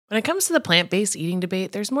When it comes to the plant-based eating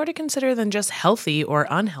debate, there's more to consider than just healthy or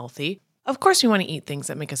unhealthy. Of course, we want to eat things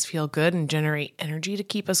that make us feel good and generate energy to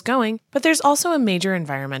keep us going, but there's also a major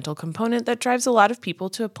environmental component that drives a lot of people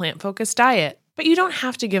to a plant-focused diet. But you don't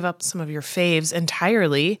have to give up some of your faves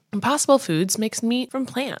entirely. Impossible Foods makes meat from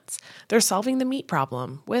plants. They're solving the meat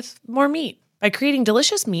problem with more meat. By creating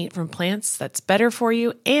delicious meat from plants that's better for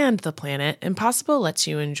you and the planet, Impossible lets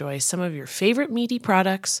you enjoy some of your favorite meaty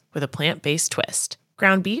products with a plant-based twist.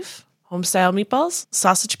 Ground beef, home-style meatballs,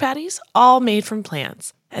 sausage patties, all made from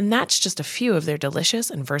plants. And that's just a few of their delicious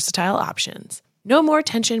and versatile options. No more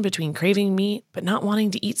tension between craving meat but not wanting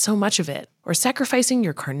to eat so much of it, or sacrificing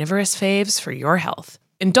your carnivorous faves for your health.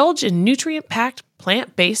 Indulge in nutrient-packed,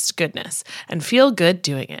 plant-based goodness and feel good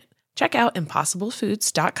doing it. Check out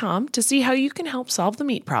impossiblefoods.com to see how you can help solve the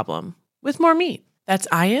meat problem with more meat. That's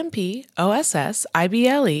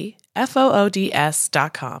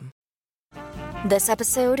IMPOSSIBLEFOODS.com. This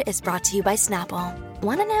episode is brought to you by Snapple.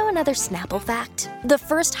 Want to know another Snapple fact? The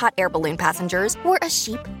first hot air balloon passengers were a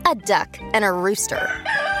sheep, a duck, and a rooster.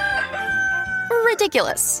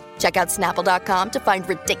 Ridiculous. Check out Snapple.com to find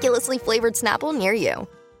ridiculously flavored Snapple near you.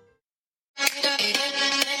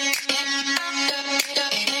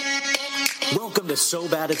 Welcome to So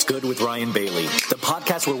Bad It's Good with Ryan Bailey, the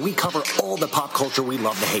podcast where we cover all the pop culture we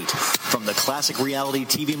love to hate, from the classic reality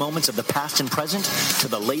TV moments of the past and present to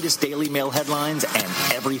the latest Daily Mail headlines and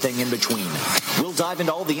everything in between. We'll dive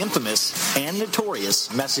into all the infamous and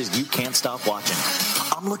notorious messes you can't stop watching.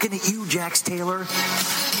 I'm looking at you, Jax Taylor.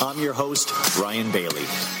 I'm your host, Ryan Bailey.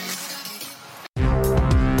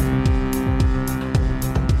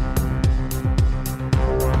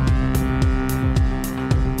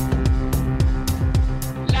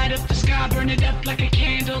 Burn it up like a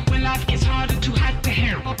candle when life gets harder, too hot to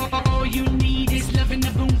handle. All you need is love in the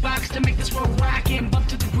boombox to make this world rock and bump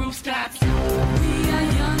to the groove stops. We are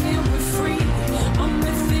young and we're free.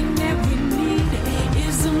 Only thing that we need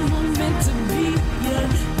is a moment to be a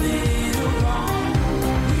little wrong.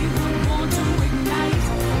 We were born to ignite,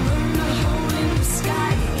 burn a hole in the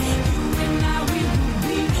sky. You and I, we will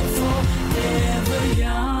be forever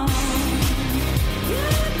young. You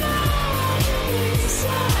know it's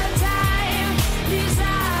our time. These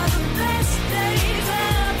are the best days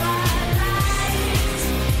of our lives.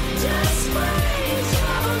 Just raise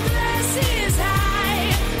your glasses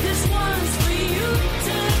high. This one's for you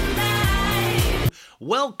tonight.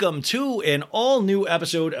 Welcome to an all-new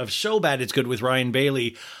episode of So Bad It's Good with Ryan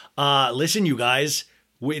Bailey. Listen, you guys,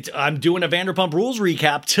 I'm doing a Vanderpump Rules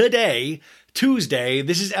recap today, Tuesday.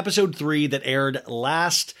 This is episode 3 that aired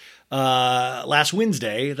last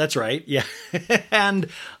Wednesday. That's right. Yeah. And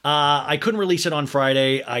I couldn't release it on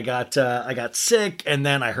Friday. I got sick, and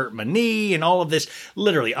then I hurt my knee and all of this.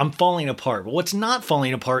 Literally, I'm falling apart. But what's not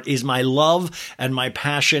falling apart is my love and my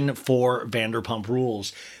passion for Vanderpump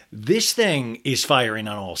Rules. This thing is firing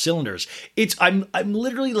on all cylinders. I'm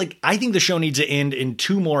literally like, I think the show needs to end in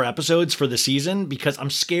 2 more episodes for the season because I'm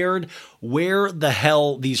scared where the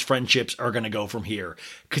hell these friendships are going to go from here.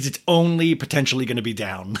 Because it's only potentially going to be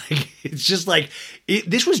down. It's just like,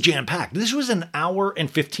 this was jam-packed. This was an hour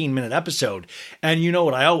and 15-minute episode. And you know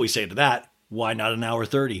what I always say to that? Why not an hour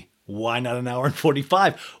 30? Why not an hour and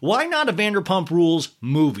 45? Why not a Vanderpump Rules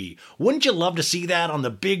movie? Wouldn't you love to see that on the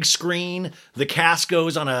big screen? The cast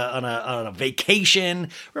goes on a vacation.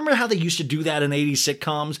 Remember how they used to do that in 80s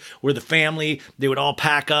sitcoms where the family, they would all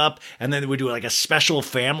pack up and then they would do like a special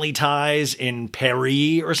family ties in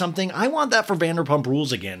Paris or something? I want that for Vanderpump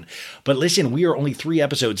Rules again. But listen, we are only 3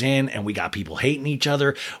 episodes in and we got people hating each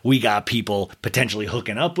other. We got people potentially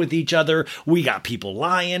hooking up with each other. We got people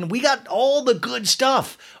lying. We got all the good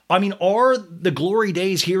stuff. I mean, are the glory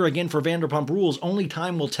days here again for Vanderpump Rules? Only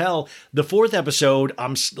time will tell. The 4th episode,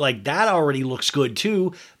 I'm like, that already looks good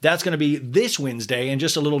too. That's going to be this Wednesday. And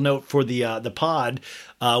just a little note for the pod,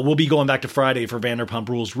 we'll be going back to Friday for Vanderpump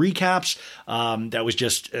Rules recaps. That was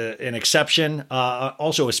just an exception.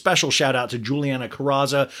 Also, a special shout out to Juliana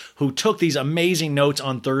Carraza, who took these amazing notes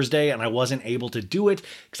on Thursday, and I wasn't able to do it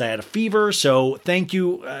because I had a fever. So thank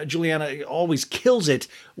you, Juliana. Always kills it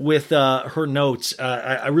with her notes.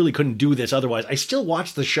 I really couldn't do this otherwise. I still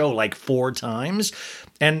watched the show like 4 times,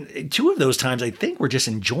 and 2 of those times I think were just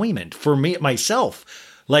enjoyment for me myself.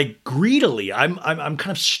 Like greedily, I'm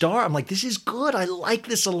kind of I'm like, this is good. I like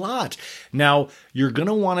this a lot. Now you're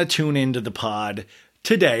gonna want to tune into the pod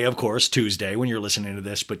today, of course, Tuesday when you're listening to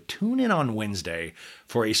this, but tune in on Wednesday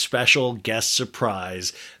for a special guest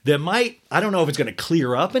surprise that might, I don't know if it's gonna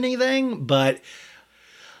clear up anything, but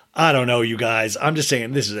I don't know, you guys. I'm just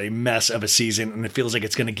saying this is a mess of a season, and it feels like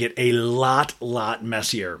it's going to get a lot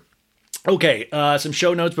messier. Okay, some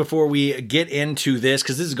show notes before we get into this,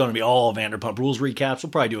 because this is going to be all Vanderpump Rules recaps.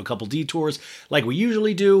 We'll probably do a couple detours like we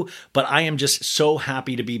usually do, but I am just so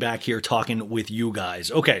happy to be back here talking with you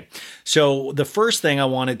guys. Okay, so the first thing I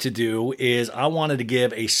wanted to do is I wanted to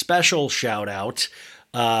give a special shout out.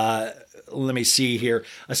 Let me see here.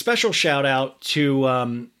 A special shout out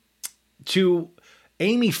to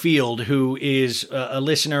Amy Field, who is a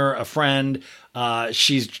listener, a friend.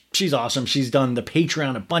 She's awesome. She's done the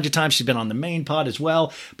Patreon a bunch of times. She's been on the main pod as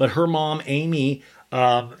well. But her mom, Amy,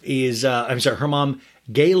 her mom,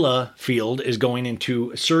 Gayla Field, is going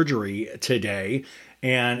into surgery today.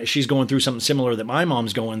 And she's going through something similar that my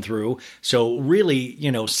mom's going through. So really,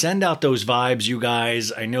 send out those vibes, you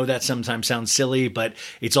guys. I know that sometimes sounds silly, but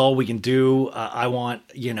it's all we can do. I want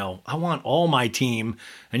all my team,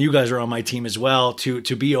 and you guys are on my team as well, to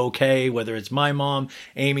be okay, whether it's my mom,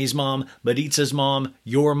 Amy's mom, Maritza's mom,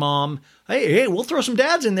 your mom. Hey, we'll throw some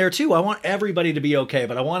dads in there too. I want everybody to be okay,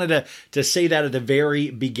 but I wanted to say that at the very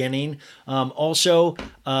beginning. Also,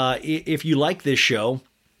 if you like this show,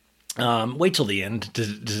 wait till the end to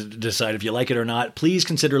decide if you like it or not. Please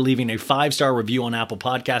consider leaving a 5-star review on Apple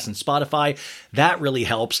Podcasts and Spotify. That really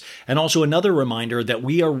helps. And also another reminder that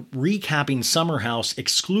we are recapping Summer House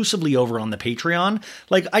exclusively over on the Patreon.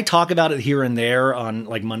 Like, I talk about it here and there on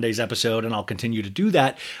like Monday's episode, and I'll continue to do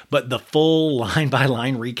that. But the full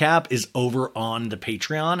line-by-line recap is over on the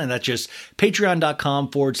Patreon, and that's just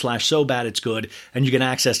patreon.com/SoBadIt'sGood. And you can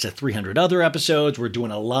access to 300 other episodes. We're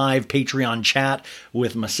doing a live Patreon chat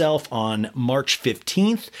with myself on March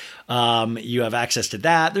 15th. You have access to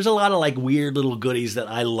that. There's a lot of like weird little goodies that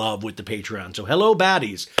I love with the Patreon. So hello,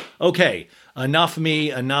 baddies. Okay, enough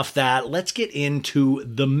me, enough that. Let's get into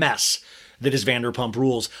the mess that is Vanderpump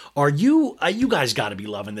Rules. You guys got to be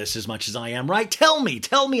loving this as much as I am, right? Tell me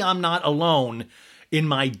I'm not alone in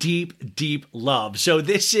my deep, deep love. So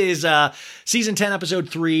this is season 10, episode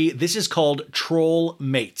 3. This is called Troll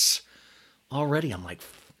Mates. Already I'm like,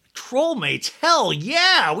 troll mates, hell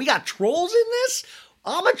yeah, we got trolls in this?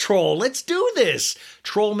 I'm a troll, let's do this.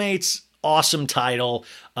 Troll mates, awesome title.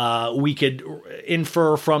 We could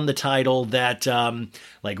infer from the title that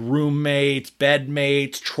like roommates,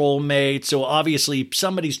 bedmates, troll mates. So obviously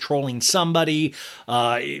somebody's trolling somebody.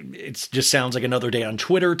 It just sounds like another day on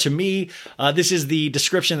Twitter to me. This is the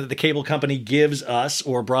description that the cable company gives us,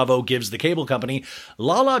 or Bravo gives the cable company.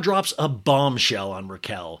 Lala drops a bombshell on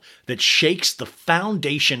Raquel that shakes the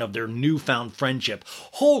foundation of their newfound friendship.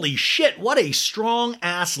 Holy shit, what a strong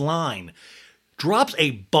ass line. Drops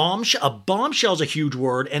a bombshell. A bombshell's a huge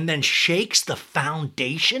word, and then shakes the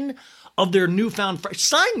foundation of their newfound friendship.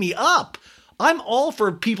 Sign me up. I'm all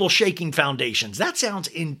for people shaking foundations. That sounds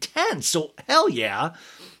intense. So hell yeah.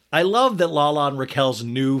 I love that Lala and Raquel's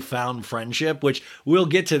newfound friendship, which we'll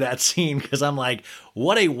get to that scene because I'm like,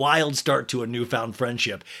 what a wild start to a newfound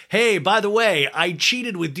friendship. Hey, by the way, I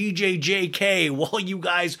cheated with DJ JK while you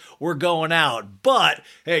guys were going out. But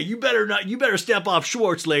hey, you better step off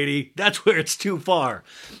Schwartz, lady. That's where it's too far.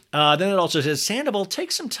 Then it also says Sandoval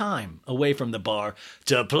takes some time away from the bar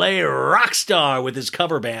to play Rockstar with his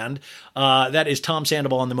cover band. That is Tom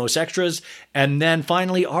Sandoval on the Most Extras. And then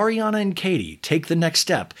finally, Ariana and Katie take the next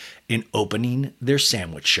step in opening their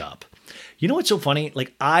sandwich shop. You know what's so funny?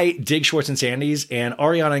 Like, I dig Schwartz and Sandy's, and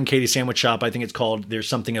Ariana and Katie's sandwich shop, I think it's called There's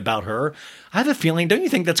Something About Her. I have a feeling, don't you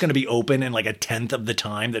think that's going to be open in like a 10th of the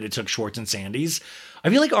time that it took Schwartz and Sandy's? I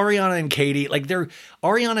feel like Ariana and Katie, like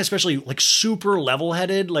Ariana especially, like super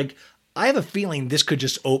level-headed, like I have a feeling this could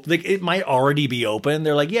just open, like it might already be open.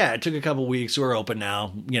 They're like, yeah, it took a couple weeks, we're open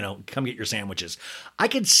now, come get your sandwiches. I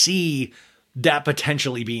could see that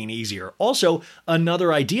potentially being easier. Also,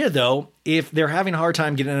 another idea though, if they're having a hard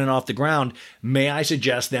time getting it off the ground, may I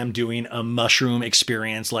suggest them doing a mushroom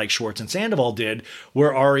experience like Schwartz and Sandoval did,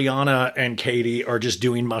 where Ariana and Katie are just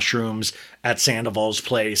doing mushrooms at Sandoval's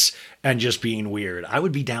place and just being weird. I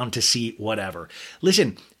would be down to see whatever.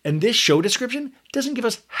 Listen, and this show description doesn't give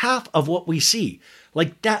us half of what we see.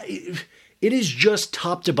 Like that, it is just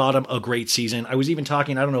top to bottom a great season. I was even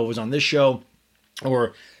talking, I don't know if it was on this show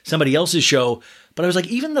or somebody else's show, but I was like,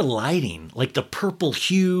 even the lighting, like the purple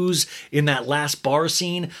hues in that last bar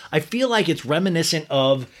scene, I feel like it's reminiscent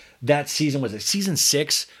of that season. Was it season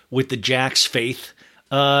 6 with the Jack's Faith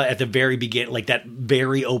at the very beginning, like that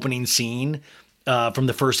very opening scene from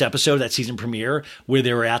the first episode, that season premiere, where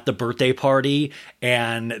they were at the birthday party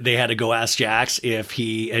and they had to go ask Jax if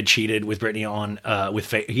he had cheated with Brittany on with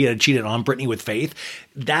Faith. He had cheated on Brittany with Faith.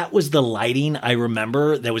 That was the lighting I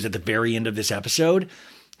remember that was at the very end of this episode.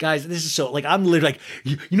 Guys, this is so, like, I'm literally like,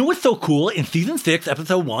 you know what's so cool? In season 6,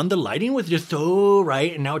 episode 1, the lighting was just so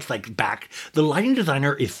right, and now it's like back. The lighting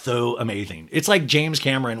designer is so amazing. It's like James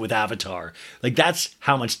Cameron with Avatar. Like, that's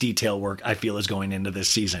how much detail work I feel is going into this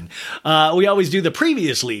season. We always do the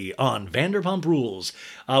previously on Vanderpump Rules.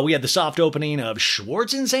 We had the soft opening of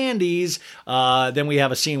Schwartz and Sandy's. Then we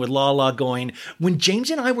have a scene with Lala going, when James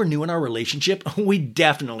and I were new in our relationship, we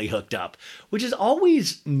definitely hooked up, which is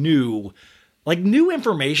always new. Like, new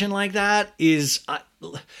information like that is...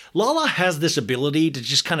 Lala has this ability to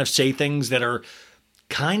just kind of say things that are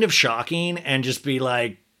kind of shocking and just be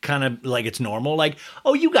like, kind of like it's normal. Like,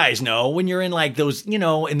 oh, you guys know when you're in like those, you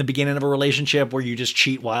know, in the beginning of a relationship where you just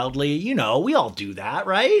cheat wildly, you know, we all do that,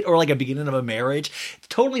 right? Or like a beginning of a marriage. It's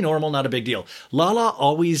totally normal, not a big deal. Lala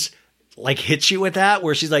always like hits you with that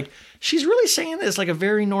where she's like, she's really saying this like a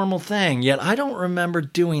very normal thing, yet I don't remember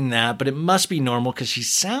doing that, but it must be normal because she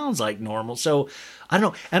sounds like normal. So I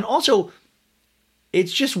don't know. And also,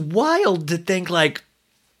 it's just wild to think like,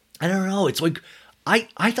 I don't know. It's like,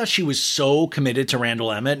 I thought she was so committed to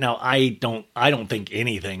Randall Emmett. Now I don't think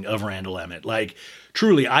anything of Randall Emmett. Like,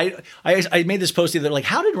 truly, I made this post the other, like,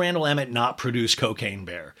 how did Randall Emmett not produce Cocaine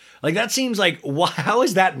Bear? Like, that seems like, how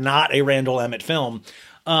is that not a Randall Emmett film?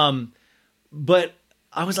 But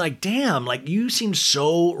I was like, damn, like, you seem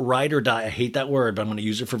so ride or die. I hate that word, but I'm going to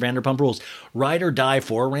use it for Vanderpump Rules. Ride or die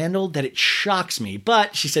for Randall, that it shocks me.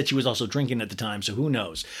 But she said she was also drinking at the time, so who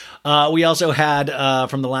knows? We also had,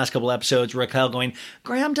 from the last couple episodes, Raquel going,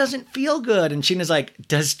 Graham doesn't feel good. And Scheana's like,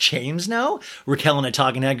 does James know? Raquel in a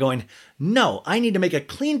talking head going, no, I need to make a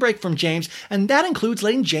clean break from James, and that includes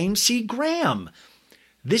letting James see Graham.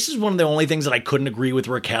 This is one of the only things that I couldn't agree with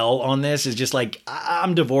Raquel on this is just like,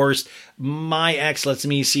 I'm divorced. My ex lets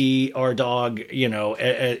me see our dog, you know,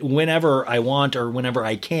 whenever I want or whenever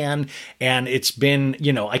I can. And it's been,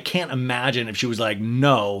 you know, I can't imagine if she was like,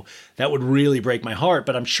 no, that would really break my heart.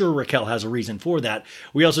 But I'm sure Raquel has a reason for that.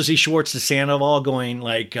 We also see Schwartz to Sandoval going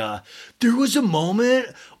like, there was a moment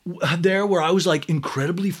there where I was like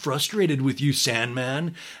incredibly frustrated with you,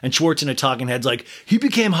 Sandman. And Schwartz in a talking head's like, he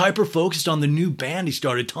became hyper focused on the new band he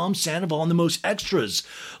started, Tom Sandoval and the Most Extras.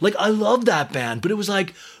 Like, I love that band, but it was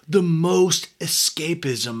like the most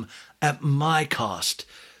escapism at my cost.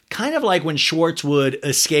 Kind of like when Schwartz would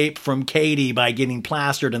escape from Katie by getting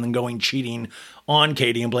plastered and then going cheating on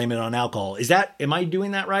Katie and blaming it on alcohol. Am I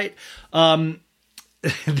doing that right? Then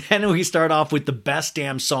we start off with the best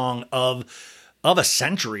damn song of a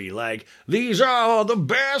century. Like, these are the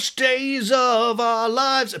best days of our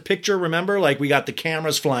lives. A picture, remember? Like, we got the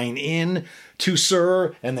cameras flying in to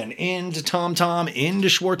Sir, and then into Tom Tom, into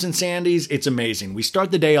Schwartz and Sandy's. It's amazing. We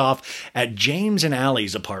start the day off at James and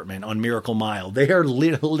Allie's apartment on Miracle Mile. They're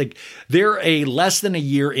a less than a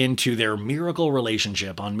year into their miracle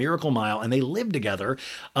relationship on Miracle Mile, and they live together.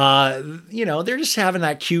 You know, they're just having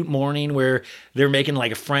that cute morning where they're making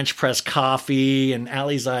like a French press coffee, and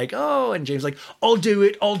Allie's like, oh, and James like, I'll do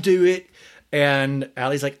it. And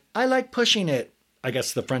Allie's like, I like pushing it. I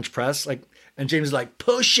guess the French press, like, and James is like,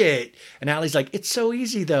 push it. And Allie's like, it's so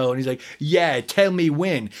easy though. And he's like, yeah, tell me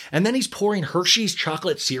when. And then he's pouring Hershey's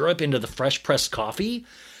chocolate syrup into the fresh pressed coffee.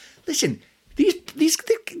 Listen, this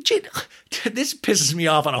pisses me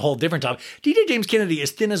off on a whole different topic. DJ James Kennedy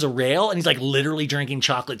is thin as a rail, and he's like literally drinking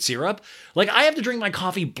chocolate syrup. Like, I have to drink my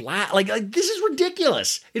coffee black. Like this is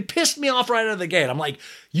ridiculous. It pissed me off right out of the gate. I'm like,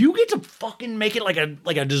 you get to fucking make it like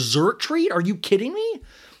a dessert treat? Are you kidding me?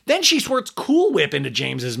 Then she squirts Cool Whip into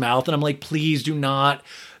James's mouth, and I'm like, please do not,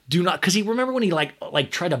 because he, remember when he like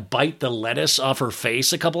tried to bite the lettuce off her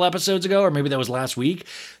face a couple episodes ago, or maybe that was last week.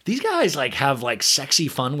 These guys like have like sexy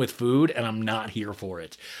fun with food, and I'm not here for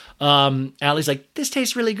it. Allie's like, this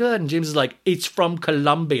tastes really good, and James is like, it's from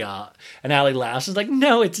Colombia, and Allie laughs and is like,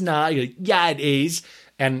 no, it's not. He's like, yeah, it is.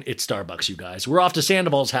 And it's Starbucks, you guys. We're off to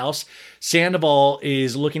Sandoval's house. Sandoval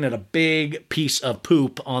is looking at a big piece of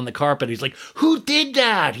poop on the carpet. He's like, who did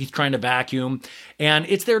that? He's trying to vacuum. And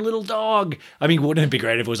it's their little dog. I mean, wouldn't it be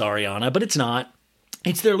great if it was Ariana? But it's not.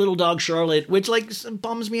 It's their little dog, Charlotte, which, like,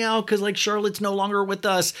 bums me out because, like, Charlotte's no longer with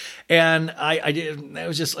us. And I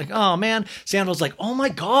was just like, oh, man. Sandoval's like, oh, my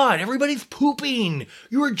God, everybody's pooping.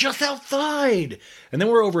 You were just outside. And then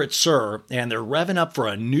we're over at Sir, and they're revving up for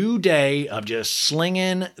a new day of just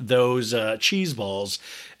slinging those cheese balls.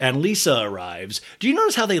 And Lisa arrives. Do you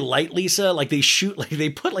notice how they light Lisa? Like, they shoot, like, they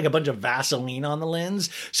put, like, a bunch of Vaseline on the lens.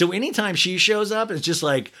 So anytime she shows up, it's just,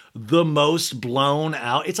 like, the most blown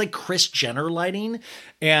out. It's like Kris Jenner lighting.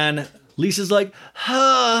 And Lisa's like,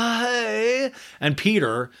 hi. And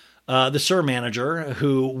Peter, the Sir Manager,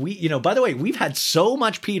 who by the way, we've had so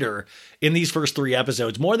much Peter in these first 3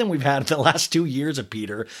 episodes, more than we've had in the last 2 years of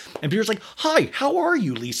Peter. And Peter's like, "Hi, how are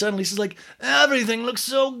you, Lisa?" And Lisa's like, "Everything looks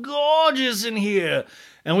so gorgeous in here."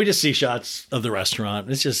 And we just see shots of the restaurant.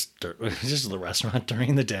 It's just the restaurant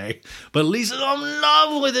during the day. But Lisa's in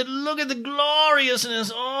love with it. Look at the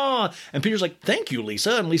gloriousness. Oh. And Peter's like, "Thank you,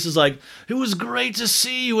 Lisa." And Lisa's like, "It was great to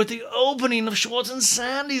see you at the opening of Schwartz and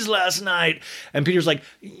Sandy's last night." And Peter's like,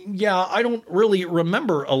 "Yeah, I don't really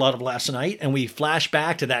remember a lot of last night." And we flash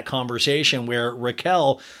back to that conversation where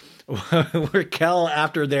Raquel,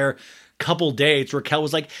 after their couple dates, Raquel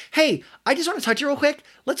was like, "Hey, I just want to talk to you real quick.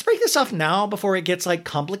 Let's break this off now before it gets like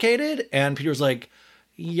complicated." And Peter was like,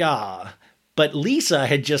 "Yeah." But Lisa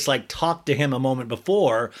had just like talked to him a moment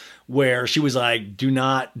before where she was like, "Do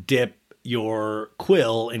not dip your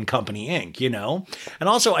quill in company ink," And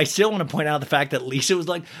also, I still want to point out the fact that Lisa was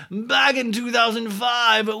like, "Back in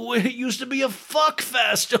 2005, it used to be a fuck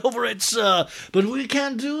fest over at but we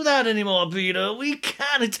can't do that anymore, Peter. We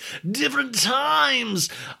can't. It's different times.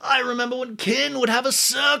 I remember when Ken would have a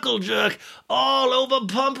circle jerk all over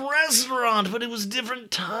Pump Restaurant, but it was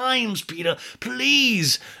different times, Peter.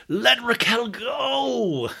 Please, let Raquel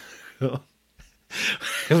go."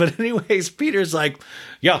 But anyways, Peter's like,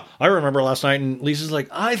 "Yeah, I remember last night." And Lisa's like,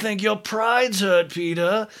 "I think your pride's hurt,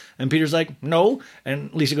 Peter." And Peter's like, "No."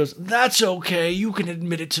 And Lisa goes, "That's okay. You can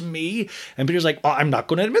admit it to me." And Peter's like, "I'm not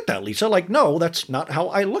going to admit that, Lisa. Like, no, that's not how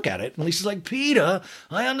I look at it." And Lisa's like, "Peter,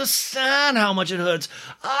 I understand how much it hurts.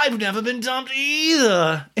 I've never been dumped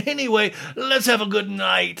either. Anyway, let's have a good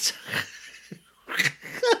night."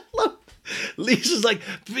 Lisa's like,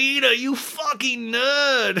 "Peter, you fucking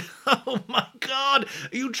nerd. Oh my God,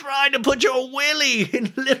 you tried to put your willy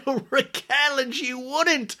in little Raquel and she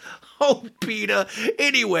wouldn't. Oh, Peter.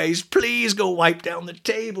 Anyways, please go wipe down the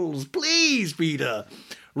tables. Please, Peter."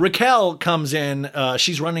 Raquel comes in.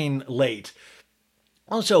 She's running late.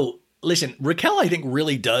 Also, listen, Raquel, I think,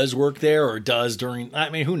 really does work there, or does during, I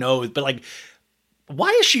mean, who knows? But like,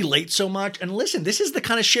 why is she late so much? And listen, this is the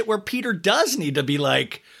kind of shit where Peter does need to be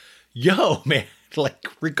like, "Yo, man, like,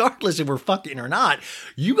 regardless if we're fucking or not,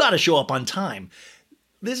 you got to show up on time."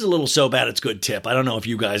 This is a little so bad it's good tip. I don't know if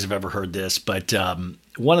you guys have ever heard this, but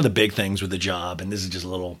one of the big things with the job, and this is just a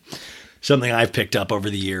little something I've picked up over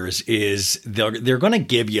the years, is they're going to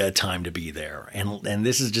give you a time to be there. And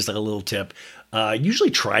this is just like a little tip.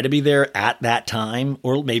 Usually try to be there at that time,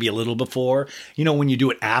 or maybe a little before. When you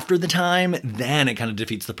do it after the time, then it kind of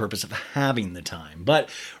defeats the purpose of having the time. But,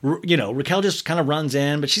 Raquel just kind of runs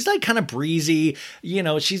in, but she's like kind of breezy.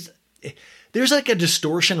 There's like a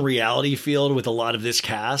distortion reality field with a lot of this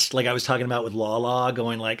cast. Like I was talking about with Lala,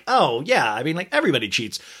 going like, "Oh yeah, I mean, like, everybody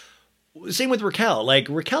cheats." Same with Raquel. Like,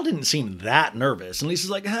 Raquel didn't seem that nervous. And Lisa's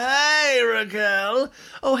like, "Hey, Raquel."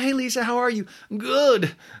 "Oh, hey, Lisa, how are you?"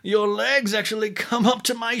 "Good. Your legs actually come up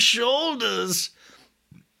to my shoulders."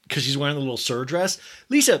 Because she's wearing the little Sir dress.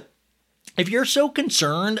 Lisa, if you're so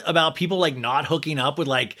concerned about people like not hooking up with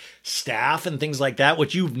like staff and things like that,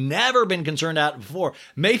 which you've never been concerned about before,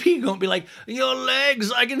 maybe you don't be like, "Your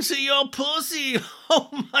legs, I can see your pussy. Oh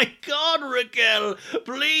my God, Raquel,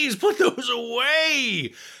 please put those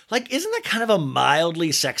away." Like, isn't that kind of a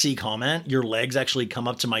mildly sexy comment? "Your legs actually come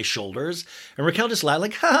up to my shoulders." And Raquel just laughed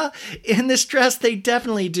like, "Ha, in this dress, they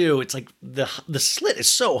definitely do." It's like the slit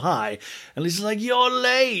is so high. And Lisa's like, "You're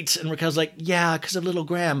late." And Raquel's like, "Yeah, because of little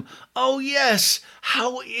Graham." "Oh, yes.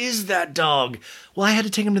 How is that dog?" "Well, I had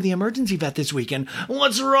to take him to the emergency vet this weekend."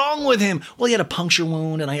 "What's wrong with him?" "Well, he had a puncture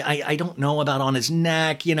wound, and I don't know about on his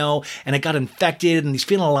neck, and it got infected, and he's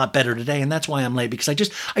feeling a lot better today, and that's why I'm late, because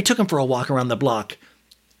I took him for a walk around the block."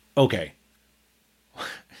 Okay.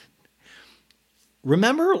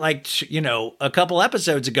 Remember, like, a couple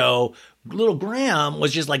episodes ago, little Graham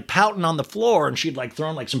was just like pouting on the floor, and she'd like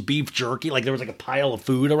thrown like some beef jerky. Like there was like a pile of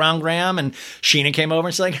food around Graham, and Scheana came over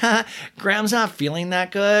and she's like, "Ha, Graham's not feeling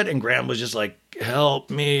that good." And Graham was just like, "Help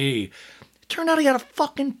me." It turned out he had a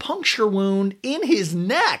fucking puncture wound in his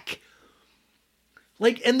neck.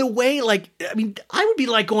 Like, and the way, like, I mean, I would be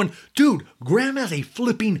like going, "Dude, Graham has a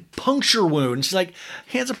flipping puncture wound." And she's like,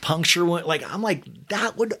 "He has a puncture wound." Like, I'm like,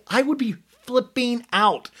 I would be flipping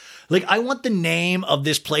out. Like, I want the name of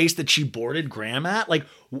this place that she boarded Graham at. Like,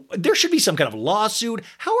 there should be some kind of lawsuit.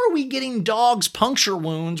 How are we getting dogs puncture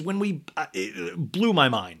wounds when we, it blew my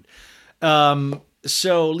mind.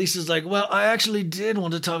 So Lisa's like, "Well, I actually did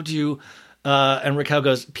want to talk to you." And Raquel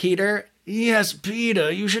goes, "Peter, Yes,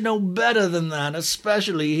 Peter, you should know better than that,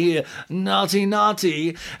 especially here. Naughty,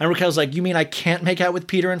 naughty. And Raquel's like, you mean I can't make out with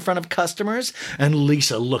Peter in front of customers? And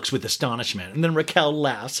Lisa looks with astonishment. And then Raquel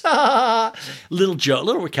laughs. Ha ha ha.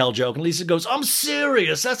 Little Raquel joke. And Lisa goes, I'm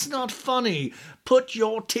serious. That's not funny. Put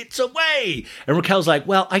your tits away. And Raquel's like,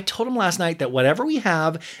 well, I told him last night that whatever we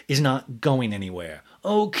have is not going anywhere.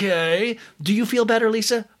 Okay. Do you feel better,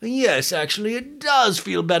 Lisa? Yes, actually, it does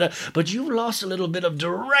feel better. But you've lost a little bit of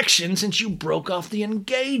direction since you broke off the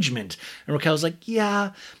engagement. And Raquel's like,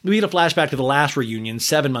 yeah. We get a flashback to the last reunion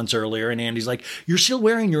 7 months earlier. And Andy's like, you're still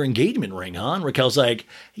wearing your engagement ring, huh? And Raquel's like,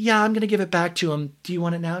 yeah, I'm going to give it back to him. Do you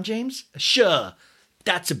want it now, James? Sure.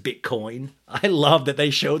 That's a Bitcoin. I love that they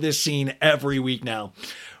show this scene every week now.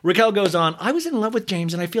 Raquel goes on, I was in love with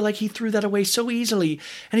James and I feel like he threw that away so easily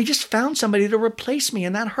and he just found somebody to replace me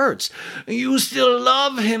and that hurts. You still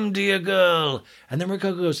love him, dear girl. And then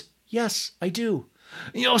Raquel goes, yes, I do.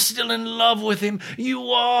 You're still in love with him. You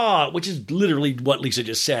are, which is literally what Lisa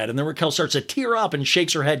just said. And then Raquel starts to tear up and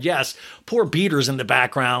shakes her head. Yes, poor Peter's in the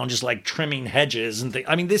background, just like trimming hedges and things.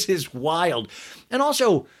 I mean, this is wild. And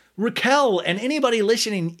also, Raquel and anybody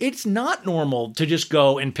listening, it's not normal to just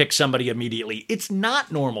go and pick somebody immediately. It's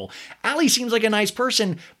not normal. Allie seems like a nice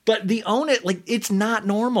person, but the own it, like, it's not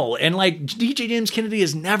normal. And like DJ James Kennedy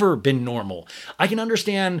has never been normal. I can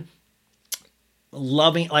understand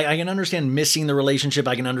loving, like, I can understand missing the relationship.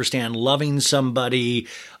 I can understand loving somebody.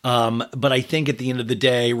 But I think at the end of the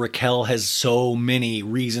day, Raquel has so many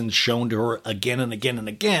reasons shown to her again and again and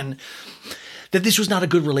again that this was not a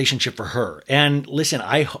good relationship for her. And listen,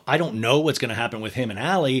 I don't know what's going to happen with him and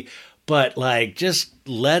Allie, but like, just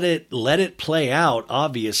let it play out,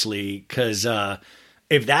 obviously, because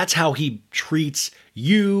if that's how he treats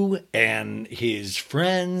you and his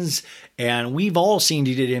friends, and we've all seen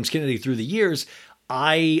DJ James Kennedy through the years,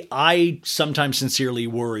 I sometimes sincerely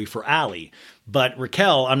worry for Allie. But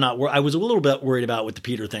Raquel, I was a little bit worried about with the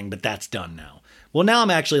Peter thing, but that's done now. Well, now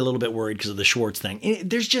I'm actually a little bit worried because of the Schwartz thing.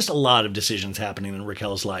 There's just a lot of decisions happening in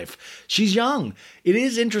Raquel's life. She's young. It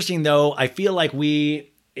is interesting, though. I feel like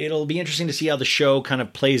it'll be interesting to see how the show kind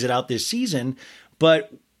of plays it out this season.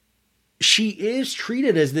 But she is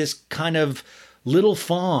treated as this kind of little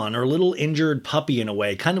fawn or little injured puppy in a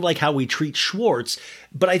way, kind of like how we treat Schwartz.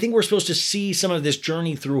 But I think we're supposed to see some of this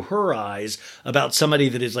journey through her eyes about somebody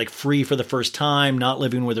that is like free for the first time, not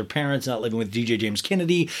living with her parents, not living with DJ James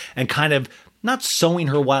Kennedy, and kind of not sowing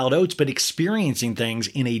her wild oats, but experiencing things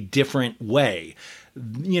in a different way.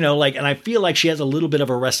 You know, like, and I feel like she has a little bit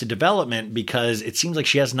of arrested development because it seems like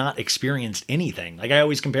she has not experienced anything. Like, I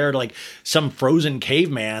always compare her to like some frozen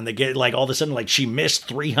caveman that get like all of a sudden, like, she missed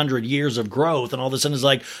 300 years of growth and all of a sudden is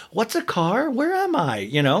like, what's a car? Where am I?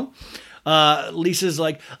 You know? Lisa's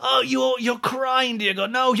like, oh, you're crying, dear. Go,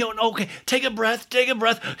 no, okay, take a breath.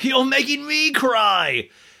 You're making me cry.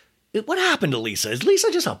 What happened to Lisa? Is Lisa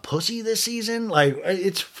just a pussy this season? Like,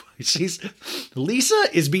 Lisa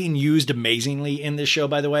is being used amazingly in this show,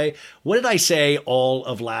 by the way. What did I say all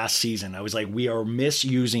of last season? I was like, we are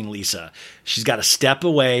misusing Lisa. She's got to step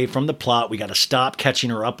away from the plot. We got to stop catching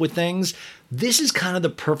her up with things. This is kind of the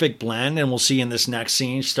perfect blend, and we'll see in this next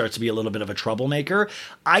scene, she starts to be a little bit of a troublemaker.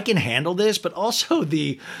 I can handle this, but also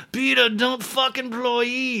the, Peter, don't fuck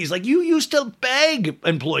employees. Like, you used to beg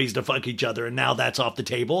employees to fuck each other, and now that's off the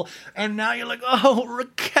table. And now you're like, oh,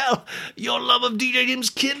 Raquel, your love of DJ James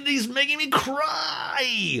Kennedy's making me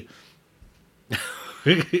cry.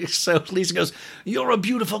 So Lisa goes, you're a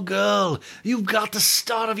beautiful girl. You've got the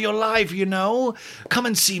start of your life, you know. Come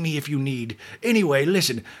and see me if you need. Anyway,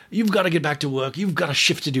 listen, you've got to get back to work. You've got a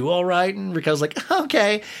shift to do, all right? And Raquel's like,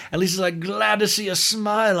 okay. And Lisa's like, glad to see a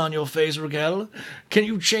smile on your face, Raquel. Can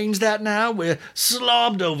you change that now? We're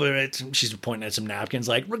slobbed over it. She's pointing at some napkins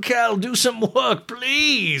like, Raquel, do some work,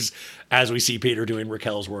 please. As we see Peter doing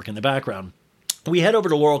Raquel's work in the background. We head over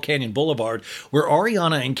to Laurel Canyon Boulevard, where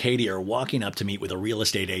Ariana and Katie are walking up to meet with a real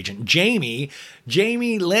estate agent, Jamie, by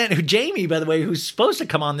the way, who's supposed to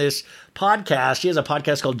come on this podcast. She has a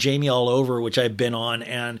podcast called Jamie All Over, which I've been on,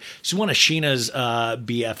 and she's one of Scheana's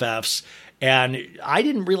BFFs. And I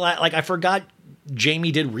didn't realize, like, I forgot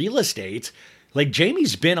Jamie did real estate. Like,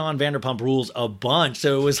 Jamie's been on Vanderpump Rules a bunch,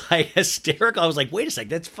 so it was like hysterical. I was like, wait a sec,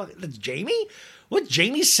 that's Jamie? What,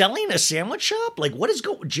 Jamie's selling a sandwich shop? Like, what is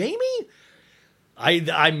Jamie?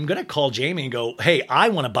 I'm going to call Jamie and go, hey, I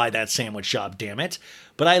want to buy that sandwich shop, damn it.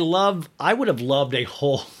 But I would have loved a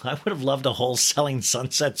whole Selling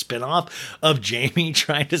Sunset spinoff of Jamie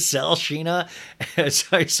trying to sell Scheana.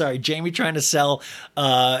 sorry, Jamie trying to sell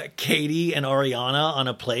Katie and Ariana on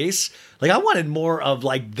a place. Like, I wanted more of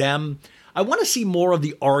like them. I want to see more of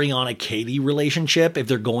the Ariana-Katie relationship if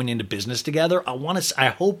they're going into business together. I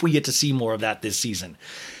hope we get to see more of that this season.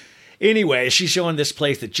 Anyway, she's showing this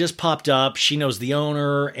place that just popped up. She knows the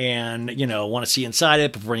owner and, want to see inside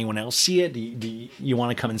it before anyone else see it. Do you want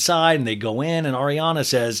to come inside? And they go in, and Ariana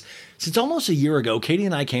says, since almost a year ago, Katie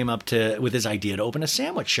and I came up with this idea to open a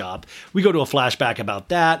sandwich shop. We go to a flashback about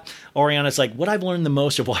that. Ariana's like, what I've learned the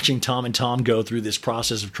most of watching Tom and Tom go through this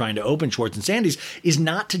process of trying to open Schwartz and Sandy's is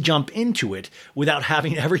not to jump into it without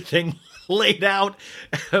having everything laid out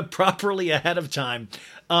properly ahead of time.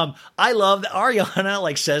 I love that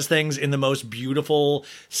Ariana says things in the most beautiful,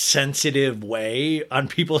 sensitive way on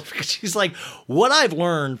people. She's like, what I've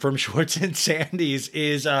learned from Schwartz and Sandy's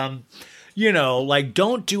is, don't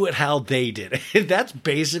do it how they did it. That's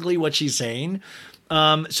basically what she's saying.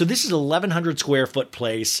 So this is an 1,100 square foot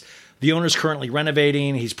place. The owner's currently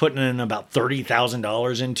renovating. He's putting in about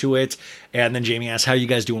 $30,000 into it. And then Jamie asks, how are you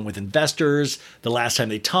guys doing with investors? The last time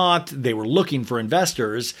they talked, they were looking for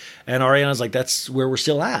investors. And Ariana's like, that's where we're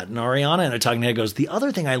still at. And Ariana in a talking head goes, the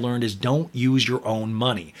other thing I learned is don't use your own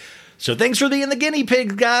money. So thanks for being the guinea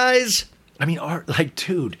pigs, guys. I mean,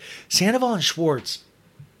 dude, Sandoval and Schwartz,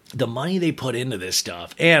 the money they put into this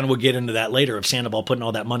stuff, and we'll get into that later of Sandoval putting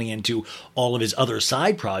all that money into all of his other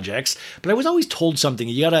side projects. But I was always told something,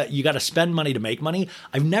 you gotta spend money to make money.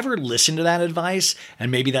 I've never listened to that advice,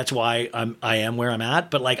 and maybe that's why I am where I'm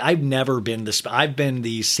at. But I've never been I've been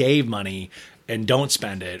the save money and don't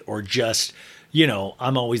spend it, or just,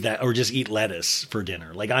 I'm always that, or just eat lettuce for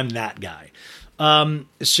dinner. I'm that guy.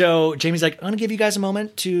 So Jamie's like, I'm gonna give you guys a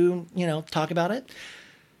moment to, talk about it.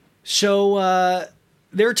 So,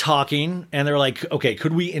 they're talking and they're like, okay,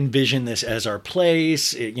 could we envision this as our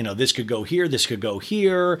place? This could go here. This could go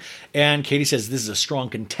here. And Katie says, this is a strong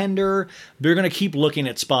contender. They're going to keep looking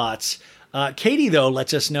at spots. Katie, though,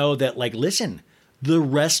 lets us know that, listen, the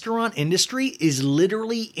restaurant industry is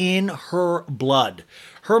literally in her blood.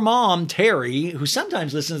 Her mom, Terry, who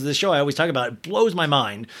sometimes listens to the show, I always talk about it, blows my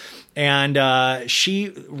mind. And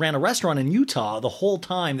she ran a restaurant in Utah the whole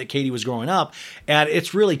time that Katie was growing up. And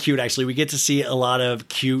it's really cute, actually. We get to see a lot of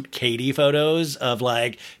cute Katie photos of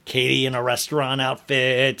Katie in a restaurant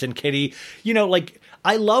outfit and Katie,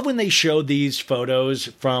 I love when they show these photos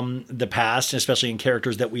from the past, especially in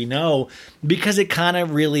characters that we know, because it kind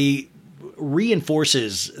of really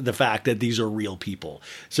reinforces the fact that these are real people.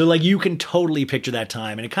 So you can totally picture that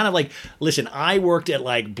time. And it kind of listen, I worked at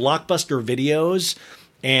Blockbuster Videos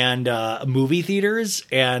and movie theaters,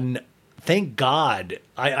 and thank God,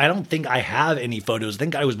 I don't think I have any photos.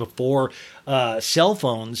 Thank God it was before cell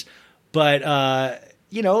phones, but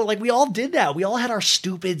we all did that. We all had our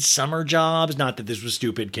stupid summer jobs. Not that this was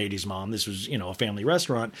stupid, Katie's mom. This was, a family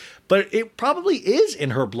restaurant, but it probably is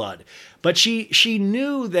in her blood. But she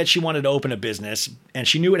knew that she wanted to open a business, and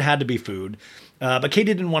she knew it had to be food. But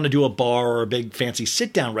Katie didn't want to do a bar or a big fancy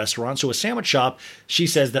sit-down restaurant, so a sandwich shop, she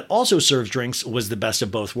says, that also serves drinks was the best of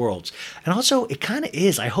both worlds. And also, it kind of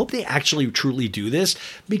is. I hope they actually truly do this,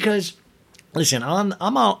 because listen,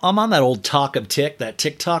 I'm on that old that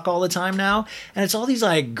TikTok all the time now, and it's all these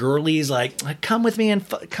girlies come with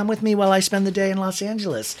me while I spend the day in Los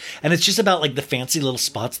Angeles, and it's just about the fancy little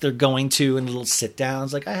spots they're going to and little sit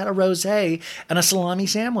downs. I had a rosé and a salami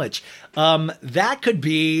sandwich. That could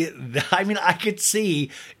be. I could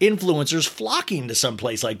see influencers flocking to some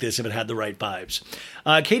place like this if it had the right vibes.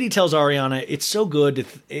 Katie tells Ariana, it's so good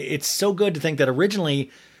to think that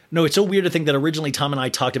originally. No, it's so weird to think that originally Tom and I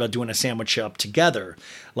talked about doing a sandwich shop together.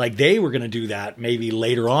 They were going to do that maybe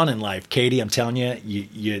later on in life. Katie, I'm telling you,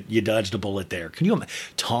 you dodged a bullet there. Can you imagine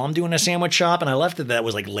Tom doing a sandwich shop? And I left it that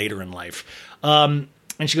was later in life. And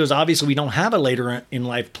she goes, obviously we don't have a later in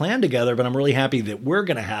life plan together, but I'm really happy that we're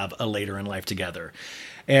going to have a later in life together.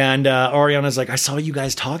 And Ariana's like, I saw you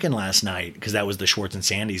guys talking last night, because that was the Schwartz and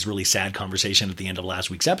Sandy's really sad conversation at the end of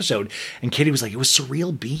last week's episode. And Katie was like, it was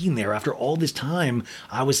surreal being there after all this time.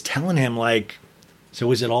 I was telling him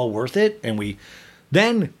so is it all worth it? And we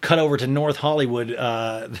then cut over to North Hollywood,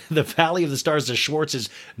 the Valley of the Stars, the Schwartz's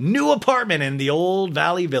new apartment in the old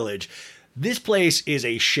Valley Village. This place is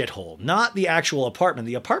a shithole, not the actual apartment.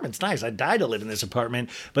 The apartment's nice. I'd die to live in this apartment,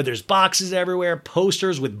 but there's boxes everywhere,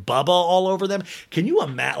 posters with Bubba all over them. Can you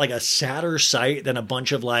imagine a sadder sight than a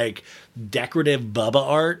bunch of decorative Bubba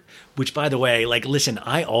art? Which, by the way, listen,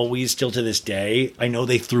 I always, still to this day, I know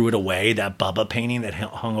they threw it away, that Bubba painting that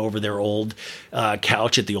hung over their old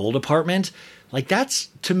couch at the old apartment. That's,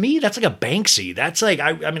 to me, that's a Banksy. That's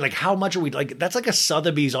how much are we, that's a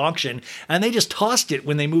Sotheby's auction, and they just tossed it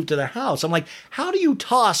when they moved to the house. I'm how do you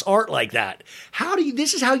toss art like that?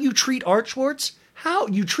 This is how you treat art, Schwartz? How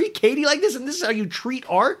you treat Katie like this, and this is how you treat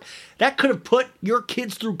Art? That could have put your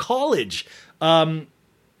kids through college. So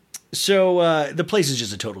the place is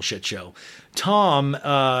just a total shit show. Tom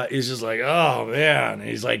is just like, oh man. And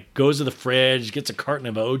he's like, goes to the fridge, gets a carton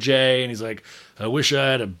of OJ, and he's like, I wish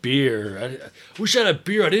I had a beer. I wish I had a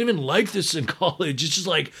beer. I didn't even like this in college. It's just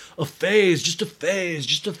like a phase, just a phase,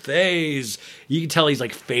 just a phase. You can tell he's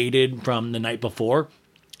like faded from the night before.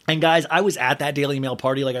 And guys, I was at that Daily Mail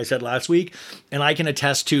party, like I said last week, and I can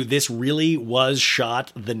attest to this really was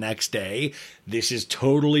shot the next day. This is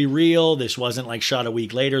totally real. This wasn't like shot a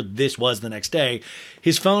week later. This was the next day.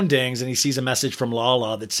 His phone dings and he sees a message from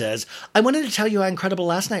Lala that says, I wanted to tell you how incredible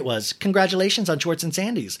last night was. Congratulations on Schwartz and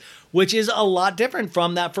Sandy's, which is a lot different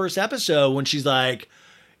from that first episode when she's like,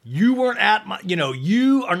 you weren't at my,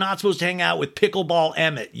 you are not supposed to hang out with Pickleball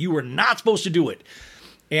Emmett. You were not supposed to do it.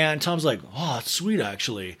 And Tom's like, oh, it's sweet,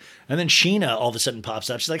 actually. And then Scheana all of a sudden pops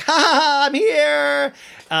up. She's like, ha, ha, ha, I'm here.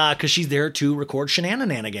 Because she's there to record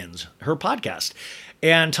Shenanigans, her podcast.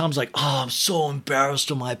 And Tom's like, oh, I'm so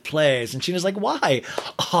embarrassed of my place. And Sheena's like, why?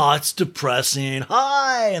 Oh, it's depressing.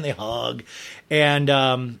 Hi. And they hug.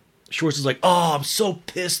 And Schwartz is like, oh, I'm so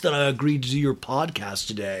pissed that I agreed to do your podcast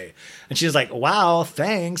today. And she's like, wow,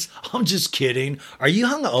 thanks. I'm just kidding. Are you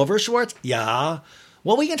hungover, Schwartz? Yeah.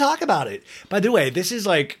 Well, we can talk about it. By the way, this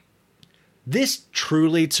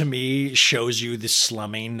truly to me shows you the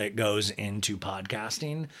slumming that goes into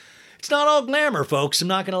podcasting. It's not all glamour, folks. I'm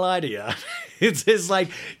not going to lie to you. It's like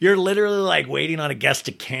you're literally like waiting on a guest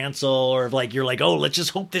to cancel, or like you're like, oh, let's just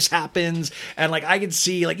hope this happens. And like I can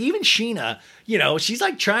see like even Scheana, she's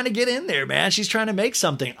like trying to get in there, man. She's trying to make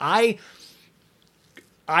something. I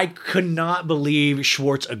could not believe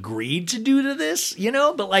Schwartz agreed to do this,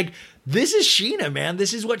 but like, this is Scheana, man.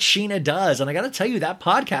 This is what Scheana does. And I got to tell you, that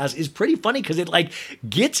podcast is pretty funny because it like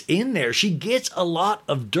gets in there. She gets a lot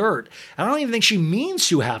of dirt. I don't even think she means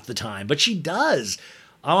to half the time, but she does.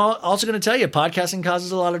 I'm also going to tell you, podcasting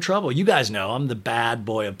causes a lot of trouble. You guys know I'm the bad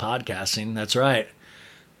boy of podcasting. That's right.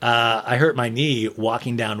 I hurt my knee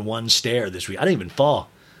walking down one stair this week. I didn't even fall.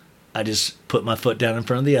 I just put my foot down in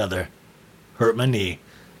front of the other. Hurt my knee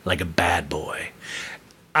like a bad boy.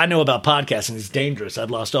 I know about podcasting. It's dangerous. I've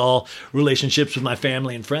lost all relationships with my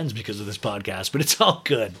family and friends because of this podcast, but it's all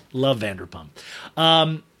good. Love Vanderpump.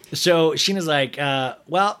 So Sheena's like,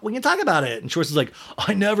 well, we can talk about it. And Schwartz is like,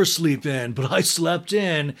 I never sleep in, but I slept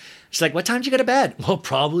in. She's like, what time did you go to bed? Well,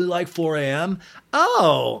 probably like 4 a.m.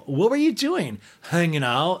 Oh, what were you doing? Hanging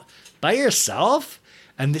out by yourself?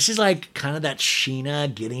 And this is like kind of that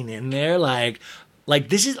Scheana getting in there, like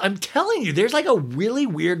this is, I'm telling you, there's like a really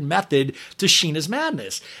weird method to Sheena's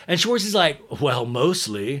madness. And Schwartz is like, well,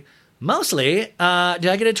 mostly, did I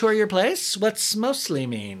get a tour of your place? What's mostly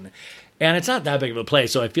mean? And it's not that big of a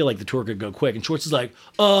place, so I feel like the tour could go quick. And Schwartz is like,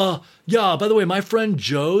 yeah, by the way, my friend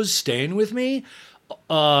Joe's staying with me.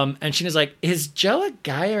 And Sheena's like, is Joe a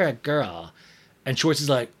guy or a girl? And Schwartz is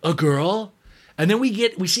like, a girl? And then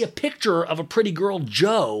we see a picture of a pretty girl,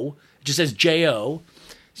 Joe. It just says J-O.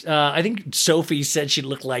 I think Sophie said she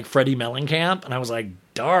looked like Freddie Mellencamp, and I was like,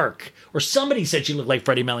 dark. Or somebody said she looked like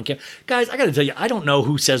Freddie Mellencamp. Guys, I gotta tell you, I don't know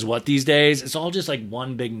who says what these days. It's all just like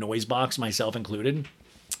one big noise box, myself included.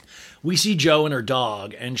 We see Joe and her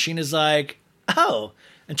dog, and Sheena's like, oh.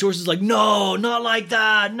 And Schwartz is like, no, not like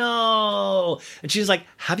that, no. And she's like,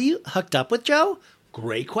 have you hooked up with Joe?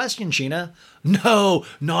 Great question, Scheana. No,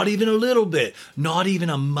 not even a little bit. Not even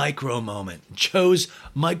a micro moment. Joe's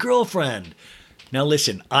my girlfriend. Now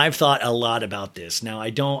listen, I've thought a lot about this. Now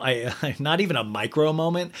not even a micro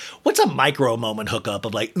moment. What's a micro moment hookup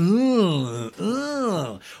of like,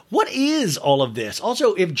 what is all of this?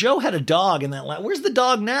 Also, if Joe had a dog in that, where's the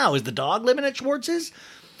dog now? Is the dog living at Schwartz's?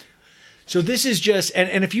 So this is just,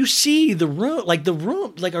 and if you see the room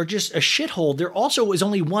are just a shithole. There also is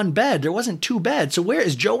only one bed. There wasn't two beds. So where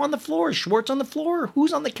is Joe on the floor? Is Schwartz on the floor?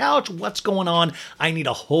 Who's on the couch? What's going on? I need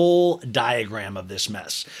a whole diagram of this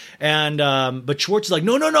mess. And, but Schwartz is like,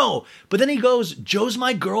 no. But then he goes, Joe's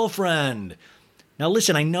my girlfriend. Now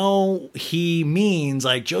listen, I know he means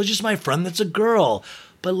like, Joe's just my friend that's a girl.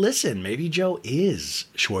 But listen, maybe Joe is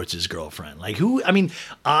Schwartz's girlfriend. Like who,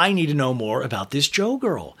 I need to know more about this Joe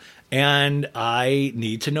girl. And I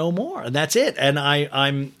need to know more. And that's it. And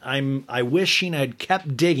I wish Scheana had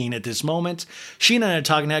kept digging at this moment. Scheana in a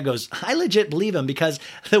talking head goes, I legit believe him because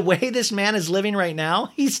the way this man is living right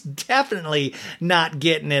now, he's definitely not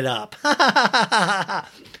getting it up.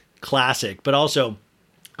 Classic. But also,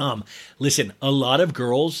 listen, a lot of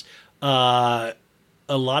girls like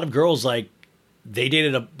they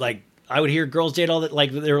dated I would hear girls date all that.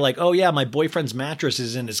 Like, they were like, oh yeah, my boyfriend's mattress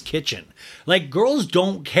is in his kitchen. Like, girls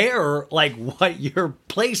don't care like what your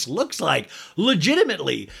place looks like.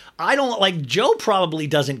 Legitimately. I don't, like, Joe probably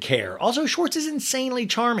doesn't care. Also, Schwartz is insanely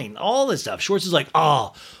charming. All this stuff. Schwartz is like,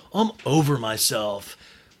 oh, I'm over myself.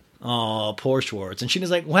 Oh, poor Schwartz. And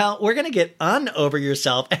Scheana's like, well, we're going to get over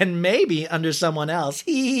yourself and maybe under someone else.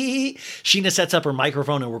 Scheana sets up her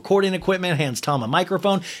microphone and recording equipment, hands Tom a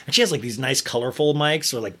microphone. And she has like these nice colorful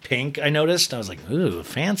mics, or like pink, I noticed. I was like, ooh,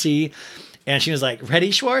 fancy. And she was like, ready,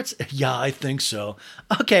 Schwartz? Yeah, I think so.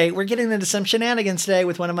 Okay, we're getting into some shenanigans today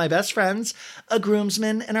with one of my best friends, a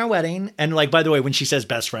groomsman in our wedding. And like, by the way, when she says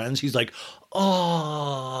best friends, he's like,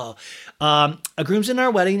 oh, a groomsman in our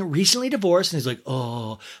wedding, recently divorced. And he's like,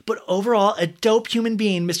 oh, but overall, a dope human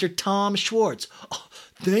being, Mr. Tom Schwartz. Oh,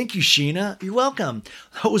 thank you, Scheana. You're welcome.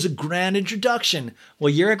 That was a grand introduction.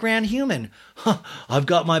 Well, you're a grand human. Huh, I've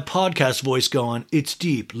got my podcast voice going. It's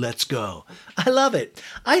deep. Let's go. I love it.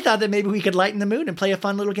 I thought that maybe we could lighten the mood and play a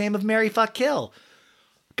fun little game of Marry, Fuck, Kill.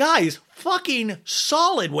 Guys, fucking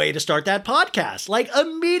solid way to start that podcast. Like,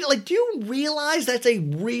 immediately, like, do you realize that's a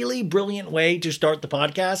really brilliant way to start the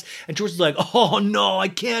podcast? And George is like, oh no, I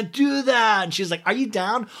can't do that. And she's like, are you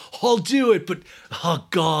down? I'll do it, but oh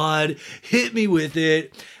God, hit me with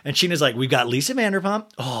it. And Scheana's like, we've got Lisa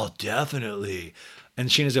Vanderpump. Oh, definitely. And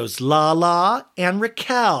Scheana goes, Lala and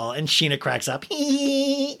Raquel. And Scheana cracks up.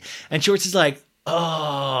 And Schwartz is like,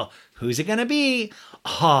 oh, who's it gonna be?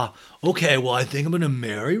 Okay, well, I think I'm gonna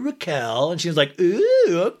marry Raquel. And she was like, ooh,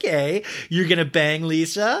 okay. You're gonna bang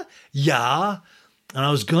Lisa? Yeah. And I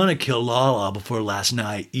was gonna kill Lala before last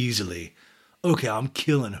night, easily. Okay, I'm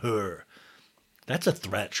killing her. That's a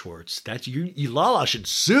threat, Schwartz. That's you Lala should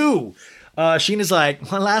sue. Sheena's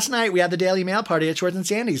like, well, last night we had the Daily Mail party at Schwartz and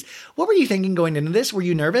Sandy's. What were you thinking going into this? Were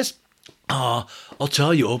you nervous? I'll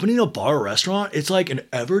tell you, opening a bar or restaurant, it's like an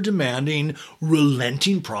ever-demanding,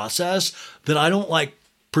 relenting process that I don't like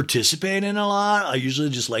participate in a lot. I usually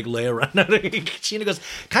just like lay around. Scheana goes,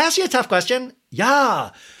 can I ask you a tough question?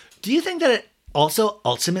 Yeah. Do you think that it also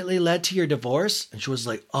ultimately led to your divorce? And she was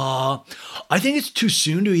like, I think it's too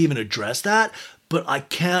soon to even address that, but I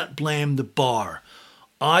can't blame the bar.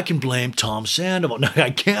 I can blame Tom Sandoval. No,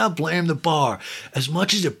 I can't blame the bar. As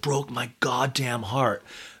much as it broke my goddamn heart,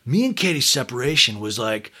 me and Katie's separation was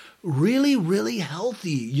like really, really healthy,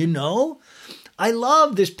 you know? I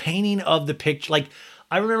love this painting of the picture. Like,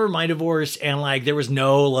 I remember my divorce and like there was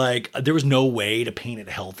no way to paint it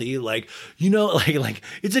healthy. Like, you know, like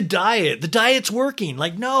it's a diet. The diet's working.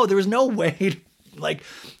 Like, no, there was no way to, like,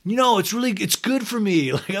 you know, it's good for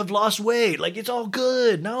me. Like, I've lost weight. Like, it's all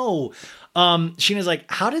good. No. Sheena's like,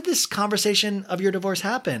 how did this conversation of your divorce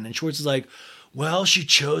happen? And Schwartz is like, well, she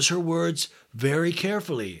chose her words very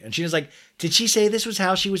carefully. And Sheena's like, did she say this was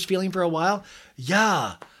how she was feeling for a while?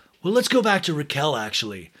 Yeah. Well, let's go back to Raquel,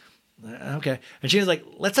 actually. Okay. And she was like,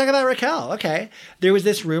 let's talk about Raquel. Okay. There was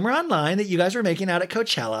this rumor online that you guys were making out at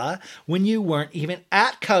Coachella when you weren't even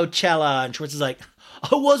at Coachella. And Schwartz is like,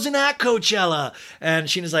 I wasn't at Coachella. And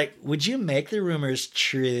Sheena's like, would you make the rumors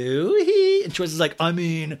true? And Schwartz is like, I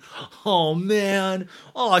mean, oh man.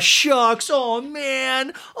 Oh shucks. Oh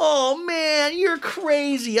man, you're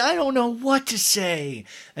crazy. I don't know what to say.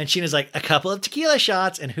 And Sheena's like, a couple of tequila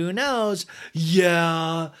shots and who knows?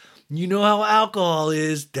 Yeah. You know how alcohol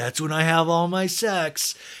is. That's when I have all my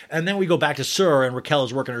sex. And then we go back to Sir, and Raquel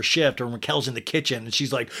is working her shift, and Raquel's in the kitchen, and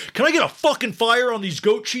she's like, can I get a fucking fire on these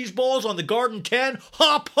goat cheese balls on the Garden 10?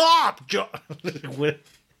 Hop, hop!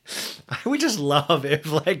 I would just love if,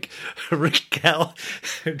 like, Raquel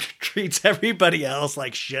treats everybody else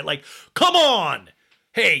like shit. Like, come on!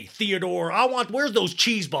 Hey, Theodore, where's those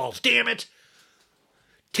cheese balls, damn it?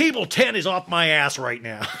 Table 10 is off my ass right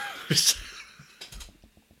now.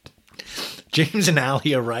 James and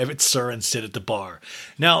Allie arrive at Sir and sit at the bar.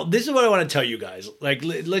 Now, this is what I want to tell you guys. Like,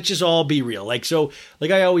 let's just all be real. Like, so,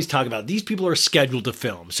 like I always talk about, these people are scheduled to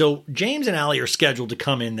film. So, James and Allie are scheduled to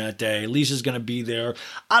come in that day. Lisa's going to be there.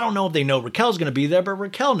 I don't know if they know Raquel's going to be there, but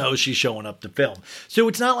Raquel knows she's showing up to film. So,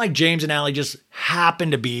 it's not like James and Allie just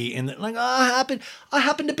happen to be in the, like, I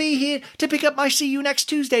happen to be here to pick up my see you next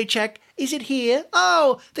Tuesday check. Is it here?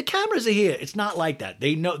 Oh, the cameras are here. It's not like that.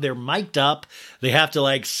 They know they're mic'd up. They have to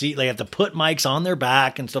they have to put mics on their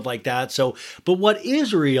back and stuff like that. So, but what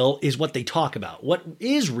is real is what they talk about. What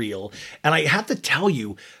is real, and I have to tell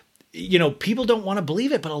you, you know, people don't want to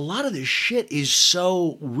believe it, but a lot of this shit is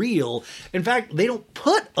so real. In fact, they don't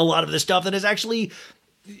put a lot of this stuff that is actually,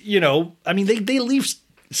 you know, I mean, they leave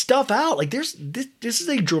stuff out. Like this is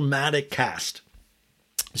a dramatic cast.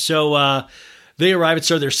 So, they arrive,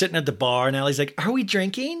 so they're sitting at the bar, and Allie's like, are we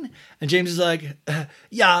drinking? And James is like,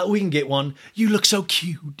 yeah, we can get one. You look so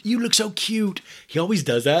cute. You look so cute. He always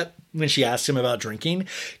does that when she asks him about drinking,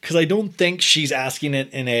 because I don't think she's asking it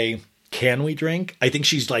in a, can we drink? I think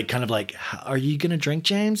she's like, kind of like, are you going to drink,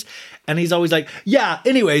 James? And he's always like, yeah,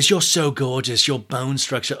 anyways, you're so gorgeous. Your bone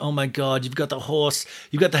structure. Oh my God, you've got the horse.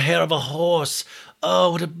 You've got the hair of a horse.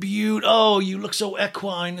 Oh, what a beaut. Oh, you look so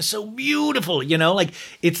equine, so beautiful. You know, like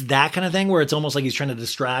it's that kind of thing where it's almost like he's trying to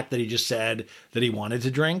distract that he just said that he wanted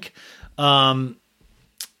to drink. And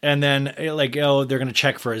then like, oh, they're going to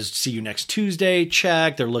check for his see you next Tuesday.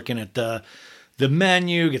 Check. They're looking at the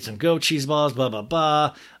menu, get some goat cheese balls, blah, blah,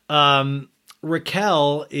 blah.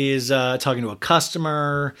 Raquel is talking to a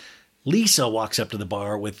customer. Lisa walks up to the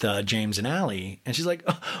bar with James and Allie, and she's like,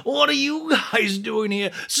 what are you guys doing here?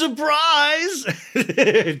 Surprise!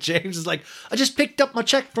 James is like, I just picked up my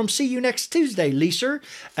check from See You Next Tuesday, Lisa.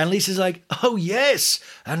 And Lisa's like, oh, yes.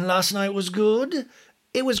 And last night was good?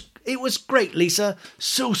 It was great, Lisa.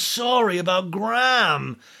 So sorry about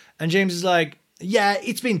Graham. And James is like, yeah,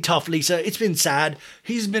 it's been tough, Lisa. It's been sad.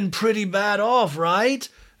 He's been pretty bad off, right?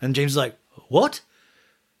 And James is like, what?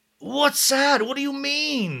 What's sad? What do you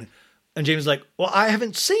mean? And James is like, well, I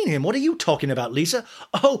haven't seen him. What are you talking about, Lisa?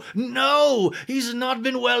 Oh, no, he's not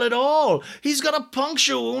been well at all. He's got a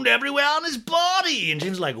puncture wound everywhere on his body. And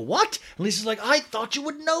James is like, what? And Lisa's like, I thought you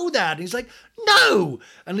would know that. And he's like, no.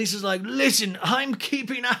 And Lisa's like, listen, I'm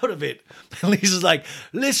keeping out of it. And Lisa's like,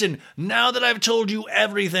 listen, now that I've told you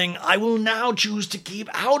everything, I will now choose to keep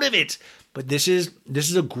out of it. But this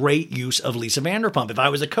is a great use of Lisa Vanderpump. If I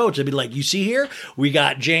was a coach, I'd be like, you see here, we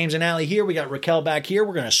got James and Allie here. We got Raquel back here.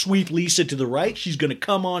 We're going to sweep Lisa to the right. She's going to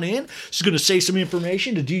come on in. She's going to say some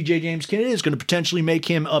information to DJ James Kennedy. It's going to potentially make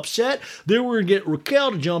him upset. Then we're going to get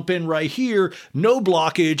Raquel to jump in right here. No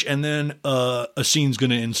blockage. And then a scene's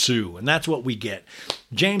going to ensue. And that's what we get.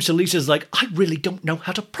 James to Lisa's like, I really don't know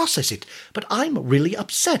how to process it, but I'm really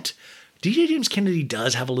upset. DJ James Kennedy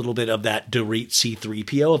does have a little bit of that Dorit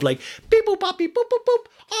C3PO of like, beep boop bop beep boop boop boop.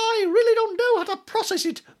 I really don't know how to process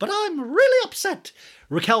it, but I'm really upset.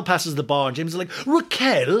 Raquel passes the bar and James is like,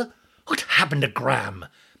 Raquel, what happened to Graham?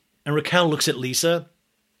 And Raquel looks at Lisa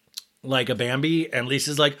like a Bambi, and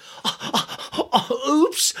Lisa's like,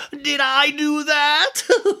 oops, did I do that?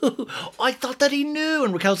 I thought that he knew.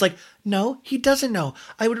 And Raquel's like, no, he doesn't know.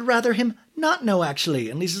 I would rather him not know,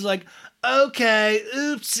 actually. And Lisa's like, okay,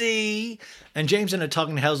 oopsie. And James in a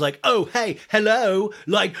talking to hell's like, oh, hey, hello,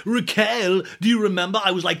 like, Raquel, do you remember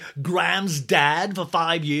I was, like, Graham's dad for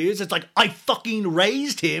 5 years? It's like, I fucking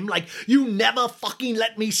raised him, like, you never fucking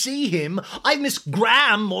let me see him. I miss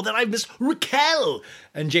Graham more than I miss Raquel.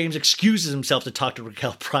 And James excuses himself to talk to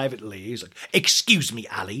Raquel privately. He's like, excuse me,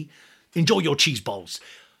 Allie, enjoy your cheese balls.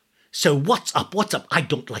 So what's up? What's up? I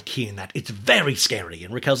don't like hearing that. It's very scary.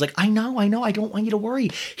 And Raquel's like, I know. I don't want you to worry.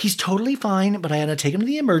 He's totally fine, but I had to take him to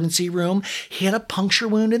the emergency room. He had a puncture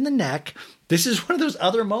wound in the neck. This is one of those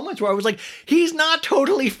other moments where I was like, he's not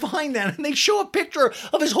totally fine then. And they show a picture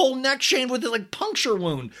of his whole neck shaved with a like puncture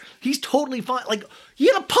wound. He's totally fine. Like, he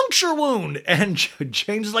had a puncture wound. And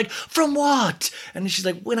James is like, from what? And she's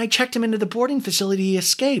like, when I checked him into the boarding facility, he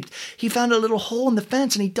escaped. He found a little hole in the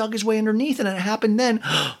fence and he dug his way underneath and it happened then.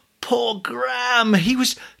 Poor Graham, he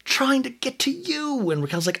was trying to get to you. And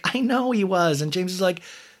Raquel's like, I know he was. And James is like,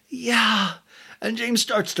 yeah. And James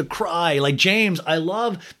starts to cry. Like, James, I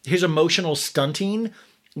love his emotional stunting,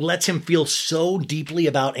 lets him feel so deeply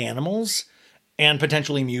about animals and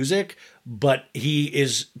potentially music, but he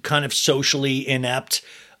is kind of socially inept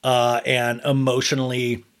and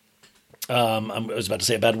emotionally, I was about to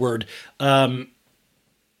say a bad word,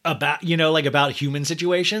 about, you know, like about human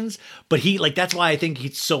situations, but he, like, that's why I think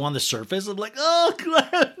he's so on the surface of like, oh,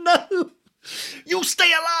 Graham, no, you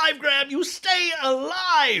stay alive, Graham, you stay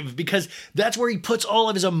alive, because that's where he puts all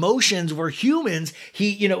of his emotions. Where humans, he,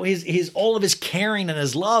 you know, his all of his caring and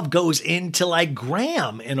his love goes into like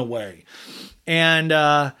Graham in a way. And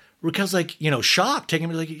Raquel's like, you know, shocked, taking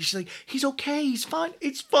him, like, she's like, he's okay, he's fine.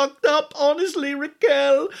 It's fucked up, honestly,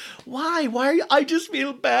 Raquel. Why are you? I just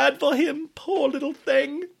feel bad for him, poor little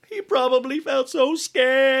thing. He probably felt so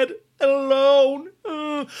scared and alone.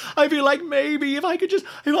 I feel like maybe if I could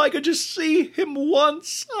just see him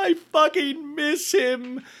once, I fucking miss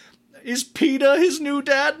him. Is Peter his new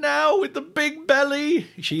dad now with the big belly?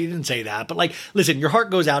 She didn't say that, but like, listen, your heart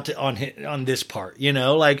goes out to on this part, you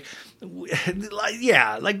know, like,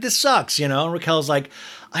 yeah, like this sucks, you know. And Raquel's like,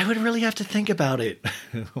 I would really have to think about it.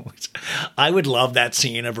 I would love that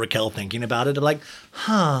scene of Raquel thinking about it. I'm like,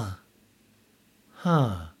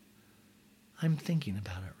 I'm thinking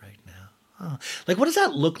about it right now. Like, what does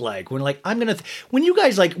that look like when, like, when you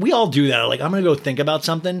guys, like, we all do that. Like, I'm going to go think about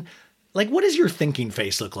something. Like, what does your thinking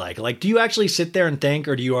face look like? Like, do you actually sit there and think,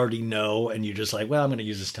 or do you already know and you're just like, well, I'm going to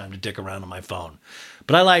use this time to dick around on my phone?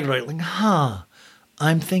 But I like,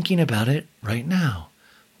 I'm thinking about it right now.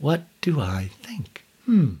 What do I think?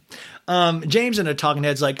 James in a talking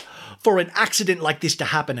head's like, for an accident like this to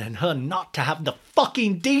happen and her not to have the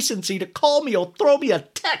fucking decency to call me or throw me a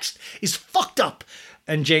text is fucked up.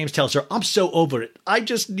 And James tells her, I'm so over it. I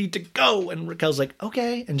just need to go. And Raquel's like,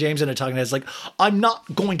 okay. And James in a talking head's like, I'm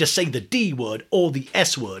not going to say the D word or the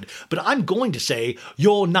S word, but I'm going to say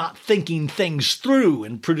you're not thinking things through.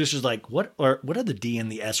 And producer's like, what are the D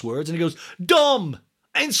and the S words? And he goes, dumb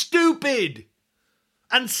and stupid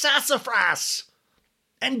and sassafras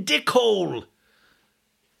and dickhole.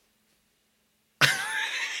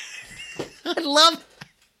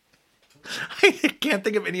 I can't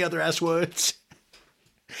think of any other S words.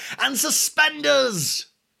 And suspenders.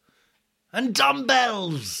 And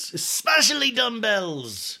dumbbells. Especially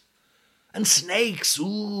dumbbells. And snakes.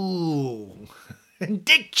 Ooh. And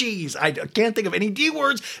dick cheese. I can't think of any D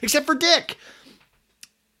words except for dick.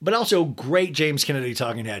 But also great James Kennedy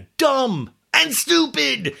talking head. Dumb and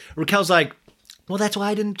stupid. Raquel's like, well, that's why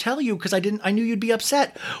I didn't tell you, because I knew you'd be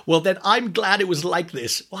upset. Well, then I'm glad it was like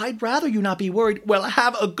this. Well, I'd rather you not be worried. Well,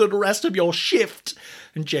 have a good rest of your shift.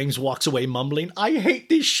 And James walks away mumbling, I hate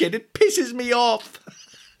this shit. It pisses me off.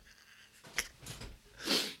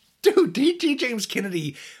 Dude, DJ James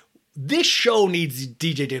Kennedy, this show needs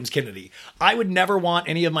DJ James Kennedy. I would never want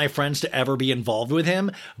any of my friends to ever be involved with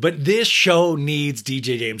him, but this show needs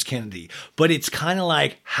DJ James Kennedy. But it's kind of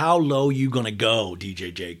like, how low you going to go,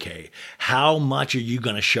 DJ JK? How much are you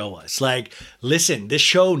going to show us? Like, listen, this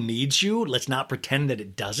show needs you. Let's not pretend that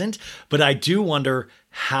it doesn't. But I do wonder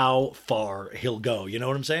how far he'll go. You know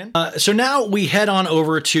what I'm saying? So now we head on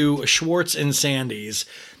over to Schwartz and Sandy's.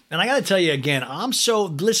 And I got to tell you again,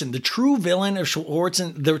 listen, the true villain of Schwartz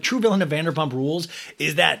and the true villain of Vanderpump Rules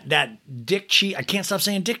is that Dick Cheese. I can't stop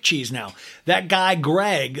saying Dick Cheese now. That guy,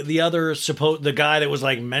 Greg, the guy that was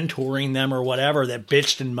like mentoring them or whatever, that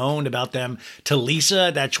bitched and moaned about them to Lisa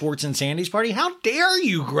at that Schwartz and Sandy's party. How dare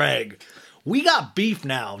you, Greg? We got beef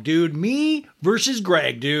now, dude. Me versus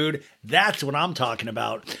Greg, dude. That's what I'm talking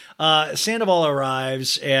about. Sandoval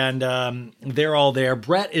arrives and they're all there.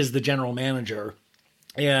 Brett is the general manager.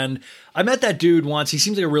 And I met that dude once. He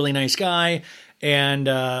seems like a really nice guy. And,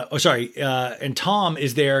 and Tom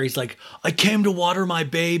is there. He's like, I came to water my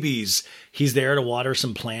babies. He's there to water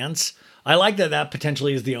some plants. I like that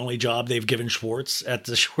potentially is the only job they've given Schwartz at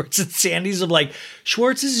the Schwartz and Sandy's of like,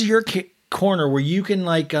 Schwartz, this is your corner where you can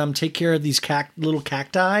like take care of these little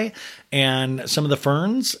cacti and some of the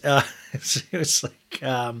ferns. It's like,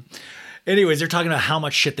 anyways, they're talking about how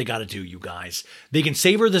much shit they got to do, you guys. They can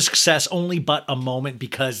savor the success only but a moment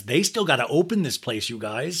because they still got to open this place, you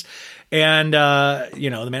guys. And,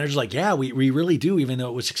 the manager's like, yeah, we really do. Even though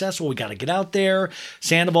it was successful, we got to get out there.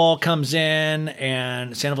 Sandoval comes in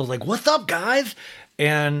and Sandoval's like, what's up, guys?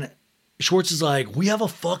 And Schwartz is like, we have a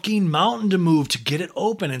fucking mountain to move to get it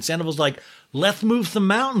open. And Sandoval's like, let's move some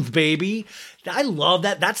mountains, baby. I love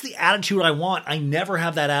that. That's the attitude I want. I never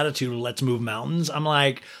have that attitude of let's move mountains. I'm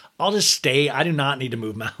like, I'll just stay. I do not need to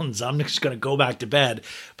move mountains. I'm just going to go back to bed.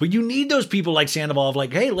 But you need those people like Sandoval of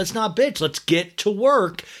like, hey, let's not bitch. Let's get to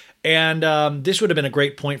work. And this would have been a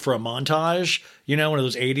great point for a montage, one of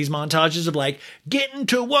those 80s montages of like, getting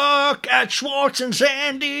to work at Schwartz and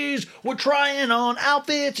Sandy's. We're trying on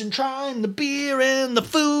outfits and trying the beer and the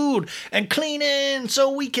food and cleaning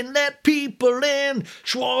so we can let people in.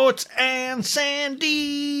 Schwartz and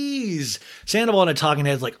Sandy's. Sandoval and a talking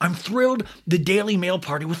head's like, I'm thrilled the Daily Mail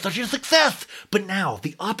party was such a success. But now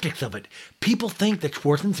the optics of it, people think that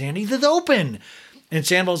Schwartz and Sandy's is open. And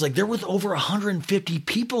Sandoval's like, there was over 150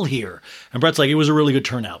 people here. And Brett's like, it was a really good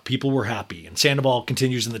turnout. People were happy. And Sandoval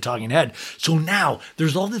continues in the talking head. So now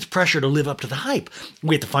there's all this pressure to live up to the hype.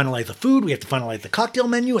 We have to finalize the food. We have to finalize the cocktail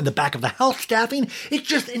menu and the back of the house staffing. It's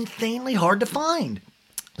just insanely hard to find.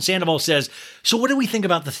 Sandoval says, so what do we think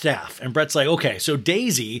about the staff? And Brett's like, okay, so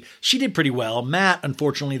Daisy, she did pretty well. Matt,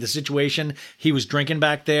 unfortunately, the situation, he was drinking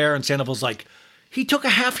back there. And Sandoval's like, he took a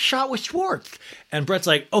half shot with Schwartz. And Brett's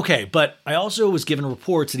like, okay, but I also was given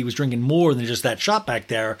reports that he was drinking more than just that shot back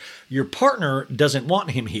there. Your partner doesn't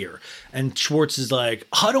want him here. And Schwartz is like,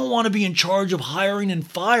 I don't want to be in charge of hiring and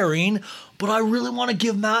firing, but I really want to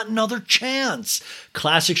give Matt another chance.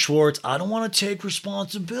 Classic Schwartz, I don't want to take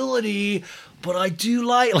responsibility, but I do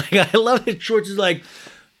like I love it. Schwartz is like,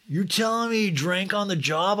 you telling me he drank on the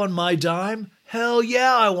job on my dime? Hell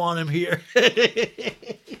yeah, I want him here.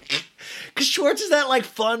 Because Schwartz is that like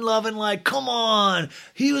fun-loving, like, come on.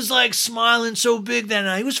 He was like smiling so big that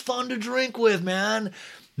night. He was fun to drink with, man.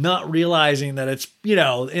 Not realizing that it's,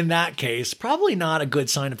 in that case, probably not a good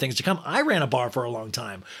sign of things to come. I ran a bar for a long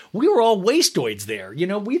time. We were all wastoids there.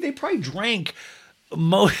 They probably drank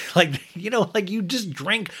you just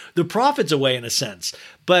drank the profits away in a sense.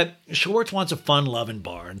 But Schwartz wants a fun-loving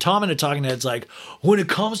bar. And Tom in the Talking Head's like, when it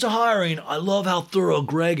comes to hiring, I love how thorough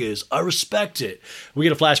Greg is. I respect it. We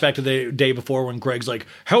get a flashback to the day before when Greg's like,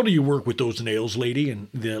 how do you work with those nails, lady? And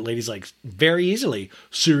the lady's like, very easily.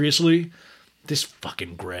 Seriously? This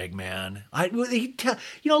fucking Greg, man.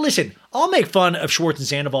 Listen, I'll make fun of Schwartz and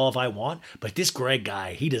Sandoval if I want, but this Greg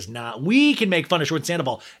guy, he does not. We can make fun of Schwartz and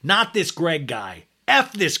Sandoval, not this Greg guy.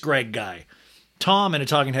 F this Greg guy. Tom in a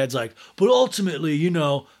Talking Head's like, but ultimately,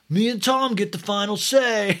 me and Tom get the final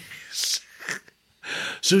say.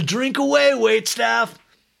 So drink away, waitstaff.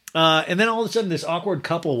 And then all of a sudden, this awkward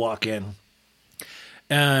couple walk in,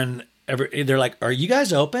 and they're like, are you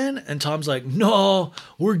guys open? And Tom's like, no,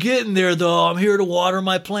 we're getting there, though. I'm here to water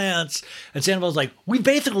my plants. And Sandoval's like, we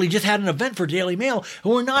basically just had an event for Daily Mail,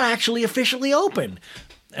 and we're not actually officially open.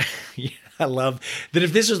 I love that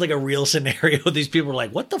if this was like a real scenario, these people are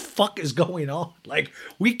like, what the fuck is going on? Like,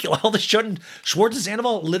 all of a sudden, Schwartz and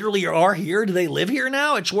Sandoval literally are here. Do they live here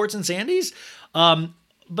now at Schwartz and Sandy's?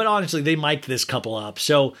 But honestly, they mic'd this couple up.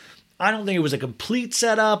 So I don't think it was a complete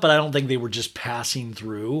setup, but I don't think they were just passing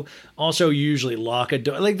through. Also, you usually lock a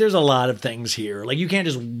door. Like, there's a lot of things here. Like, you can't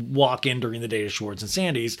just walk in during the day to Schwartz and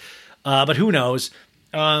Sandy's. But who knows?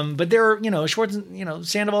 But they're, Schwartz,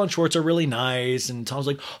 Sandoval and Schwartz are really nice. And Tom's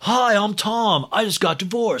like, hi, I'm Tom. I just got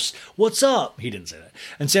divorced. What's up? He didn't say that.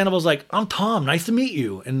 And Sandoval's like, I'm Tom. Nice to meet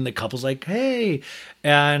you. And the couple's like, hey.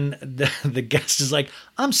 And the guest is like,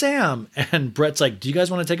 I'm Sam. And Brett's like, do you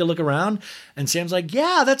guys want to take a look around? And Sam's like,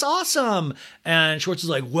 yeah, that's awesome. And Schwartz is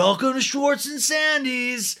like, welcome to Schwartz and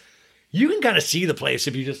Sandy's. You can kind of see the place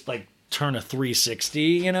if you just like turn a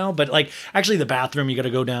 360, but like actually the bathroom, you got to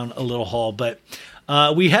go down a little hall. But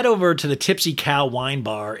we head over to the Tipsy Cow wine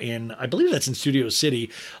bar I believe that's in Studio City.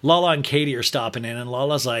 Lala and Katie are stopping in, and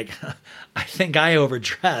Lala's like, I think I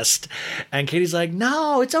overdressed. And Katie's like,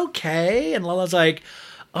 no, it's okay. And Lala's like,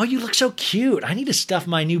 oh, you look so cute. I need to stuff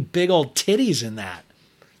my new big old titties in that.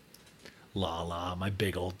 Lala, my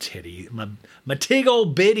big old titty, my tig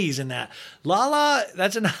old bitties in that. Lala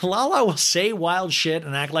will say wild shit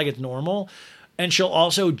and act like it's normal. And she'll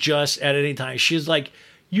also just at any time, she's like,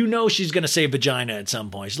 she's going to say vagina at some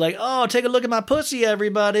point. She's like, oh, take a look at my pussy,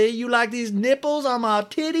 everybody. You like these nipples on my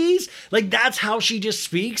titties? Like, that's how she just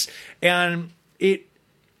speaks. And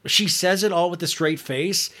she says it all with a straight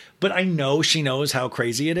face, but I know she knows how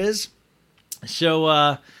crazy it is.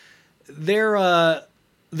 So they're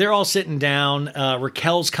all sitting down.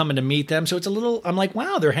 Raquel's coming to meet them. So it's I'm like,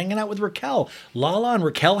 wow, they're hanging out with Raquel. Lala and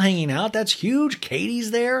Raquel hanging out. That's huge.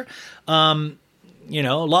 Katie's there.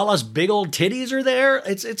 Lala's big old titties are there.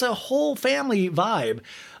 It's a whole family vibe.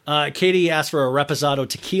 Katie asked for a reposado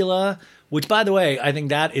tequila, which, by the way, I think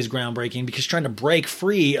that is groundbreaking because she's trying to break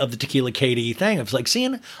free of the Tequila Katie thing. It's like,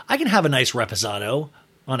 seeing I can have a nice reposado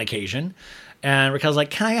on occasion. And Raquel's like,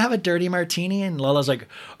 can I have a dirty martini? And Lala's like,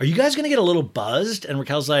 are you guys going to get a little buzzed? And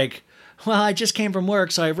Raquel's like, well, I just came from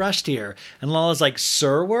work, so I rushed here. And Lala's like,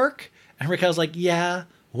 sir work? And Raquel's like, yeah.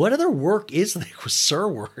 What other work is there with sir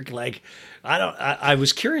work? Like, I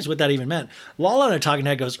was curious what that even meant. Lala in a Talking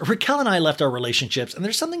Head goes, Raquel and I left our relationships, and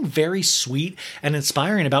there's something very sweet and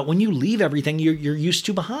inspiring about when you leave everything you're used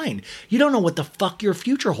to behind. You don't know what the fuck your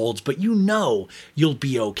future holds, but you'll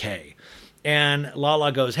be okay. And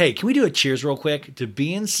Lala goes, hey, can we do a cheers real quick to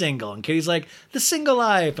being single? And Katie's like, the single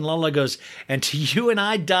life. And Lala goes, and to you and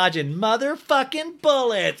I dodging motherfucking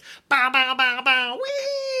bullets. Bow, bow, bow, bow,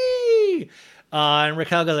 whee! And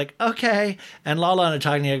Raquel goes like, okay. And Lala on a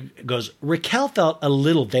Talking Head goes, Raquel felt a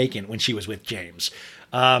little vacant when she was with James.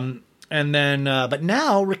 And then, but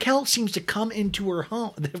now Raquel seems to come into her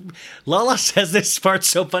home. Lala says this part's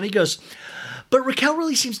so funny. He goes, but Raquel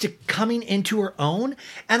really seems to coming into her own,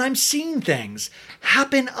 and I'm seeing things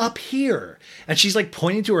happen up here. And she's like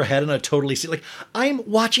pointing to her head in a totally, like, I'm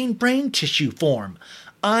watching brain tissue form.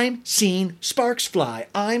 I'm seeing sparks fly.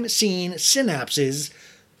 I'm seeing synapses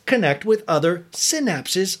connect with other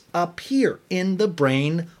synapses up here in the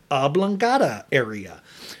brain oblongata area.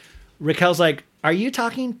 Raquel's like, are you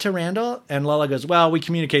talking to Randall? And Lala goes, well, we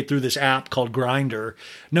communicate through this app called Grindr.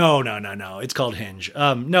 No. It's called Hinge.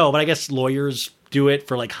 No, but I guess lawyers do it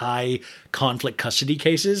for like high conflict custody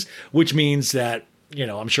cases, which means that,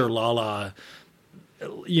 I'm sure Lala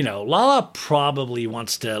probably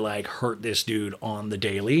wants to like hurt this dude on the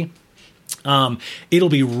daily. It'll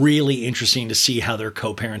be really interesting to see how their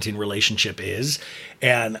co-parenting relationship is.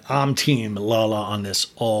 And I'm team Lala on this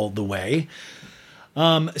all the way.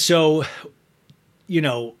 So,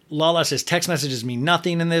 Lala says text messages mean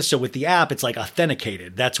nothing in this. So with the app, it's like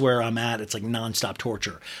authenticated. That's where I'm at. It's like nonstop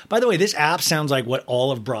torture. By the way, this app sounds like what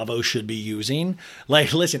all of Bravo should be using.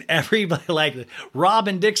 Like, listen, everybody, like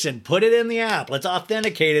Robin Dixon, put it in the app. Let's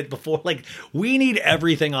authenticate it before, like, we need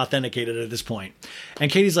everything authenticated at this point.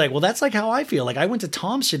 And Katie's like, well, that's like how I feel. Like, I went to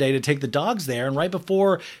Tom's today to take the dogs there. And right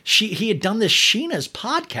before he had done this Scheana's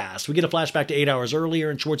podcast, we get a flashback to 8 hours earlier.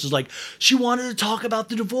 And Schwartz is like, she wanted to talk about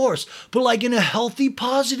the divorce, but like in a healthy,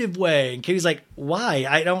 positive way. And Katie's like, why?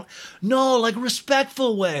 I don't know, like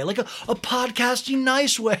respectful way, like a podcasting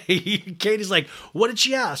nice way. Katie's like, what did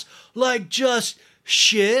she ask? Like just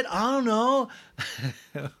shit. I don't know.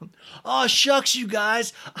 Oh, shucks, you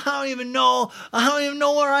guys. I don't even know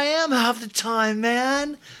where I am half the time,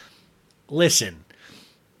 man. Listen.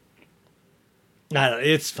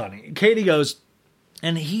 It's funny. Katie goes,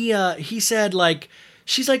 and he said like,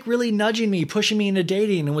 she's like really nudging me, pushing me into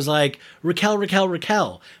dating, and was like, Raquel.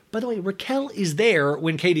 By the way, Raquel is there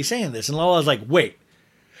when Katie's saying this. And Lala's like, wait,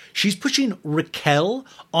 she's pushing Raquel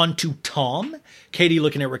onto Tom? Katie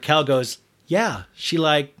looking at Raquel goes, yeah, she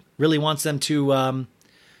like really wants them to,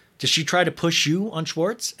 does she try to push you on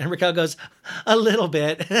Schwartz? And Raquel goes, a little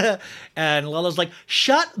bit. And Lala's like,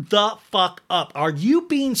 shut the fuck up. Are you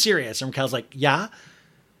being serious? And Raquel's like, yeah.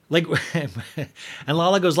 Like, and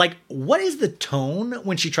Lala goes like, what is the tone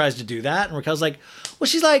when she tries to do that? And Raquel's like, well,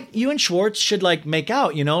 she's like, you and Schwartz should like make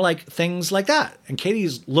out, like things like that. And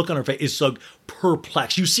Katie's look on her face is so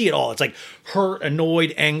perplexed. You see it all. It's like hurt,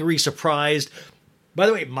 annoyed, angry, surprised. By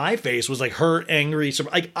the way, my face was like hurt, angry,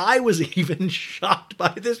 surprised. Like I was even shocked by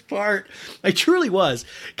this part. I truly was.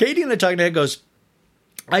 Katie in the talking head goes,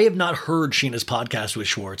 I have not heard Scheana's podcast with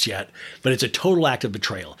Schwartz yet, but it's a total act of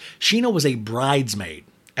betrayal. Scheana was a bridesmaid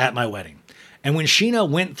at my wedding. And when Scheana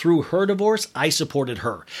went through her divorce, I supported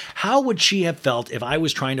her. How would she have felt if I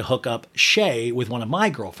was trying to hook up Shay with one of my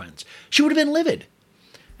girlfriends? She would have been livid.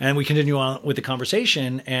 And we continue on with the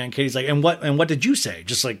conversation. And Katie's like, and what did you say?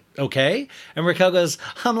 Just like, okay. And Raquel goes,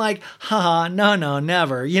 I'm like, haha, no,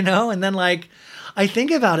 never, And then like, I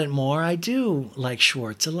think about it more. I do like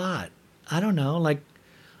Schwartz a lot. I don't know. Like,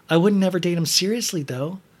 I wouldn't never date him seriously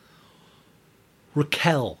though.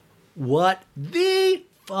 Raquel, what the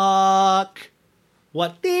fuck?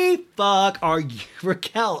 What the fuck are you,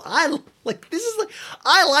 Raquel? I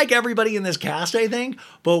like everybody in this cast, I think,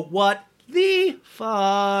 but what the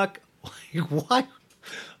fuck? Why?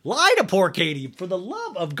 Lie to poor Katie, for the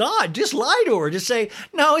love of God. Just lie to her. Just say,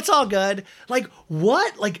 no, it's all good. Like,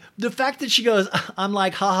 what? Like, the fact that she goes, I'm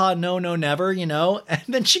like, haha, no, never, And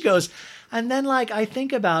then she goes, and then, like, I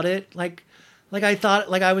think about it, like I thought,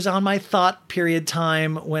 like I was on my thought period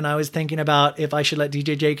time when I was thinking about if I should let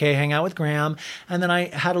DJ JK hang out with Graham. And then I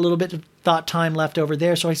had a little bit of thought time left over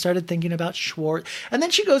there. So I started thinking about Schwartz. And then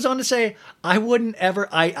she goes on to say, I wouldn't ever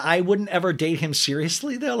date him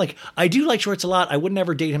seriously though. Like I do like Schwartz a lot. I wouldn't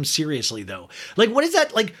ever date him seriously though. Like, what is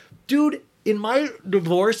that? Like, dude, in my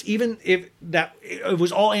divorce, even if it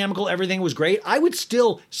was all amicable, everything was great, I would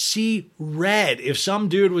still see red if some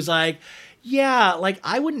dude was like, yeah, like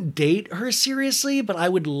I wouldn't date her seriously, but I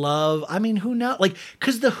would love, who knows? Like,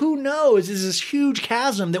 cause the who knows is this huge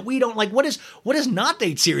chasm that we don't like. What does not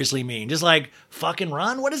date seriously mean? Just like fucking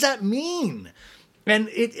run? What does that mean? And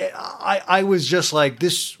I was just like,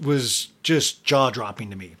 this was just jaw dropping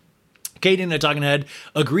to me. Katie in the talking head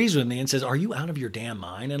agrees with me and says, are you out of your damn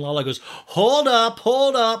mind? And Lala goes, hold up.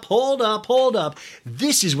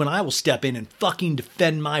 This is when I will step in and fucking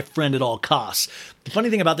defend my friend at all costs. The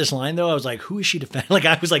funny thing about this line, though, I was like, who is she defending? Like,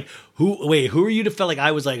 I was like, who are you defending? Like,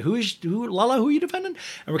 I was like, Lala, who are you defending?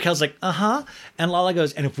 And Raquel's like, uh-huh. And Lala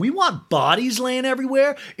goes, and if we want bodies laying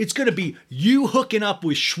everywhere, it's going to be you hooking up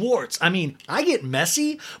with Schwartz. I get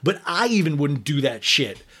messy, but I even wouldn't do that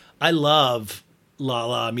shit. I love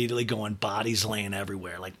Lala immediately going, bodies laying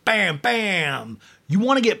everywhere. Like, bam, bam. You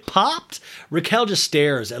want to get popped? Raquel just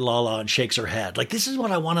stares at Lala and shakes her head. Like, this is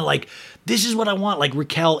what I want to, like, this is what I want. Like,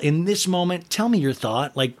 Raquel, in this moment, tell me your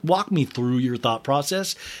thought. Like, walk me through your thought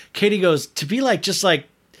process. Katie goes, to be like, just like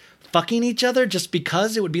fucking each other just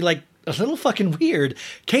because it would be like a little fucking weird.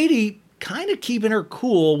 Katie kind of keeping her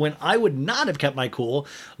cool when I would not have kept my cool.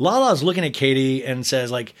 Lala's looking at Katie and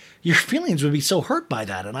says, like, your feelings would be so hurt by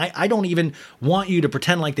that. And I don't even want you to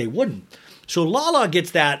pretend like they wouldn't. So Lala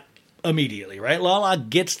gets that immediately, right? Lala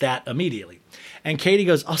gets that immediately. And Katie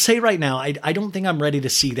goes, I'll say right now, I don't think I'm ready to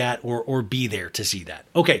see that or be there to see that.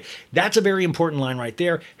 Okay, that's a very important line right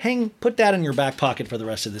there. Put that in your back pocket for the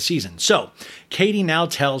rest of the season. So Katie now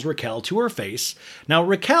tells Raquel to her face. Now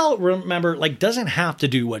Raquel, remember, doesn't have to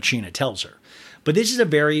do what Scheana tells her. But this is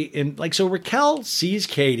so Raquel sees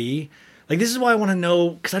Katie. This is why I want to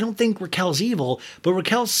know, because I don't think Raquel's evil, but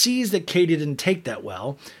Raquel sees that Katie didn't take that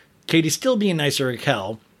well. Katie's still being nice to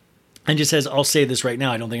Raquel and just says, I'll say this right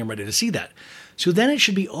now, I don't think I'm ready to see that. So then it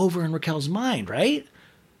should be over in Raquel's mind, right?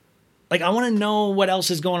 I want to know what else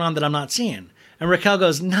is going on that I'm not seeing. And Raquel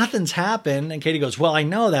goes, nothing's happened. And Katie goes, well, I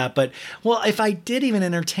know that, but, if I did even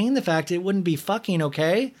entertain the fact, it wouldn't be fucking,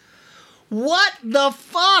 okay? What the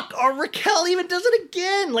fuck? Or Raquel even does it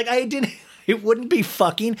again. It wouldn't be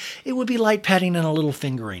fucking. It would be light patting and a little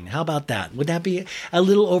fingering. How about that? Would that be a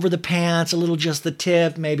little over the pants, a little just the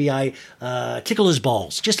tip? Maybe I tickle his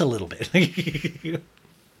balls just a little bit.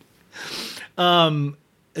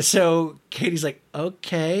 So Katie's like,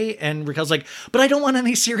 okay. And Raquel's like, but I don't want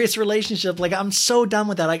any serious relationship. I'm so done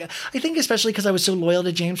with that. I think especially because I was so loyal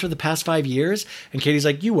to James for the past 5 years. And Katie's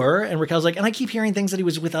like, you were. And Raquel's like, and I keep hearing things that he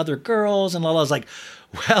was with other girls. And Lala's like,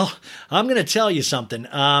 well, I'm going to tell you something.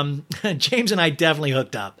 James and I definitely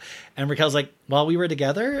hooked up. And Raquel's like, while we were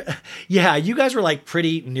together? Yeah, you guys were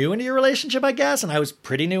pretty new into your relationship, I guess. And I was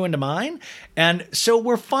pretty new into mine. And so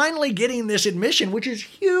we're finally getting this admission, which is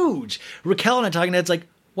huge. Raquel and I talking heads like,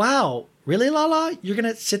 wow, really, Lala? You're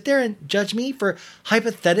going to sit there and judge me for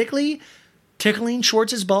hypothetically tickling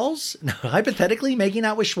Schwartz's balls? No, hypothetically making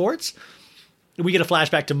out with Schwartz? We get a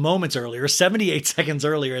flashback to moments earlier, 78 seconds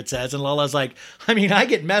earlier, it says. And Lala's like, I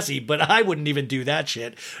get messy, but I wouldn't even do that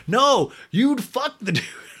shit. No, you'd fuck the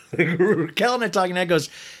dude. Raquel and I talking head goes,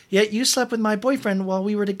 yet you slept with my boyfriend while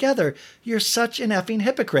we were together. You're such an effing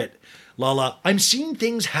hypocrite. Lala, I'm seeing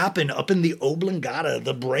things happen up in the oblongata,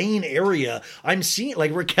 the brain area. I'm seeing,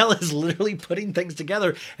 Raquel is literally putting things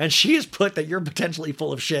together, and she has put that you're potentially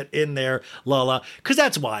full of shit in there, Lala, because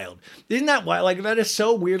that's wild. Isn't that wild? That is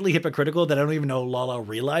so weirdly hypocritical that I don't even know Lala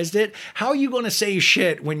realized it. How are you going to say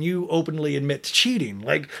shit when you openly admit to cheating?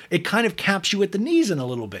 It kind of caps you at the knees in a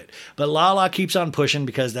little bit. But Lala keeps on pushing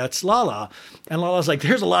because that's Lala. And Lala's like,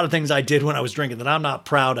 there's a lot of things I did when I was drinking that I'm not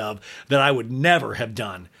proud of, that I would never have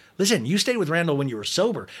done. Listen, you stayed with Randall when you were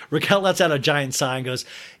sober. Raquel lets out a giant sigh and goes,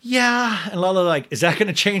 yeah. And Lala's like, is that going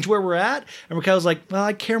to change where we're at? And Raquel's like, well,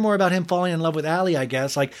 I care more about him falling in love with Allie, I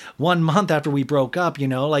guess. 1 month after we broke up,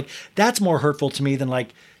 that's more hurtful to me than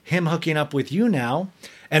him hooking up with you now.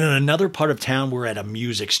 And in another part of town, we're at a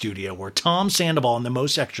music studio where Tom Sandoval and the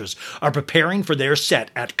Most Extras are preparing for their set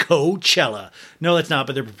at Coachella. No, that's not,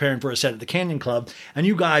 but they're preparing for a set at the Canyon Club. And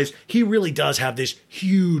you guys, he really does have this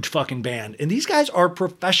huge fucking band. And these guys are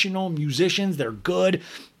professional musicians. They're good.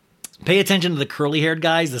 Pay attention to the curly-haired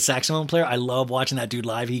guys, the saxophone player. I love watching that dude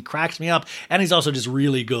live. He cracks me up, and he's also just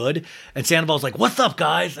really good. And Sandoval's like, what's up,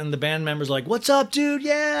 guys? And the band member's like, what's up, dude?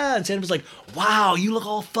 Yeah. And Sandoval's like, wow, you look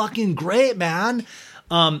all fucking great, man.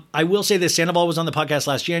 I will say this, Sandoval was on the podcast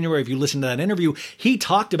last January. If you listen to that interview, he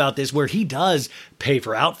talked about this where he does pay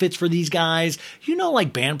for outfits for these guys.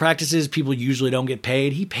 Band practices, people usually don't get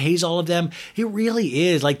paid. He pays all of them. It really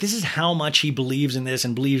is. This is how much he believes in this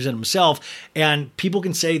and believes in himself. And people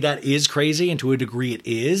can say that is crazy, and to a degree it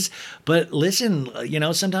is. But listen,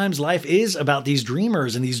 sometimes life is about these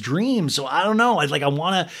dreamers and these dreams. So I don't know.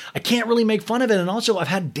 I can't really make fun of it. And also I've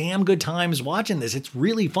had damn good times watching this. It's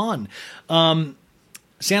really fun.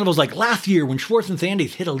 Sandoval's like, last year when Schwartz and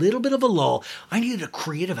Sandy's hit a little bit of a lull, I needed a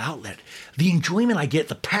creative outlet. The enjoyment I get,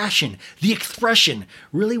 the passion, the expression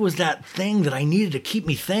really was that thing that I needed to keep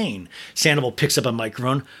me sane. Sandoval picks up a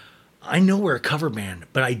microphone. I know we're a cover band,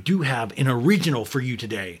 but I do have an original for you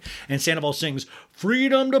today. And Sandoval sings,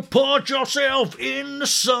 freedom to put yourself in the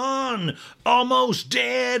sun. Almost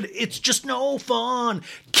dead, it's just no fun.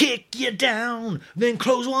 Kick you down, then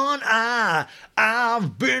close one eye.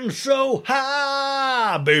 I've been so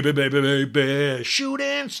high. Baby, baby, baby,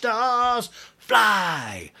 shooting stars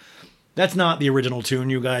fly. That's not the original tune,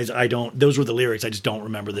 you guys. Those were the lyrics. I just don't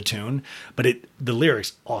remember the tune. But the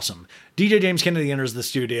lyrics, awesome. DJ James Kennedy enters the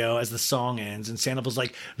studio as the song ends, and Sandoval's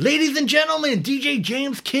like, ladies and gentlemen, DJ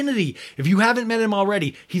James Kennedy. If you haven't met him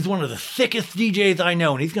already, he's one of the thickest DJs I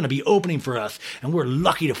know, and he's going to be opening for us, and we're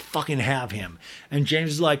lucky to fucking have him. And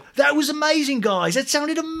James is like, that was amazing, guys. That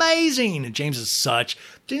sounded amazing. And James is such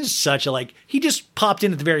a, he just popped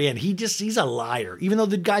in at the very end. He's a liar. Even though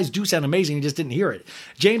the guys do sound amazing, he just didn't hear it.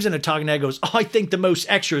 James in a talking Talking Head goes, I think the most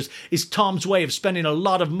extras is Tom's way of spending a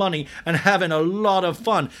lot of money and having a lot of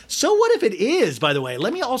fun. So what if it is, by the way?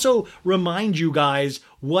 Let me also remind you guys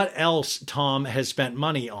what else Tom has spent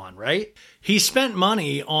money on, right? He spent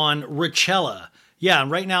money on Raquel. Yeah,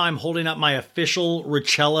 and right now I'm holding up my official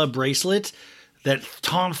Raquel bracelet that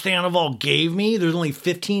Tom Sandoval gave me. There's only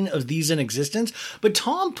 15 of these in existence, but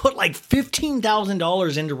Tom put like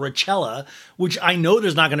 $15,000 into Raquel, which I know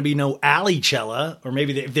there's not going to be no Alichella, or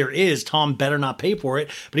maybe if there is, Tom better not pay for it,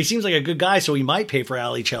 but he seems like a good guy, so he might pay for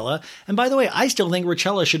Alichella. And by the way, I still think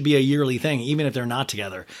Raquel should be a yearly thing, even if they're not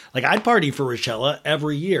together. Like, I'd party for Raquel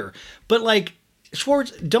every year. But like, Schwartz,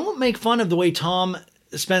 don't make fun of the way Tom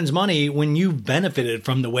spends money when you've benefited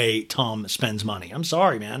from the way Tom spends money. I'm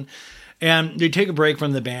sorry, man. And they take a break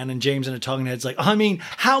from the band, and James in a Talking Head's like, I mean,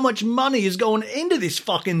 how much money is going into this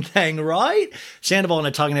fucking thing, right? Sandoval in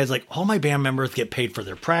a Talking Head's like, all my band members get paid for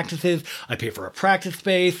their practices. I pay for a practice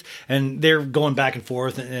space. And they're going back and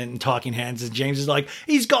forth and talking heads. And James is like,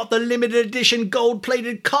 he's got the limited edition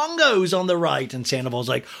gold-plated Congos on the right. And Sandoval's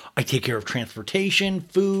like, I take care of transportation,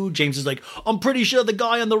 food. James is like, I'm pretty sure the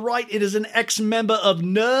guy on the right, it is an ex-member of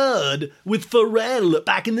Nerd with Pharrell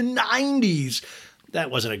back in the 90s.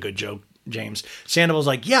 That wasn't a good joke, James. Sandoval's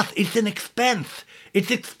like, yes, it's an expense. It's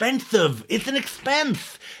expensive. It's an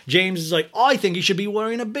expense. James is like, I think he should be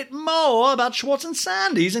worrying a bit more about Schwartz and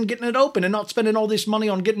Sandy's and getting it open and not spending all this money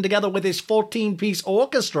on getting together with his 14-piece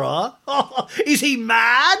orchestra. Is he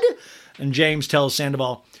mad? And James tells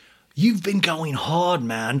Sandoval, you've been going hard,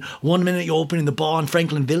 man. One minute you're opening the bar in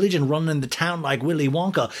Franklin Village and running the town like Willy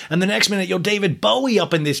Wonka, and the next minute you're David Bowie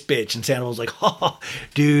up in this bitch. And Sandoval's like,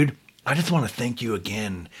 dude, I just want to thank you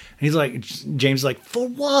again. And he's like, James is like, for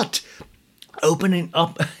what? Opening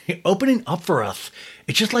up for us.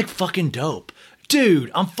 It's just like fucking dope. Dude,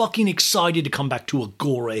 I'm fucking excited to come back to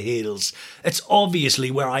Agora Hills. It's obviously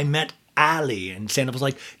where I met Ali. And Sandoval's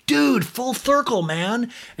like, dude, full circle,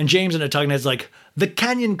 man. And James in a Talking Head's like, the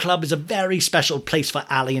Canyon Club is a very special place for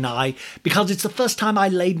Ali and I, because it's the first time I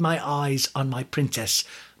laid my eyes on my princess,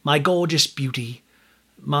 my gorgeous beauty,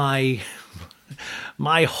 my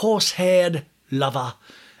horse-haired lover.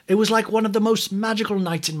 It was like one of the most magical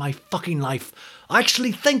nights in my fucking life. I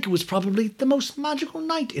actually think it was probably the most magical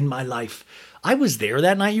night in my life. I was there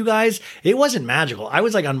that night, you guys. It wasn't magical. I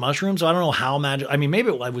was like on mushrooms, so I don't know how magical. I mean, maybe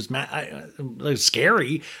it was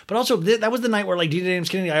scary, but also that was the night where like DJ James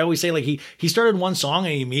Kennedy, I always say like he started one song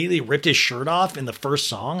and he immediately ripped his shirt off in the first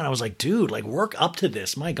song, and I was like, dude, like work up to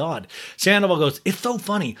this, my God. Sandoval goes, it's so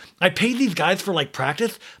funny. I paid these guys for like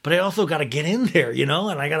practice, but I also got to get in there, you know,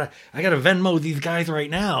 and I gotta Venmo these guys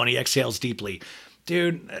right now. And he exhales deeply.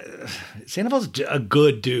 Dude, Sandoval's a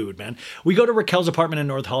good dude, man. We go to Raquel's apartment in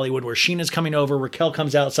North Hollywood where Scheana's coming over. Raquel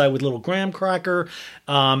comes outside with little graham cracker,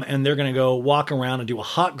 and they're going to go walk around and do a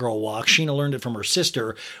hot girl walk. Scheana learned it from her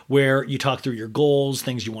sister, where you talk through your goals,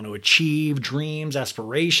 things you want to achieve, dreams,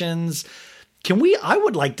 aspirations. Can we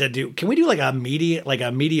do like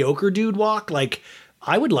a mediocre dude walk? Like,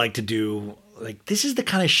 I would like to do... Like, this is the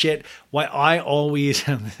kind of shit this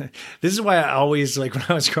is why I always, like, when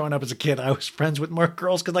I was growing up as a kid, I was friends with more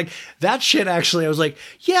girls. Cause like that shit, actually, I was like,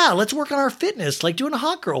 yeah, let's work on our fitness. Like doing a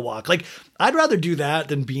hot girl walk. Like, I'd rather do that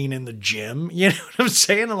than being in the gym. You know what I'm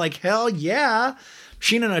saying? I'm like, hell yeah.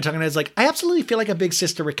 Scheana and I talking, it's like, I absolutely feel like a big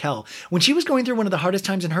sister Raquel. When she was going through one of the hardest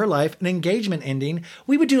times in her life, an engagement ending,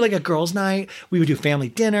 we would do like a girls' night, we would do family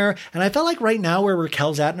dinner, and I felt like right now where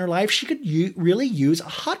Raquel's at in her life, she could really use a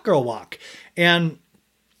hot girl walk. And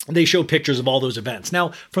they show pictures of all those events.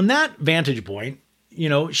 Now, from that vantage point, you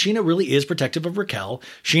know, Scheana really is protective of Raquel.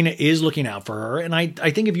 Scheana is looking out for her. And I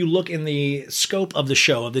think if you look in the scope of the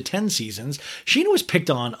show, of the 10 seasons, Scheana was picked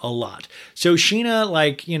on a lot. So Scheana,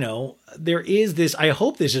 like, you know, there is this, I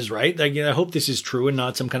hope this is right. Like, I hope this is true and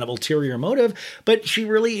not some kind of ulterior motive, but she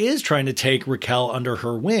really is trying to take Raquel under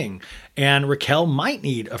her wing. And Raquel might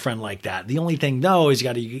need a friend like that. The only thing, though, is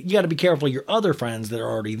you got to be careful of your other friends that are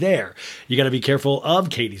already there. You got to be careful of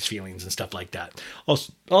Katie's feelings and stuff like that.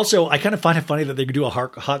 Also, I kind of find it funny that they could do a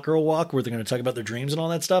hot girl walk where they're going to talk about their dreams and all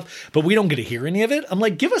that stuff, but we don't get to hear any of it. I'm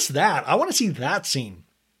like, give us that. I want to see that scene.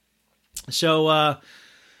 So,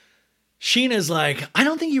 Scheana's like, I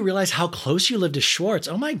don't think you realize how close you live to Schwartz.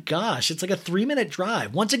 Oh my gosh, it's like a 3-minute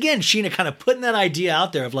drive. Once again, Scheana kind of putting that idea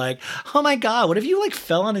out there of like, oh my God, what if you like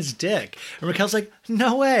fell on his dick? And Raquel's like,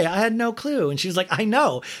 no way, I had no clue. And she's like, I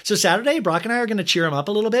know. So Saturday, Brock and I are going to cheer him up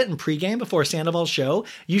a little bit in pregame before Sandoval's show.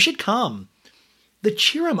 You should come. The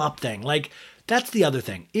cheer him up thing, like, that's the other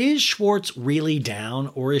thing. Is Schwartz really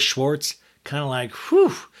down, or is Schwartz kind of like,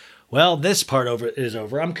 whew, well, this part is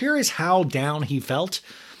over. I'm curious how down he felt.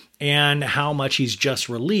 and how much he's just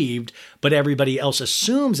relieved, but everybody else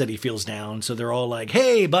assumes that he feels down. So they're all like,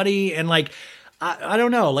 hey, buddy. And like, I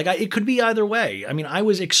don't know, like it could be either way. I mean, I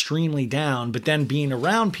was extremely down, but then being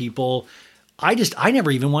around people, I never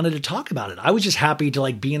even wanted to talk about it. I was just happy to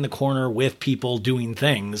like be in the corner with people doing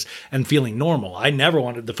things and feeling normal. I never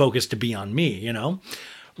wanted the focus to be on me, you know?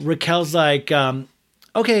 Raquel's like,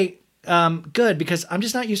 okay, good, because I'm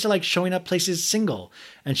just not used to like showing up places single.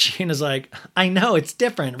 And Scheana's like, I know, it's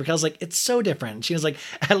different. Raquel's like, it's so different. And Scheana's like,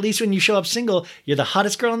 at least when you show up single, you're the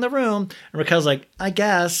hottest girl in the room. And Raquel's like, I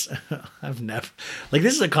guess. I've never, like,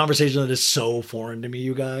 this is a conversation that is so foreign to me,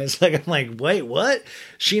 you guys. Like, I'm like, wait, what?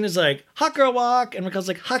 Scheana's like, hot girl walk. And Raquel's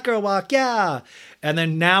like, hot girl walk, yeah. And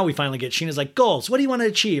then now we finally get Scheana's like, goals, what do you want to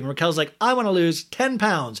achieve? And Raquel's like, I want to lose 10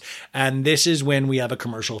 pounds. And this is when we have a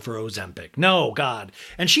commercial for Ozempic. No, God.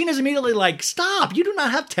 And Scheana's immediately like, stop, you do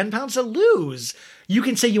not have 10 pounds to lose. You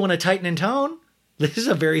can say you want to tighten and tone. This is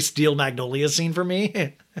a very Steel Magnolia scene for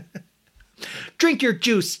me. Drink your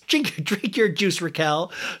juice. Drink your juice, Raquel.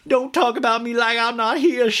 Don't talk about me like I'm not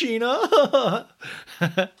here, Scheana.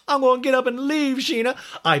 I'm going to get up and leave, Scheana.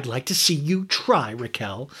 I'd like to see you try,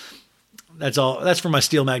 Raquel. That's all. That's for my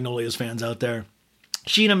Steel Magnolias fans out there.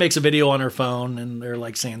 Scheana makes a video on her phone and they're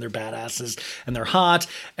like saying they're badasses and they're hot.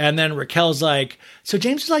 And then Raquel's like, so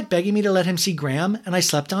James was like begging me to let him see Graham and I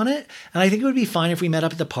slept on it. And I think it would be fine if we met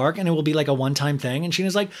up at the park and it will be like a one-time thing. And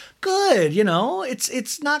Scheana's like, good, you know,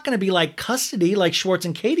 it's not going to be like custody like Schwartz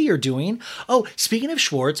and Katie are doing. Oh, speaking of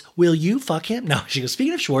Schwartz, will you fuck him? No, she goes,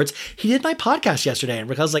 speaking of Schwartz, he did my podcast yesterday. And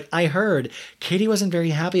Raquel's like, I heard. Katie wasn't very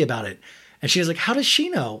happy about it. And she was like, how does she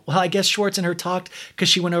know? Well, I guess Schwartz and her talked because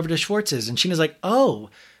she went over to Schwartz's. And Scheana's like, oh,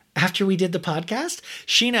 after we did the podcast?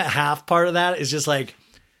 Scheana, half part of that is just like,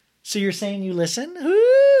 so you're saying you listen?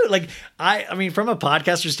 Ooh. Like, I mean, from a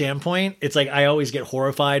podcaster standpoint, it's like I always get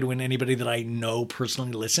horrified when anybody that I know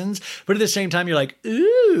personally listens. But at the same time, you're like,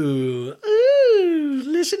 ooh,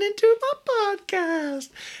 listening to my podcast.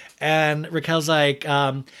 And Raquel's like,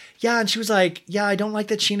 yeah. And she was like, yeah, I don't like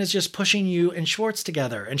that Scheana's just pushing you and Schwartz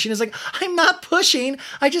together. And Scheana's like, I'm not pushing.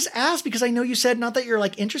 I just asked because I know you said, not that you're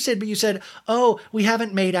like interested, but you said, oh, we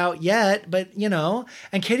haven't made out yet, but you know.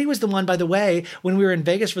 And Katie was the one, by the way, when we were in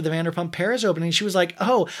Vegas for the Vanderpump Paris opening, she was like,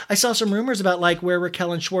 oh, I saw some rumors about like where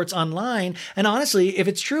Raquel and Schwartz online. And honestly, if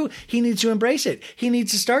it's true, he needs to embrace it. He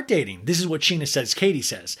needs to start dating. This is what Scheana says, Katie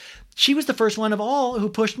says. She was the first one of all who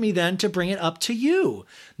pushed me then to bring it up to you.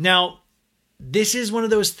 Now, this is one of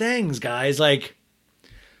those things, guys. Like,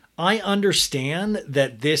 I understand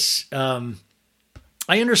that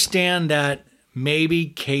I understand that maybe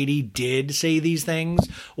Katie did say these things.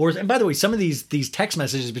 And by the way, some of these text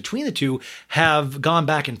messages between the two have gone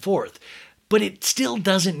back and forth. But it still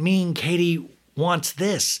doesn't mean Katie wants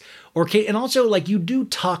this. And also, like, you do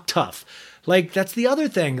talk tough. Like, that's the other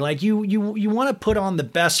thing. Like, you want to put on the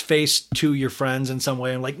best face to your friends in some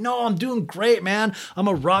way. I'm like, no, I'm doing great, man. I'm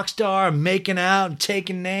a rock star. I'm making out, I'm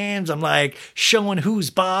taking names. I'm like showing who's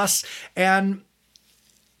boss. And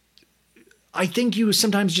I think you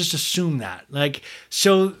sometimes just assume that. Like,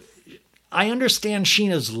 so I understand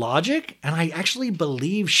Scheana's logic, and I actually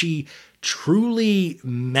believe she truly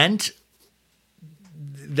meant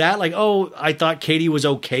that. Like, oh, I thought Katie was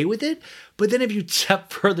okay with it. But then if you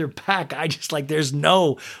step further back, I just like, there's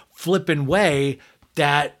no flipping way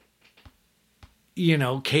that, you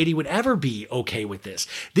know, Katie would ever be okay with this.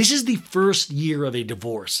 This is the first year of a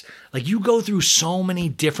divorce. Like, you go through so many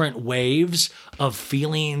different waves of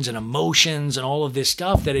feelings and emotions and all of this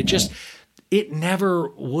stuff that it never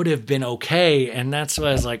would have been okay. And that's why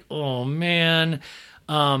I was like, oh man.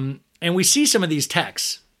 And we see some of these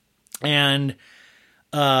texts and,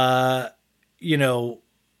 you know,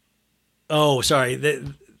 oh, sorry.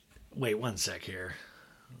 Wait 1 sec here.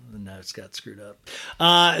 The notes got screwed up.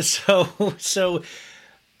 So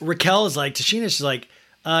Raquel is like, to Scheana, she's like,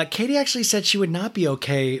 Katie actually said she would not be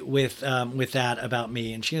okay with that about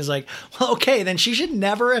me. And Scheana's like, well, okay, then she should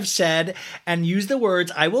never have said and used the words,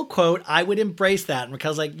 I will quote, I would embrace that. And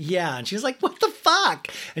Raquel's like, yeah. And she's like, what the fuck?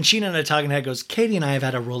 And Scheana in a talking head goes, Katie and I have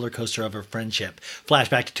had a roller coaster of our friendship.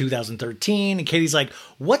 Flashback to 2013. And Katie's like,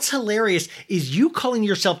 what's hilarious is you calling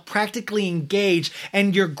yourself practically engaged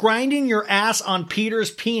and you're grinding your ass on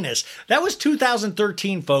Peter's penis. That was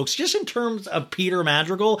 2013, folks. Just in terms of Peter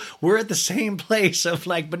Madrigal, we're at the same place of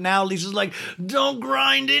like, but now Lisa's like, don't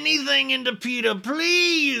grind anything into Peter,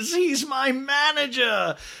 please. He's my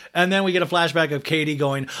manager. And then we get a flashback of Katie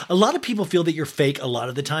going, a lot of people feel that you're fake a lot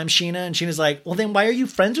of the time, Scheana. And Sheena's like, well, then why are you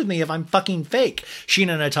friends with me if I'm fucking fake?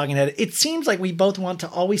 Scheana and I talking head. It seems like we both want to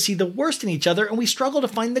always see the worst in each other and we struggle to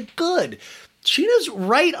find the good. Scheana's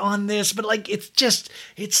right on this, but like,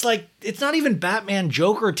 it's not even Batman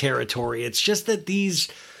Joker territory. It's just that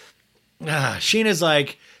Scheana's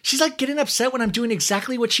like, she's like getting upset when I'm doing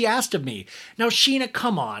exactly what she asked of me. Now, Scheana,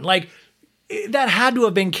 come on. Like, that had to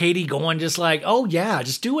have been Katie going just like, oh yeah,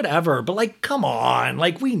 just do whatever. But like, come on.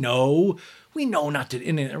 Like, we know not to.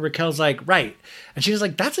 And Raquel's like, right. And she's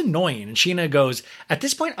like, that's annoying. And Scheana goes, at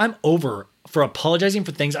this point, I'm over for apologizing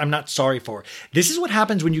for things I'm not sorry for. This is what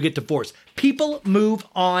happens when you get divorced. People move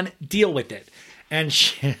on, deal with it. And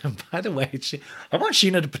by the way, I want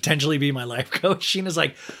Scheana to potentially be my life coach. Sheena's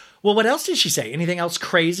like, well, what else did she say? Anything else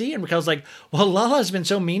crazy? And Raquel's like, well, Lala has been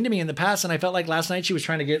so mean to me in the past, and I felt like last night she was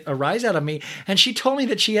trying to get a rise out of me, and she told me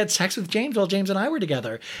that she had sex with James while James and I were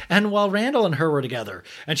together, and while Randall and her were together.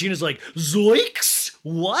 And Sheena's like, zoinks?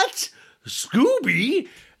 What? Scooby?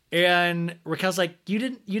 And Raquel's like, you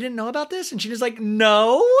didn't know about this? And Sheena's like,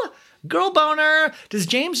 no. Girl boner. Does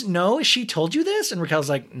James know she told you this? And Raquel's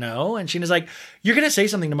like, no. And Sheena's like, you're going to say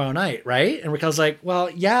something tomorrow night, right? And Raquel's like, well,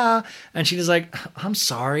 yeah. And Sheena's like, I'm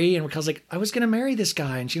sorry. And Raquel's like, I was going to marry this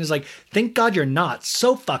guy. And Sheena's like, thank God you're not.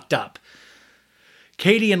 So fucked up.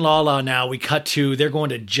 Katie and Lala now, we cut to, they're going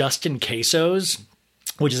to Justin Queso's,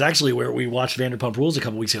 which is actually where we watched Vanderpump Rules a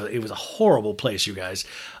couple weeks ago. It was a horrible place, you guys.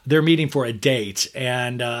 They're meeting for a date.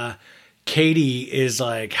 And, Katie is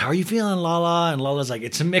like, how are you feeling, Lala? And Lala's like,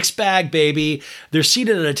 it's a mixed bag, baby. They're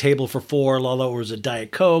seated at a table for four. Lala orders a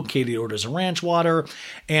Diet Coke. Katie orders a ranch water.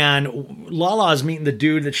 And Lala is meeting the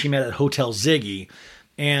dude that she met at Hotel Ziggy.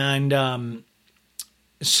 And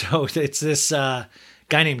so it's this guy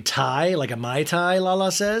named Ty, like a Mai Tai,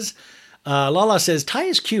 Lala says. Lala says, Ty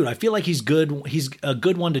is cute. I feel like he's good. He's a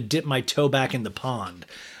good one to dip my toe back in the pond.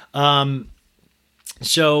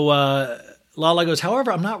 Lala goes,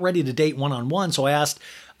 however, I'm not ready to date one-on-one. So I asked,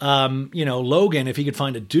 Logan if he could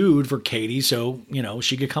find a dude for Katie so,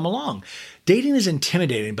 she could come along. Dating is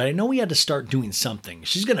intimidating, but I know we had to start doing something.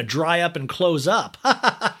 She's going to dry up and close up.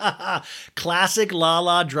 Classic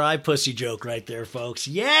Lala dry pussy joke right there, folks.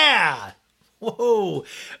 Yeah. Whoa.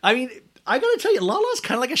 I mean, I got to tell you, Lala's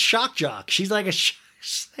kind of like a shock jock. She's like,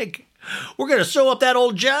 we're going to sew up that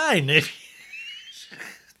old gine.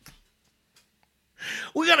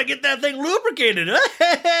 We got to get that thing lubricated.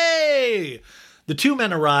 Hey! The two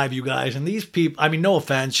men arrive, you guys, and these people, I mean, no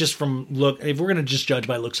offense, just from look, if we're going to just judge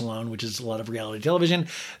by looks alone, which is a lot of reality television,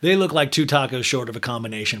 they look like two tacos short of a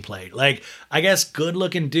combination plate. Like, I guess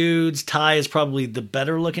good-looking dudes. Ty is probably the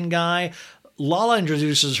better-looking guy. Lala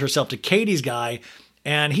introduces herself to Katie's guy,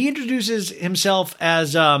 and he introduces himself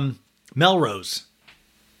as Melrose.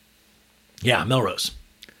 Yeah, Melrose.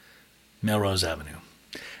 Melrose Avenue.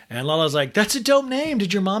 And Lala's like, that's a dope name.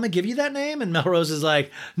 Did your mama give you that name? And Melrose is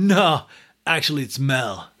like, no, actually it's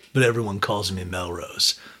Mel, but everyone calls me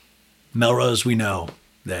Melrose. Melrose, we know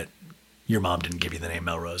that your mom didn't give you the name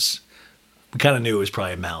Melrose. We kind of knew it was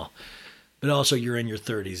probably Mel. But also you're in your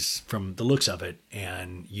 30s from the looks of it,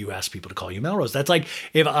 and you ask people to call you Melrose. That's like,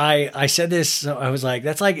 if I said this, I was like,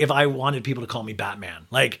 that's like if I wanted people to call me Batman.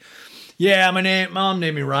 Like, yeah, mom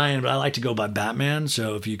named me Ryan, but I like to go by Batman,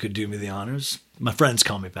 so if you could do me the honors. My friends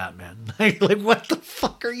call me Batman. Like, what the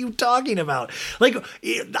fuck are you talking about? Like,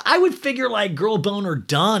 I would figure like girl boner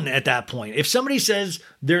done at that point. If somebody says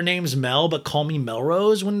their name's Mel, but call me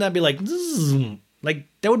Melrose, wouldn't that be like, like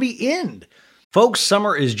that would be end. Folks,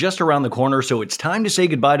 summer is just around the corner, so it's time to say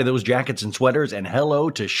goodbye to those jackets and sweaters and hello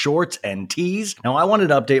to shorts and tees. Now, I wanted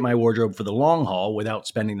to update my wardrobe for the long haul without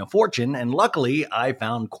spending a fortune, and luckily, I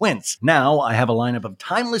found Quince. Now, I have a lineup of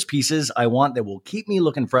timeless pieces I want that will keep me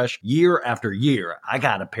looking fresh year after year. I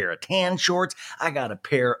got a pair of tan shorts. I got a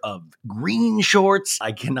pair of green shorts.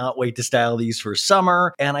 I cannot wait to style these for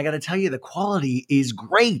summer, and I gotta tell you, the quality is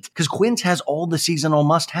great, because Quince has all the seasonal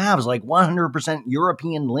must-haves, like 100%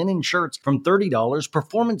 European linen shirts from $30,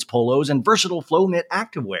 performance polos, and versatile flow knit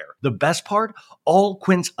activewear. The best part? All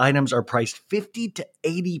Quince items are priced 50 to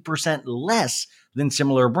 80% less than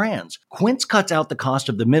similar brands. Quince cuts out the cost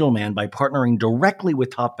of the middleman by partnering directly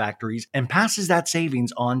with top factories and passes that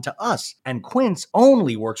savings on to us. And Quince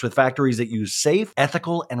only works with factories that use safe,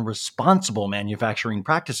 ethical, and responsible manufacturing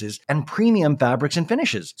practices and premium fabrics and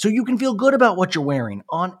finishes, so you can feel good about what you're wearing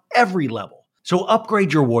on every level. So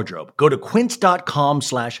upgrade your wardrobe. Go to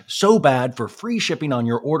quince.com/sobad for free shipping on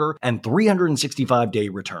your order and 365-day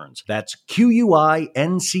returns. That's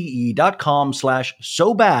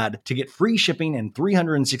QUINCE.com/sobad to get free shipping and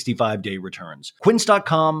 365-day returns.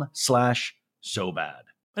 Quince.com/sobad.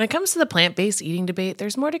 When it comes to the plant-based eating debate,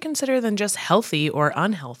 there's more to consider than just healthy or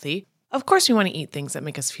unhealthy. Of course, we want to eat things that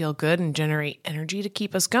make us feel good and generate energy to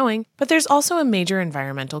keep us going, but there's also a major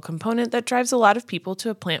environmental component that drives a lot of people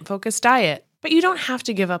to a plant-focused diet. But you don't have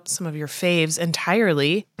to give up some of your faves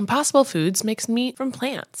entirely. Impossible Foods makes meat from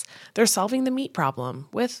plants. They're solving the meat problem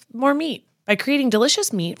with more meat. By creating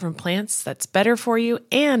delicious meat from plants that's better for you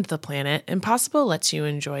and the planet, Impossible lets you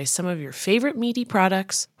enjoy some of your favorite meaty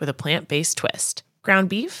products with a plant-based twist. Ground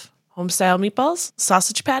beef, home-style meatballs,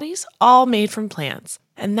 sausage patties, all made from plants.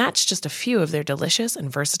 And that's just a few of their delicious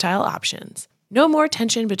and versatile options. No more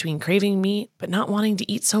tension between craving meat but not wanting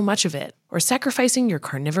to eat so much of it, or sacrificing your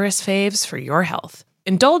carnivorous faves for your health.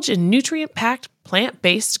 Indulge in nutrient-packed,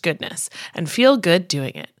 plant-based goodness and feel good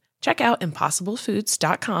doing it. Check out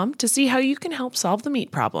impossiblefoods.com to see how you can help solve the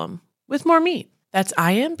meat problem with more meat. That's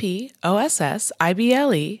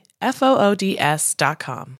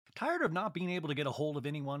IMPOSSIBLEFOODS.com. Tired of not being able to get a hold of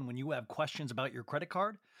anyone when you have questions about your credit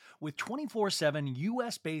card? With 24/7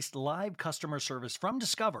 US-based live customer service from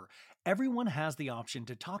Discover, everyone has the option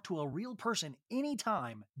to talk to a real person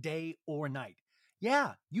anytime, day or night.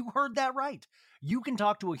 Yeah, you heard that right. You can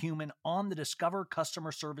talk to a human on the Discover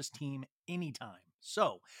customer service team anytime.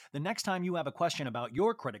 So, the next time you have a question about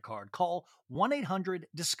your credit card, call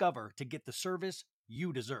 1-800-DISCOVER to get the service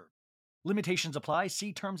you deserve. Limitations apply.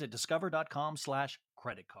 See terms at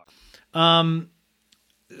discover.com/credit card. And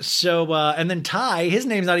then Ty, his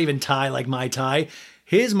name's not even Ty like my Ty.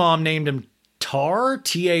 His mom named him Tar,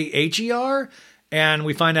 T-A-H-E-R. And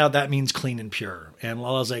we find out that means clean and pure. And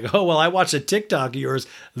Lala's like, oh, well, I watched a TikTok of yours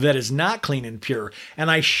that is not clean and pure.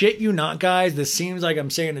 And I shit you not, guys. This seems like I'm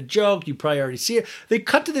saying a joke. You probably already see it. They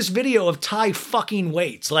cut to this video of Ty fucking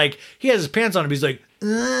weights. Like, he has his pants on him. He's like,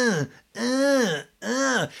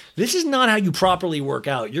 This is not how you properly work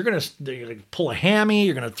out. You're gonna pull a hammy.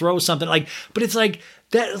 You're gonna throw something but it's like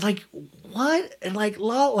that. Like what? And like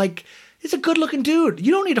Lala, like he's a good looking dude.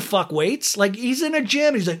 You don't need to fuck weights. Like he's in a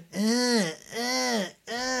gym. He's like,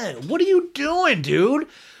 what are you doing, dude?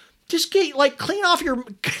 Just get clean off your.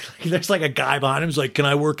 There's like a guy behind him. He's like, can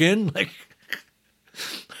I work in?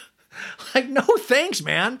 Like, no thanks,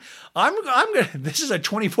 man. I'm gonna. This is a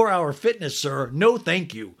 24-hour fitness, sir. No,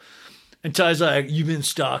 thank you. And Ty's like, you've been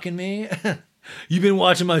stalking me? You've been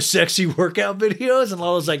watching my sexy workout videos? And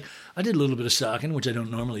Lala's like, I did a little bit of stalking, which I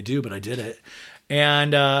don't normally do, but I did it.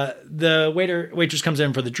 And the waitress comes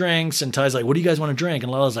in for the drinks, and Ty's like, what do you guys want to drink?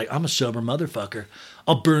 And Lala's like, I'm a sober motherfucker.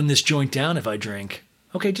 I'll burn this joint down if I drink.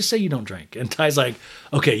 Okay, just say you don't drink. And Ty's like,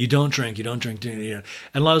 okay, you don't drink. And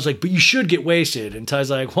Lala's like, but you should get wasted. And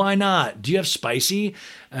Ty's like, why not? Do you have spicy?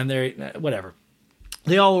 And they're, whatever.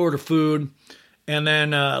 They all order food. And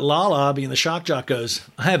then Lala, being the shock jock, goes,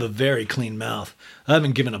 I have a very clean mouth. I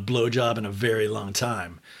haven't given a blowjob in a very long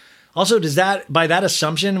time. Also, does that, by that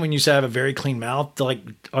assumption, when you say I have a very clean mouth,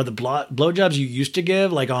 are the blowjobs you used to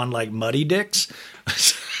give, on muddy dicks?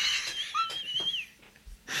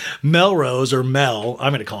 Melrose, or Mel,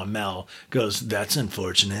 I'm going to call him Mel, goes, that's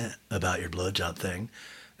unfortunate about your blowjob thing.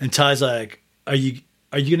 And Ty's like, are you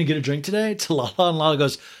going to get a drink today? To Lala. And Lala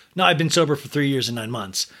goes, no, I've been sober for 3 years and 9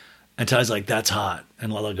 months. And Ty's like, that's hot.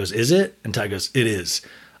 And Lala goes, is it? And Ty goes, it is.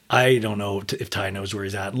 I don't know if Ty knows where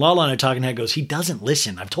he's at. And Lala on a talking head goes, he doesn't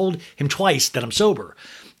listen. I've told him twice that I'm sober.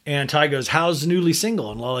 And Ty goes, how's newly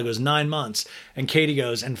single? And Lala goes, 9 months. And Katie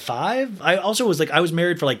goes, and 5? I also was I was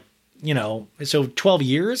married for so 12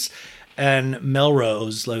 years. And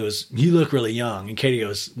Melrose goes, you look really young. And Katie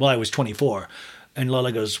goes, well, I was 24. And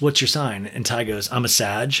Lala goes, what's your sign? And Ty goes, I'm a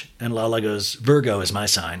Sag. And Lala goes, Virgo is my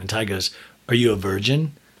sign. And Ty goes, are you a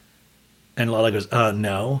virgin? And Lala goes,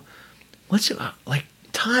 no. What's it like?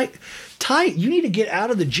 Ty, you need to get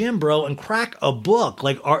out of the gym, bro, and crack a book.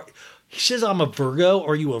 He says, I'm a Virgo.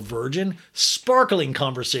 Are you a virgin? Sparkling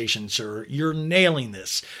conversation, sir. You're nailing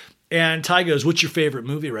this. And Ty goes, what's your favorite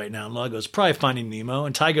movie right now? And Lala goes, probably Finding Nemo.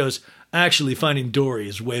 And Ty goes, actually, Finding Dory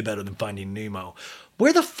is way better than Finding Nemo.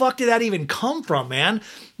 Where the fuck did that even come from, man?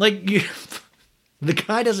 The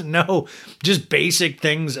guy doesn't know just basic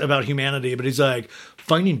things about humanity, but he's like,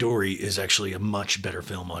 Finding Dory is actually a much better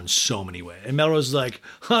film on so many ways. And Melrose is like,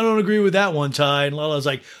 I don't agree with that one, Ty. And Lala's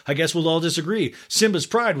like, I guess we'll all disagree. Simba's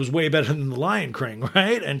Pride was way better than The Lion King,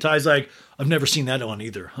 right? And Ty's like, I've never seen that one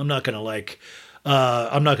either. I'm not going to lie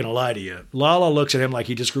to you. Lala looks at him like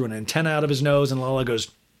he just grew an antenna out of his nose. And Lala goes,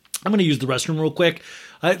 I'm going to use the restroom real quick.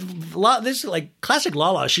 This is classic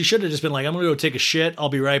Lala. She should have just been like, I'm going to go take a shit. I'll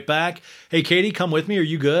be right back. Hey, Katie, come with me. Are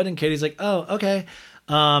you good? And Katie's like, oh, okay.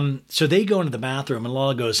 So they go into the bathroom and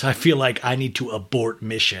Lala goes, I feel like I need to abort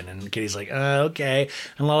mission. And Katie's like, okay.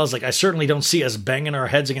 And Lala's like, I certainly don't see us banging our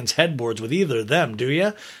heads against headboards with either of them, do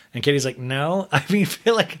you? And Katie's like, no. I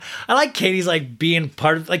feel like I like Katie's being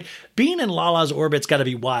part of being in Lala's orbit's got to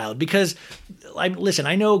be wild because listen,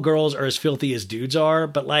 I know girls are as filthy as dudes are,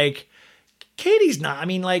 but Katie's not.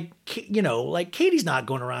 like Katie's not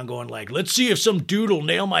going around going like, let's see if some dude will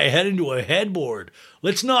nail my head into a headboard.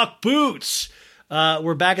 Let's knock boots.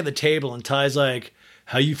 We're back at the table and Ty's like,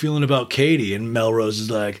 how you feeling about Katie? And Melrose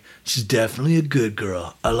is like, she's definitely a good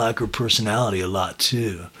girl. I like her personality a lot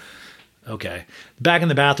too. Okay. Back in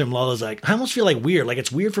the bathroom, Lala's like, I almost feel like weird. Like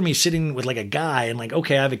it's weird for me sitting with like a guy and like,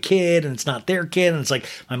 okay, I have a kid and it's not their kid. And it's like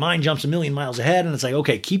my mind jumps a million miles ahead. And it's like,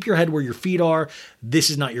 okay, keep your head where your feet are. This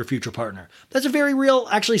is not your future partner. That's a very real,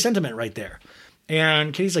 actually, sentiment right there.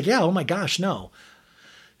 And Katie's like, yeah, oh my gosh, no.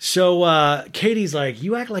 So Katie's like,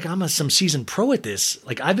 you act like I'm some seasoned pro at this.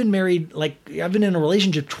 Like I've been married, like I've been in a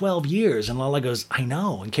relationship 12 years. And Lala goes, I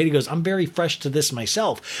know. And Katie goes, I'm very fresh to this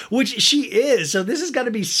myself, which she is. So this has got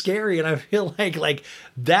to be scary. And I feel like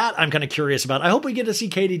that I'm kind of curious about. I hope we get to see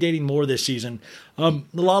Katie dating more this season.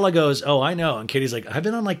 Lala goes, oh, I know. And Katie's like, I've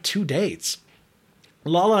been on like 2 dates.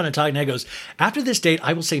 Lala on a talking head goes, after this date,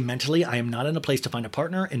 I will say mentally, I am not in a place to find a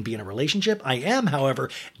partner and be in a relationship. I am, however,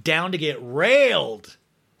 down to get railed.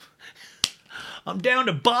 I'm down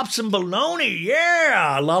to bop some baloney.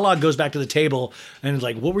 Yeah. Lala goes back to the table and is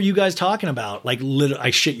like, what were you guys talking about? Like, I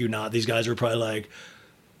shit you not. These guys were probably like,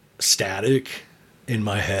 static in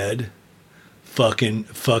my head, fucking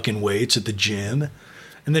weights at the gym.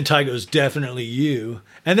 And then Ty goes, definitely you.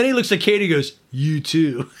 And then he looks at Katie and goes, you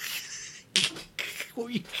too.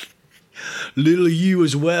 Little you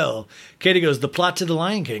as well. Katie goes, the plot to The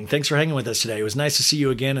Lion King. Thanks for hanging with us today. It was nice to see you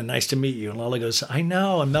again and nice to meet you. And Lala goes, I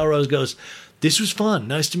know. And Melrose goes, this was fun.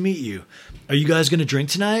 Nice to meet you. Are you guys going to drink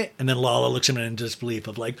tonight? And then Lala looks at him in disbelief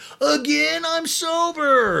of like, again, I'm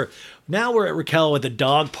sober. Now we're at Raquel at the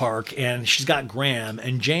dog park and she's got Graham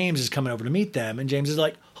and James is coming over to meet them. And James is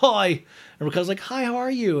like, hi. And Raquel's like, hi, how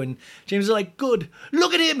are you? And James is like, good.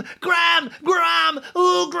 Look at him. Graham.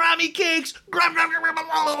 Oh, Grammy cakes. Graham.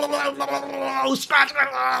 Scratch.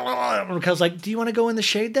 And Raquel's like, do you want to go in the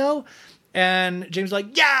shade though? And James is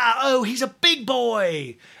like, yeah. Oh, he's a big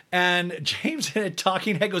boy. And James in a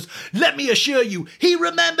talking head goes, let me assure you, he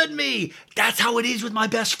remembered me. That's how it is with my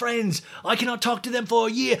best friends. I cannot talk to them for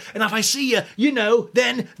a year. And if I see you,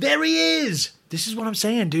 then there he is. This is what I'm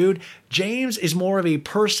saying, dude. James is more of a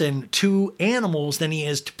person to animals than he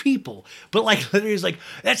is to people. But like, literally, he's like,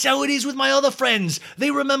 that's how it is with my other friends.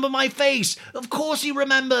 They remember my face. Of course he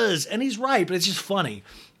remembers. And he's right, but it's just funny.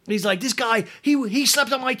 He's like, this guy, he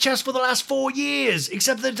slept on my chest for the last 4 years,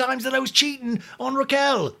 except for the times that I was cheating on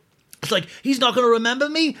Raquel. It's like, he's not going to remember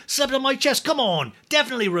me? Slept on my chest. Come on.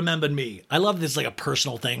 Definitely remembered me. I love this like a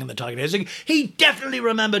personal thing in the talking. He's like, he definitely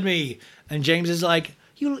remembered me. And James is like,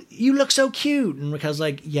 you look so cute. And Raquel's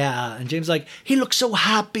like, yeah. And James is like, he looks so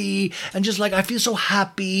happy. And just like, I feel so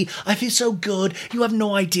happy. I feel so good. You have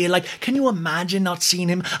no idea. Like, can you imagine not seeing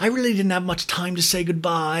him? I really didn't have much time to say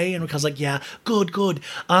goodbye. And Raquel's like, yeah, good.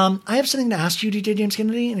 I have something to ask you, DJ James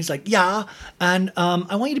Kennedy. And he's like, yeah. And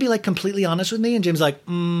I want you to be like completely honest with me. And James is like,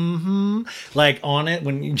 like on it.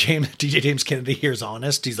 When DJ James Kennedy hears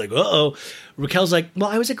honest, he's like, uh-oh. Raquel's like, well,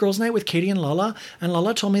 I was at girls' night with Katie and Lala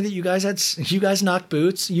told me that you guys knocked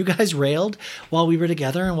boots, you guys railed while we were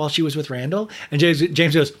together and while she was with Randall. And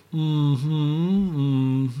James goes,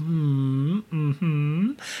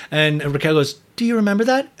 And Raquel goes, do you remember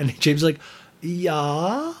that? And James is like,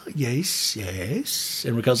 yeah, yes.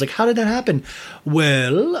 And Raquel's like, how did that happen?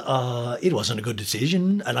 Well, it wasn't a good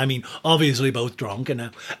decision. And I mean, obviously both drunk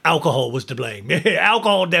and alcohol was to blame.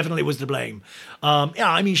 Alcohol definitely was to blame.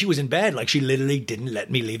 Yeah, I mean, she was in bed. Like, she literally didn't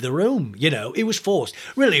let me leave the room. It was forced.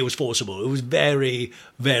 Really, it was forcible. It was very,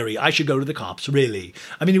 very, I should go to the cops, really.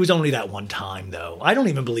 I mean, it was only that one time, though. I don't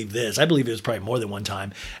even believe this. I believe it was probably more than one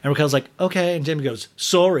time. And Raquel's like, okay. And James goes,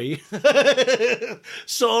 sorry.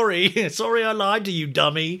 Sorry I lied to you,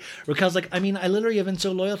 dummy. Raquel's like, I mean, I literally have been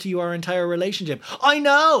so loyal to you our entire relationship. I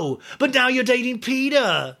know, but now you're dating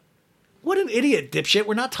Peter. What an idiot, dipshit.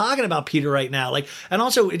 We're not talking about Peter right now. Like, and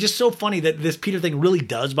also, it's just so funny that this Peter thing really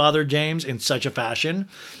does bother James in such a fashion.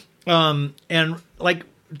 And like,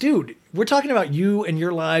 dude, we're talking about you and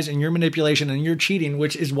your lies and your manipulation and your cheating,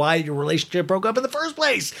 which is why your relationship broke up in the first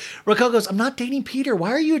place. Raquel goes, I'm not dating Peter.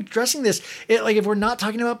 Why are you addressing this? Like, if we're not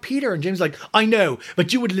talking about Peter. And James is like, I know,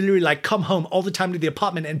 but you would literally like come home all the time to the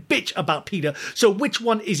apartment and bitch about Peter. So which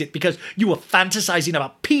one is it? Because you were fantasizing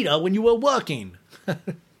about Peter when you were working.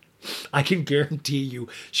 I can guarantee you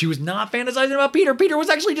she was not fantasizing about Peter. Peter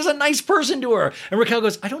was actually just a nice person to her. And Raquel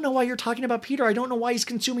goes, I don't know why you're talking about Peter. I don't know why he's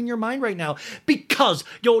consuming your mind right now. Because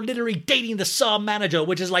you're literally dating the sub manager,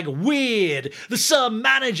 which is like weird. The sub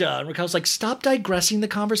manager. And Raquel's like, stop digressing the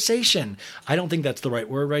conversation. I don't think that's the right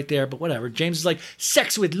word right there, but whatever. James is like,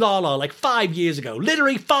 sex with Lala like 5 years ago.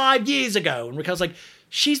 Literally 5 years ago. And Raquel's like,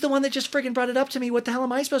 She's the one that just friggin' brought it up to me. What the hell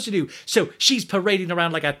am I supposed to do? So she's parading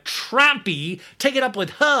around like a trampy. Take it up with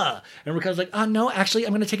her. And Raquel's like, oh, no, actually,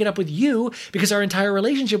 I'm going to take it up with you because our entire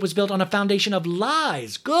relationship was built on a foundation of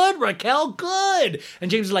lies. Good, Raquel, good.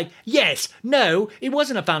 And James is like, yes, no, it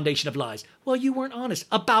wasn't a foundation of lies. Well, you weren't honest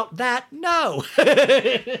about that. No.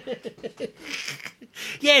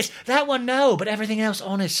 Yes, that one, no, but everything else,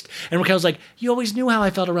 honest. And Raquel's like, you always knew how I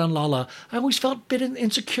felt around Lala. I always felt a bit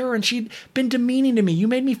insecure, and she'd been demeaning to me. You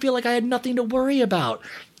made me feel like I had nothing to worry about.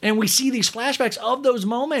 And we see these flashbacks of those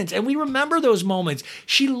moments, and we remember those moments.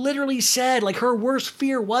 She literally said, like, her worst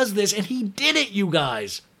fear was this, and he did it, you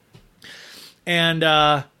guys.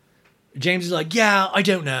 And James is like, yeah, I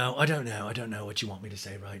don't know what you want me to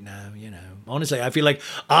say right now, you know. Honestly, I feel like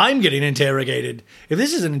I'm getting interrogated. If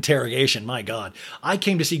this is an interrogation, my God, I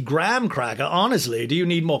came to see Graham Cracker. Honestly, do you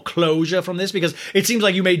need more closure from this? Because it seems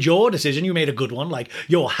like you made your decision. You made a good one. Like,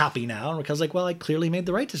 you're happy now. And Raquel's like, well, I clearly made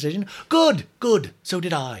the right decision. Good. So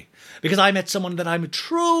did I. Because I met someone that I'm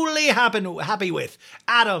truly happy with.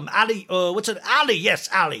 Ali, yes,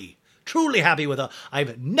 Ali. Truly happy with her.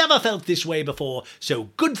 I've never felt this way before, so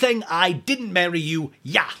good thing I didn't marry you,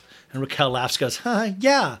 yeah. And Raquel laughs, goes,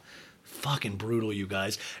 yeah. Fucking brutal, you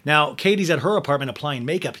guys. Now, Katie's at her apartment applying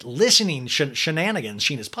makeup, listening shenanigans,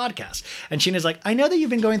 Scheana's podcast. And Scheana's like, I know that you've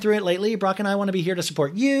been going through it lately. Brock and I want to be here to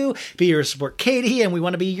support you, be here to support Katie, and we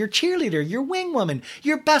want to be your cheerleader, your wing woman,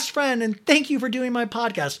 your best friend, and thank you for doing my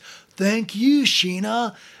podcast. Thank you,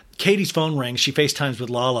 Scheana. Katie's phone rings. She FaceTimes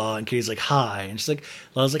with Lala, and Katie's like, hi. And she's like,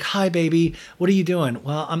 Lala's like, hi, baby. What are you doing?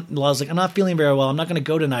 Well, Lala's like, I'm not feeling very well. I'm not going to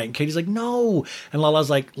go tonight. And Katie's like, no. And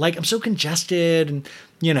Lala's like, I'm so congested. And,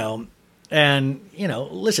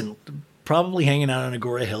 listen, probably hanging out on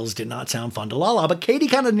Agora Hills did not sound fun to Lala, but Katie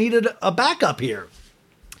kind of needed a backup here.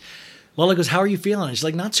 Lala goes, how are you feeling? And she's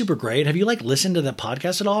like, not super great. Have you listened to the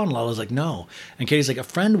podcast at all? And Lala's like, no. And Katie's like, a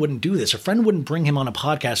friend wouldn't do this. A friend wouldn't bring him on a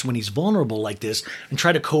podcast when he's vulnerable like this and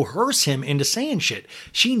try to coerce him into saying shit.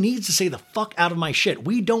 She needs to say the fuck out of my shit.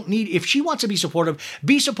 We don't need, if she wants to be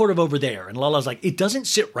supportive over there. And Lala's like, it doesn't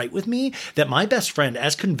sit right with me that my best friend,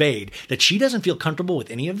 as conveyed, that she doesn't feel comfortable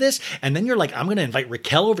with any of this. And then you're like, I'm going to invite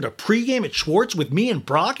Raquel over to pregame at Schwartz with me and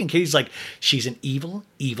Brock. And Katie's like, she's an evil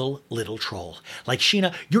little troll. Like,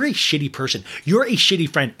 Scheana, you're a shitty person. You're a shitty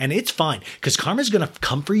friend, and it's fine because karma's going to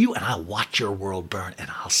come for you, and I'll watch your world burn, and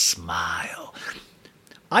I'll smile.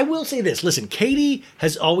 I will say this. Listen, Katie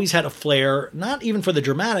has always had a flair, not even for the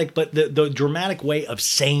dramatic, but the dramatic way of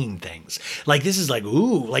saying things. Like, this is like,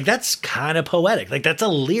 ooh, like, that's kind of poetic. Like, that's a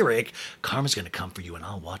lyric. Karma's going to come for you, and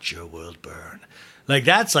I'll watch your world burn. Like,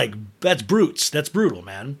 that's brutes. That's brutal,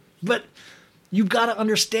 man. But you've got to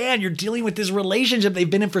understand, you're dealing with this relationship they've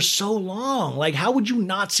been in for so long. Like, how would you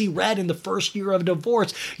not see red in the first year of a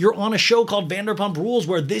divorce? You're on a show called Vanderpump Rules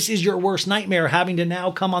where this is your worst nightmare, having to now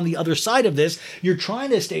come on the other side of this. You're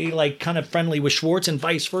trying to stay, kind of friendly with Schwartz and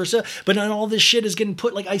vice versa, but then all this shit is getting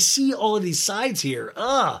put, I see all of these sides here.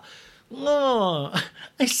 I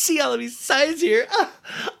see all of these sides here.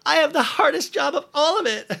 I have the hardest job of all of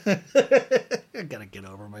it. I gotta get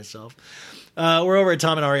over myself. We're over at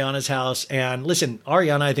Tom and Ariana's house, and listen,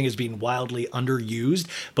 Ariana, I think, is being wildly underused,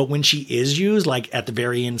 but when she is used, at the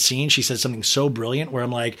very end scene, she says something so brilliant where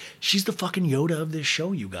I'm like, she's the fucking Yoda of this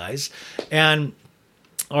show, you guys. And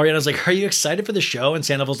Ariana's like, are you excited for the show? And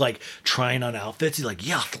Sandoval's trying on outfits. He's like,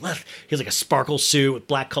 yeah, he has a sparkle suit with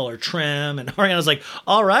black collar trim. And Ariana's like,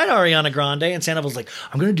 all right, Ariana Grande. And Sandoval's like,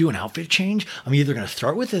 I'm going to do an outfit change. I'm either going to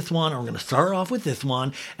start with this one or I'm going to start off with this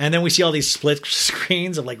one. And then we see all these split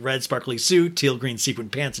screens of red sparkly suit, teal green sequin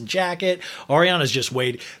pants and jacket. Ariana's just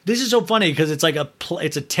waiting. This is so funny because it's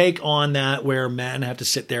it's a take on that where men have to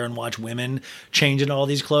sit there and watch women change into all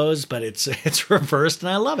these clothes, but it's reversed, and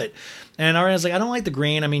I love it. And Ariana's like, I don't like the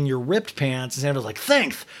green. I mean, your ripped pants. And Sandoval's like,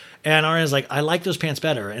 thanks. And Ariana's like, I like those pants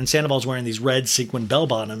better. And Sandoval's wearing these red sequin bell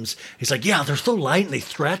bottoms. He's like, yeah, they're so light and they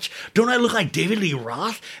stretch. Don't I look like David Lee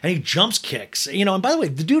Roth? And he jumps kicks. And by the way,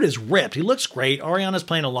 the dude is ripped. He looks great. Ariana's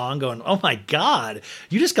playing along going, oh my God,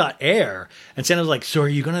 you just got air. And Sandoval's like, so are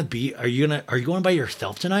you going by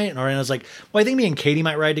yourself tonight? And Ariana's like, well, I think me and Katie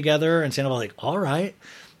might ride together. And Sandoval's like, all right.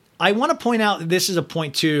 I want to point out that this is a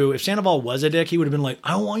point too. If Sandoval was a dick, he would have been like,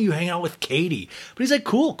 I want you hanging out with Katie. But he's like,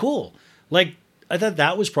 cool. I thought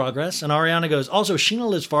that was progress. And Ariana goes, also, Scheana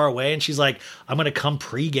lives far away. And she's like, I'm going to come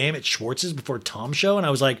pregame at Schwartz's before Tom's show. And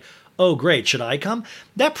I was like, oh, great. Should I come?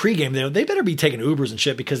 That pregame, though, they better be taking Ubers and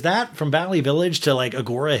shit, because that from Valley Village to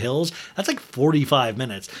Agora Hills, that's 45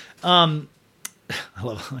 minutes. I'm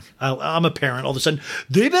a parent. All of a sudden,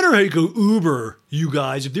 they better take an Uber, you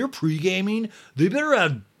guys. If they're pre-gaming, they better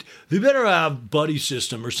have buddy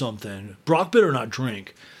system or something. Brock better not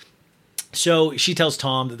drink. So she tells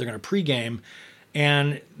Tom that they're going to pregame,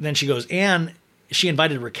 and then she goes, and she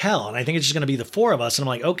invited Raquel, and I think it's just going to be the four of us. And I'm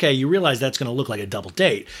like, okay, you realize that's going to look like a double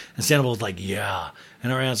date. And Sandoval's like, yeah.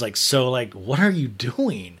 And Ariana's like, so, like, what are you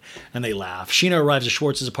doing? And they laugh. Scheana arrives at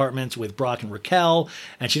Schwartz's apartments with Brock and Raquel,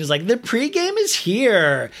 and Sheena's like, the pregame is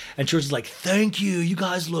here. And Schwartz is like, thank you. You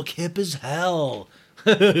guys look hip as hell.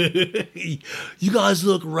 You guys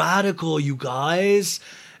look radical, you guys.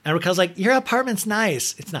 And Raquel's like, your apartment's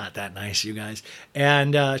nice. It's not that nice, you guys.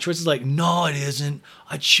 And Schwartz is like, no, it isn't.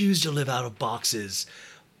 I choose to live out of boxes.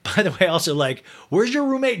 By the way, also, like, where's your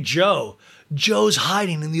roommate, Joe? Joe's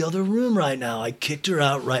hiding in the other room right now. I kicked her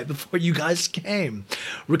out right before you guys came.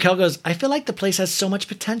 Raquel goes, I feel like the place has so much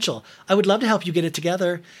potential. I would love to help you get it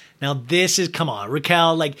together. Now, this is, come on,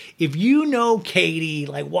 Raquel, like, if you know Katie,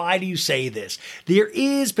 like, why do you say this? There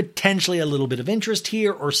is potentially a little bit of interest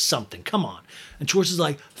here or something. Come on. And Schwartz is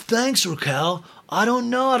like, thanks, Raquel. I don't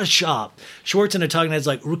know how to shop. Schwartz in a talking head's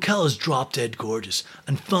like, Raquel is drop dead gorgeous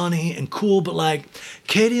and funny and cool, but like,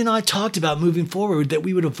 Katie and I talked about moving forward that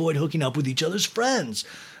we would avoid hooking up with each other's friends.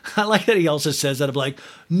 I like that he also says that of like,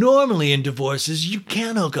 normally in divorces, you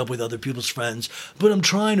can hook up with other people's friends, but I'm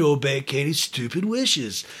trying to obey Katie's stupid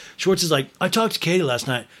wishes. Schwartz is like, I talked to Katie last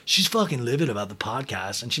night. She's fucking livid about the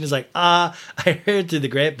podcast. And she was like, I heard through the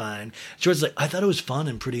grapevine. Schwartz is like, I thought it was fun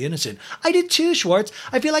and pretty innocent. I did too, Schwartz.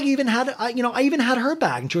 I feel like I even had her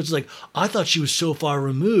back. And Schwartz is like, I thought she was so far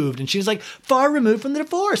removed. And she was like, far removed from the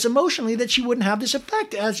divorce emotionally that she wouldn't have this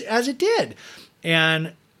effect as it did.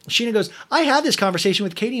 And Scheana goes, I had this conversation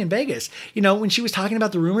with Katie in Vegas. You know, when she was talking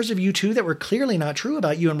about the rumors of you two that were clearly not true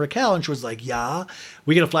about you and Raquel. And she was like, yeah.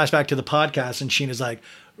 We get a flashback to the podcast. And Sheena's like,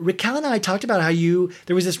 Raquel and I talked about how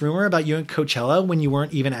there was this rumor about you and Coachella when you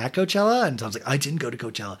weren't even at Coachella. And Tom's like, I didn't go to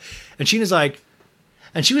Coachella. And Sheena's like,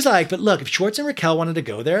 and she was like, but look, if Schwartz and Raquel wanted to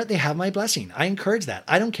go there, they have my blessing. I encourage that.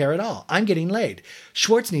 I don't care at all. I'm getting laid.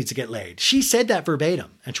 Schwartz needs to get laid. She said that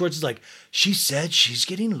verbatim. And Schwartz is like, she said she's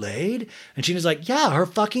getting laid? And Sheena's like, yeah, her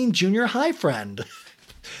fucking junior high friend.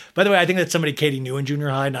 By the way, I think that's somebody Katie knew in junior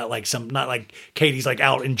high, not like Katie's like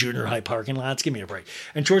out in junior high parking lots. Give me a break.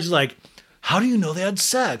 And Schwartz is like, how do you know they had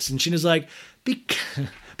sex? And Sheena's like,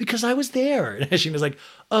 because I was there. And Sheena's like,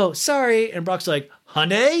 oh, sorry. And Brock's like,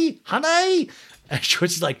 honey? And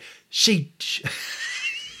Schwartz is like,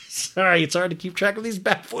 sorry, it's hard to keep track of these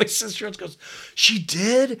bad voices. Schwartz goes, she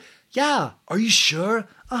did? Yeah. Are you sure?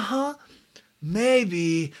 Uh-huh.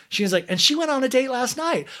 Maybe. She was like, and she went on a date last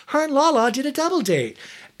night. Her and Lala did a double date.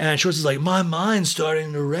 And Schwartz is like, my mind's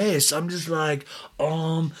starting to race. I'm just like,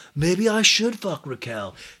 maybe I should fuck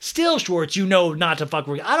Raquel. Still, Schwartz, you know not to fuck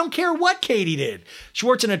Raquel. I don't care what Katie did.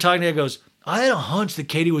 Schwartz in a talking head goes, I had a hunch that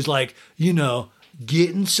Katie was like,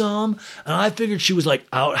 getting some, and I figured she was like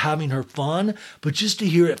out having her fun, but just to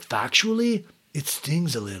hear it factually, it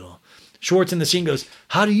stings a little. Schwartz in the scene goes,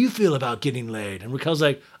 how do you feel about getting laid? And Raquel's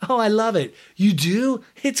like, oh, I love it. You do?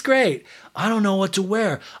 It's great. I don't know what to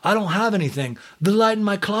wear. I don't have anything. The light in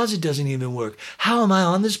my closet doesn't even work. How am I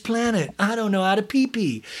on this planet? I don't know how to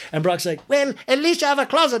pee-pee. And Brock's like, well, at least you have a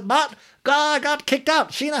closet, but I got kicked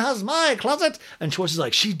out. Scheana has my closet. And Schwartz is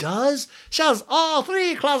like, she does? She has all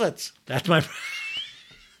 3 closets. That's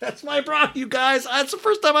my Brock, you guys. That's the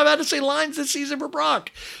first time I've had to say lines this season for Brock.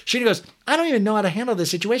 Scheana goes, I don't even know how to handle this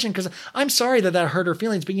situation because I'm sorry that hurt her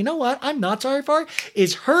feelings. But you know what I'm not sorry for?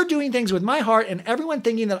 Is her doing things with my heart and everyone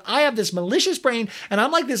thinking that I have this malicious brain and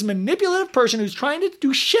I'm like this manipulative person who's trying to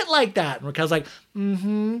do shit like that. And Raquel's like,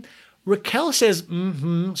 Raquel says,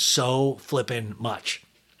 so flippin' much.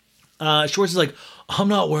 Schwartz is like, I'm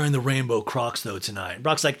not wearing the rainbow Crocs though tonight. And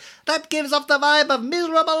Brock's like, that gives off the vibe of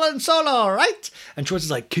miserable and solo, right? And Schwartz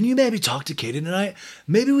is like, can you maybe talk to Katie tonight?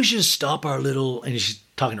 Maybe we should just stop our little, and she's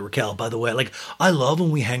talking to Raquel, by the way. Like, I love when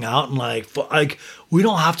we hang out and like we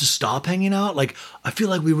don't have to stop hanging out. Like, I feel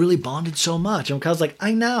like we really bonded so much. And Raquel's like,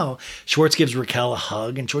 I know. Schwartz gives Raquel a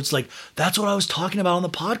hug, and Schwartz is like, that's what I was talking about on the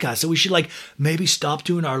podcast. So we should like maybe stop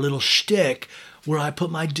doing our little shtick where I put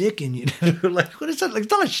my dick in you. Like, what is that? Like,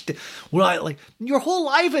 it's not a shtick. Where I, like, your whole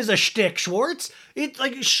life is a shtick, Schwartz. It's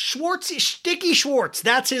like Sticky Schwartz.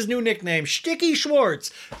 That's his new nickname, Sticky Schwartz.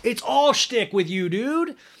 It's all shtick with you,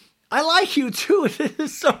 dude. I like you too. It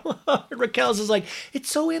is so hard. Raquel's is like, it's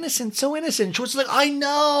so innocent, so innocent. Schwartz is like, I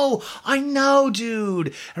know, dude.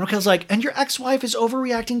 And Raquel's like, and your ex-wife is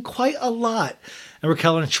overreacting quite a lot. And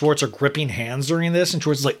Raquel and Schwartz are gripping hands during this, and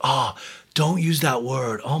Schwartz is like, don't use that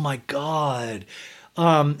word. Oh my God.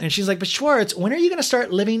 And she's like, but Schwartz, when are you going to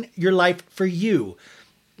start living your life for you?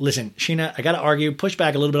 listen, Scheana, I got to argue, push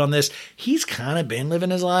back a little bit on this. He's kind of been living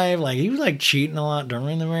his life. Like, he was like cheating a lot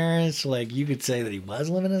during the marriage. So, like, you could say that he was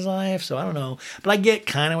living his life. So I don't know. But I get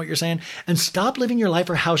kind of what you're saying. And stop living your life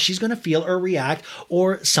for how she's going to feel or react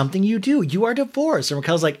or something you do. You are divorced. And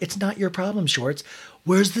Raquel's like, it's not your problem, Shorts.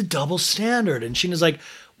 Where's the double standard? And Scheana's like,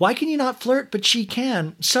 why can you not flirt, but she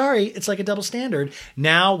can? Sorry, it's like a double standard.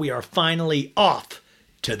 Now we are finally off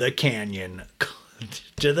to the canyon.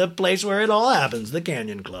 To the place where it all happens, the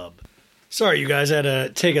Canyon Club. Sorry, you guys, I had to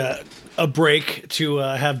take a break to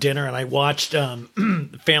have dinner, and I watched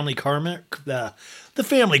Family Karma, the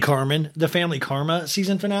Family Karma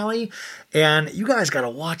season finale, and you guys got to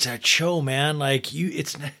watch that show, man. Like,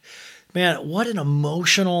 man, what an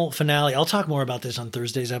emotional finale. I'll talk more about this on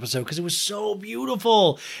Thursday's episode because it was so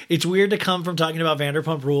beautiful. It's weird to come from talking about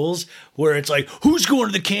Vanderpump Rules where it's like, who's going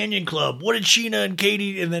to the Canyon Club? What did Scheana and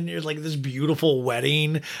Katie? And then there's like this beautiful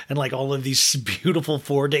wedding and like all of these beautiful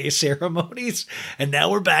 4-day ceremonies. And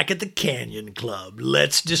now we're back at the Canyon Club.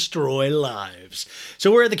 Let's destroy lives.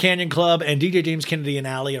 So we're at the Canyon Club and DJ James Kennedy and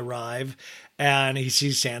Allie arrive. And he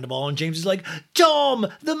sees Sandoval, and James is like, Tom,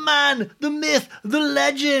 the man, the myth, the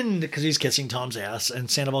legend, because he's kissing Tom's ass.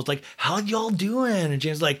 And Sandoval's like, how y'all doing? And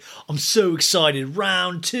James is like, I'm so excited,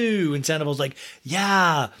 round 2. And Sandoval's like,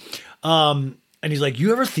 yeah. And he's like,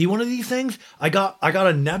 you ever see one of these things? I got a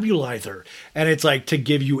nebulizer, and it's like to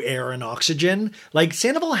give you air and oxygen. Like,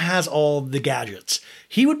 Sandoval has all the gadgets.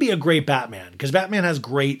 He would be a great Batman, because Batman has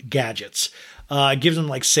great gadgets. Gives him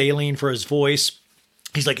like saline for his voice.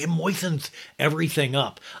 He's like, it moistens everything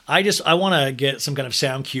up. I want to get some kind of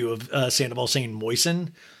sound cue of Sandoval saying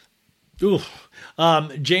moisten. Ooh.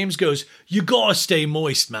 James goes, you gotta stay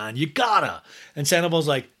moist, man. You gotta. And Sandoval's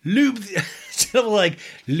like, lube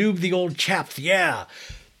the old chaps. Yeah.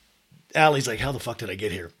 Allie's like, how the fuck did I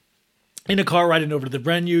get here? In a car riding over to the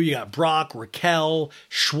venue, you got Brock, Raquel,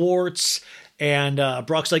 Schwartz. And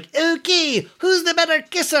Brock's like, okay, who's the better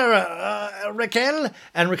kisser, Raquel?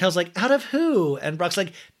 And Raquel's like, out of who? And Brock's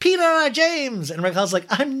like, Peter or James? And Raquel's like,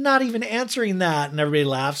 I'm not even answering that. And everybody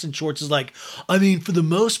laughs. And Schwartz is like, I mean, for the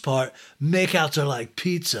most part, makeouts are like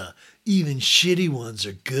pizza. Even shitty ones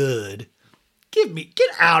are good. Get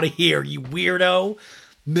out of here, you weirdo.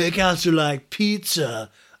 Makeouts are like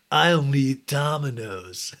pizza. I only eat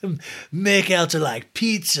Domino's. Makeouts are like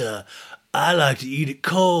pizza. I like to eat it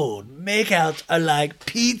cold. Makeouts are like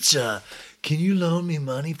pizza. Can you loan me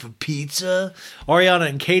money for pizza? Ariana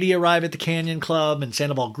and Katie arrive at the Canyon Club, and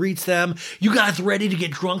Sandoval greets them. You guys ready to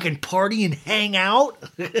get drunk and party and hang out?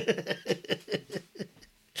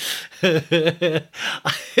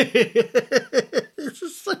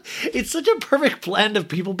 It's such a perfect blend of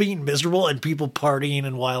people being miserable and people partying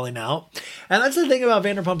and wilding out. And that's the thing about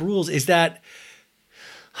Vanderpump Rules is that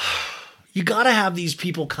you got to have these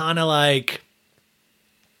people kind of like,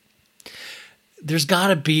 you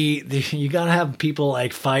got to have people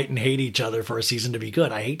like fight and hate each other for a season to be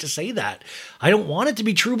good. I hate to say that. I don't want it to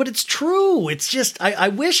be true, but it's true. It's just, I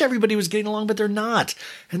wish everybody was getting along, but they're not.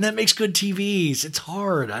 And that makes good TVs. It's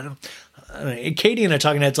hard. Katie and I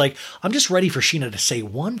talking, it's like, I'm just ready for Scheana to say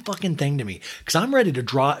one fucking thing to me because I'm ready to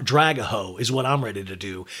drag a hoe is what I'm ready to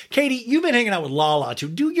do. Katie, you've been hanging out with Lala too.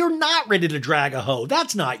 Dude, you're not ready to drag a hoe.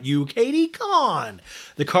 That's not you, Katie. Come on.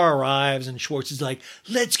 The car arrives and Schwartz is like,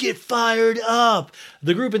 let's get fired up.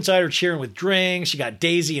 The group inside are cheering with drinks. You got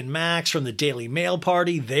Daisy and Max from the Daily Mail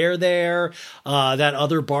party. They're there. That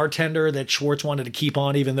other bartender that Schwartz wanted to keep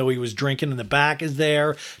on even though he was drinking in the back is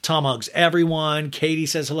there. Tom hugs everyone. Katie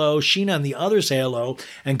says hello. Scheana and the others say hello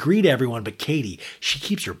and greet everyone. But Katie, she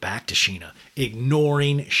keeps her back to Scheana,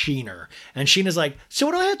 ignoring Scheana. And Sheena's like, so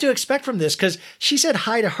what do I have to expect from this? Because she said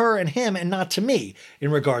hi to her and him and not to me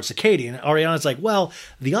in regards to Katie. And Ariana's like, well,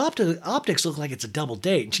 the optics look like it's a double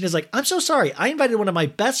date. And Sheena's like, I'm so sorry. I invited one of my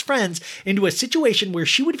best friends into a situation where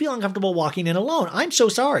she would feel uncomfortable walking in alone. I'm so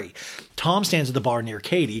sorry. Tom stands at the bar near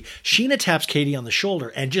Katie. Scheana taps Katie on the shoulder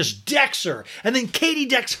and just decks her. And then Katie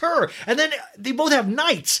decks her. And then they both have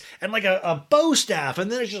knights and like a bow staff.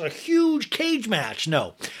 And then it's just a huge cage match.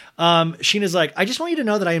 No. Sheena's like, I just want you to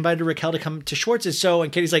know that I invited Raquel to come to Schwartz's.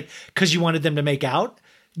 And Katie's like, because you wanted them to make out?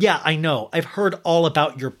 Yeah, I know. I've heard all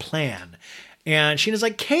about your plan. And Sheena's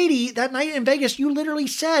like, Katie, that night in Vegas, you literally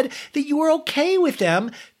said that you were okay with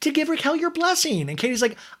them to give Raquel your blessing. And Katie's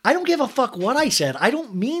like, I don't give a fuck what I said. I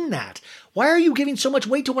don't mean that. Why are you giving so much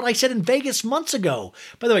weight to what I said in Vegas months ago?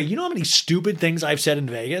 By the way, you know how many stupid things I've said in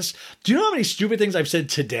Vegas? Do you know how many stupid things I've said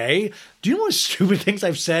today? Do you know what stupid things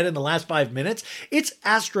I've said in the last 5 minutes? It's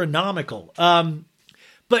astronomical.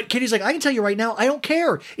 But Katie's like, I can tell you right now, I don't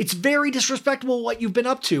care. It's very disrespectful what you've been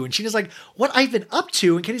up to. And Sheena's like, what I've been up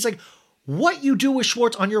to? And Katie's like, what you do with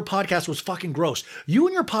Schwartz on your podcast was fucking gross. You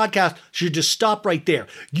and your podcast should just stop right there.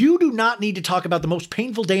 You do not need to talk about the most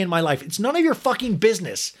painful day in my life. It's none of your fucking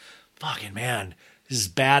business. Fucking man. This is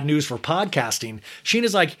bad news for podcasting.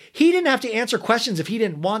 Scheana's like, he didn't have to answer questions if he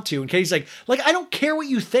didn't want to. And Katie's like, I don't care what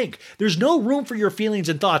you think. There's no room for your feelings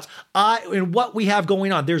and thoughts in what we have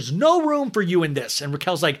going on. There's no room for you in this. And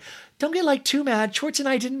Raquel's like, don't get too mad. Schwartz and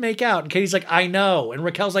I didn't make out. And Katie's like, I know. And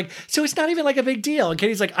Raquel's like, so it's not even a big deal. And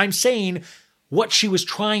Katie's like, I'm saying what she was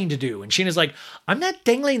trying to do. And Scheana's like, I'm not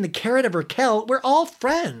dangling the carrot of Raquel. We're all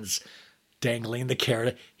friends. Dangling the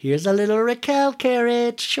carrot. Here's a little Raquel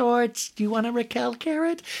carrot. Schwartz, do you want a Raquel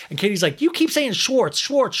carrot? And Katie's like, you keep saying Schwartz,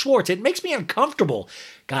 Schwartz, Schwartz. It makes me uncomfortable.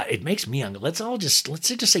 God, it makes me uncomfortable. Let's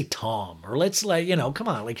just say Tom. Or let's come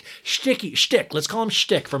on, Shtick. Let's call him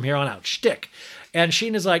Shtick from here on out. Shtick. And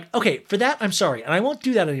Scheana's like, okay, for that, I'm sorry. And I won't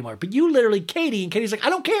do that anymore. But you literally, Katie, and Katie's like, I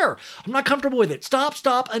don't care. I'm not comfortable with it. Stop,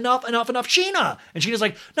 enough, Scheana. And Scheana's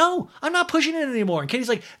like, no, I'm not pushing it anymore. And Katie's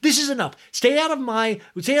like, this is enough. Stay out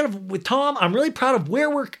with Tom. I'm really proud of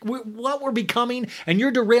what we're becoming. And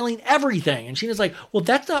you're derailing everything. And Scheana's like, well,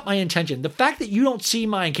 that's not my intention. The fact that you don't see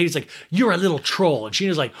mine, Katie's like, you're a little troll. And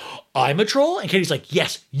Scheana's like, I'm a troll? And Katie's like,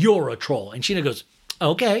 yes, you're a troll. And Scheana goes,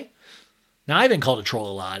 okay. Now, I've been called a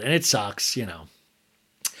troll a lot, and it sucks,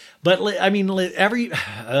 But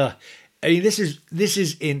this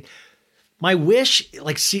is in my wish.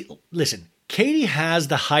 Listen, Katie has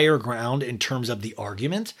the higher ground in terms of the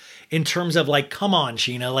argument, in terms of come on,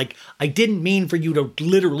 Scheana, I didn't mean for you to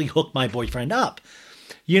literally hook my boyfriend up.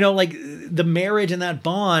 The marriage and that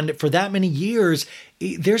bond for that many years,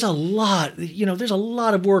 there's a lot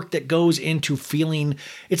of work that goes into feeling.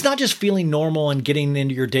 It's not just feeling normal and getting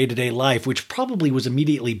into your day-to-day life, which probably was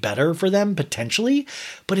immediately better for them potentially,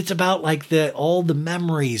 but it's about all the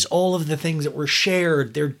memories, all of the things that were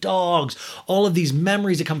shared, their dogs, all of these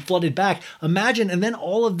memories that come flooded back. Imagine, and then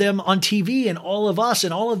all of them on TV and all of us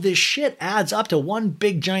and all of this shit adds up to one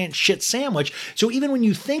big giant shit sandwich. So even when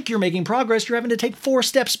you think you're making progress, you're having to take 4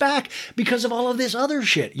 steps back because of all of this other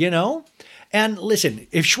shit, And listen,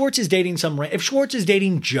 if Schwartz is dating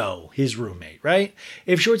Joe, his roommate, right?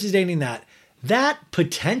 If Schwartz is dating that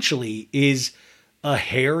potentially is a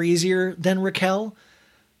hair easier than Raquel,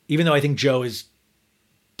 even though I think Joe is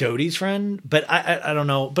Dodie's friend, but I don't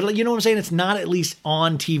know. But you know what I'm saying? It's not at least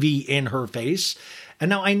on TV in her face. And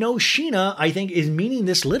now I know Scheana, I think, is meaning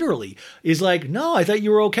this literally. Is no, I thought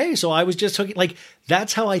you were okay, so I was just hooking.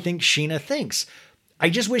 That's how I think Scheana thinks. I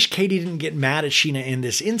just wish Katie didn't get mad at Scheana in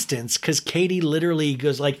this instance, because Katie literally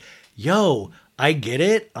goes yo, I get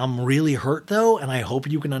it. I'm really hurt though, and I hope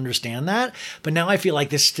you can understand that. But now I feel like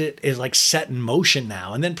this is set in motion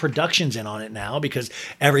now, and then production's in on it now because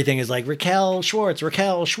everything is Raquel Schwartz.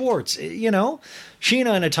 Scheana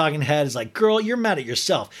in a talking head is girl, you're mad at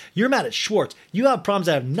yourself. You're mad at Schwartz. You have problems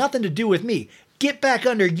that have nothing to do with me. Get back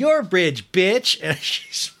under your bridge, bitch. And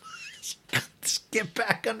she's get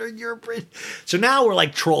back under your bridge. So now we're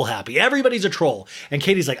troll happy. Everybody's a troll. And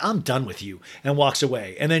Katie's I'm done with you, and walks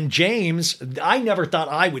away. And then James, I never thought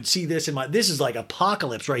I would see this this is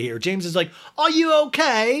apocalypse right here. James is are you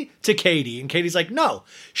okay? To Katie. And Katie's no.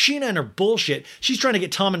 Scheana and her bullshit. She's trying to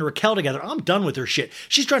get Tom and Raquel together. I'm done with her shit.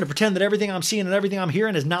 She's trying to pretend that everything I'm seeing and everything I'm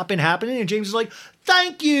hearing has not been happening. And James is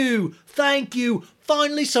thank you.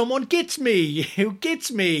 Finally, someone gets me. Who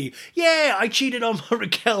gets me? Yeah, I cheated on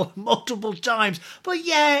Raquel multiple times. But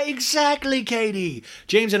yeah, exactly, Katie.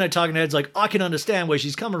 James in a talking head's I can understand where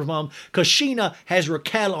she's coming from, because Scheana has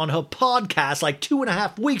Raquel on her podcast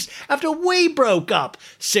 2.5 weeks after we broke up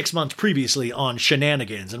 6 months previously on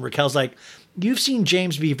Shenanigans. And Raquel's you've seen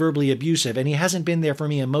James be verbally abusive, and he hasn't been there for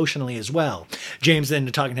me emotionally as well. James then,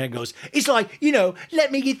 the talking head, goes, it's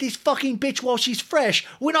let me get this fucking bitch while she's fresh.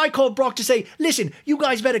 When I called Brock to say, listen, you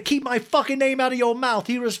guys better keep my fucking name out of your mouth,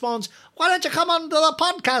 he responds, why don't you come on to the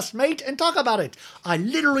podcast, mate, and talk about it? I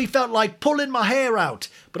literally felt like pulling my hair out,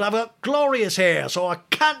 but I've got glorious hair, so I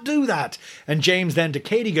can't do that. And James then to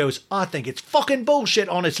Katie goes, I think it's fucking bullshit,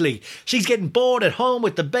 honestly. She's getting bored at home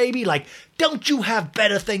with the baby, don't you have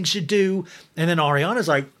better things to do? And then Ariana's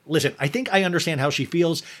listen, I think I understand how she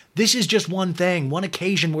feels. This is just one thing, one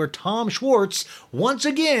occasion where Tom Schwartz, once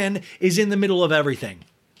again, is in the middle of everything.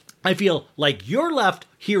 I feel you're left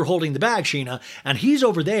here holding the bag, Scheana, and he's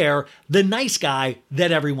over there, the nice guy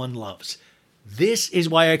that everyone loves. This is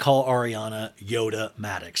why I call Ariana Yoda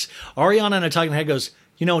Maddox. Ariana in a talking head goes,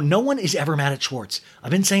 no one is ever mad at Schwartz.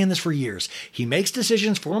 I've been saying this for years. He makes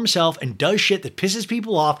decisions for himself and does shit that pisses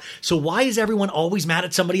people off. So why is everyone always mad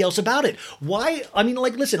at somebody else about it? Why?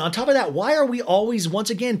 Listen, on top of that, why are we always,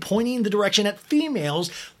 once again, pointing the direction at females,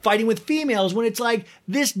 fighting with females, when it's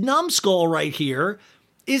this numbskull right here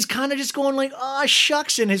is kind of just going like, ah,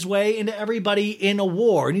 shucks in his way into everybody in a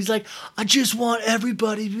war. And he's like, I just want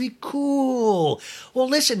everybody to be cool. Well,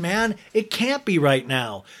 listen, man, it can't be right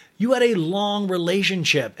now. You had a long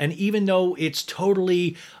relationship, and even though it's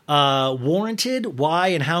totally warranted why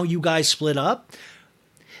and how you guys split up,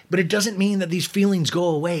 but it doesn't mean that these feelings go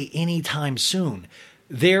away anytime soon.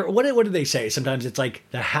 What do they say? Sometimes it's like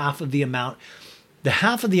the half of the amount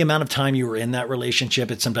of time you were in that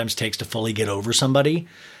relationship it sometimes takes to fully get over somebody.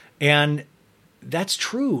 And that's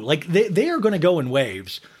true. Like they are going to go in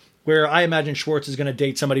waves. Where I imagine Schwartz is going to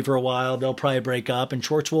date somebody for a while. They'll probably break up and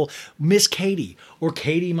Schwartz will miss Katie, or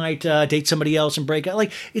Katie might date somebody else and break up.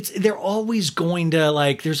 Like they're always going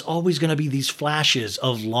to there's always going to be these flashes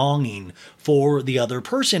of longing for the other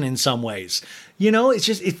person in some ways. It's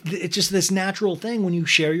just this natural thing when you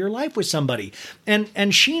share your life with somebody. And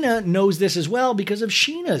Scheana knows this as well because of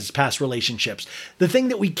Scheana's past relationships. The thing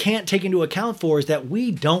that we can't take into account for is that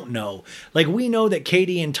we don't know. Like we know that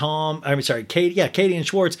Katie and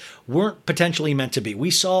Schwartz weren't potentially meant to be. We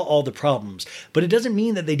saw all the problems, but it doesn't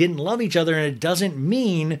mean that they didn't love each other, and it doesn't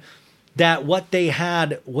mean that what they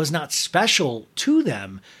had was not special to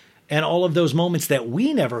them. And all of those moments that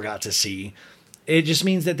we never got to see, it just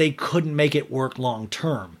means that they couldn't make it work long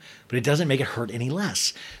term, but it doesn't make it hurt any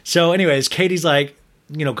less. So anyways, Katie's like,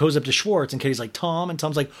 goes up to Schwartz, and Katie's like, Tom, and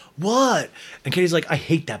Tom's like, what? And Katie's like, I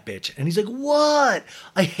hate that bitch. And he's like, what?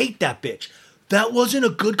 I hate that bitch. That wasn't a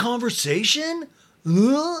good conversation?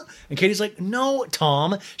 And Katie's like, no,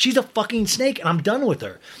 Tom, she's a fucking snake and I'm done with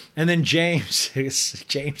her. And then James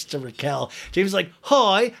to Raquel. James is like,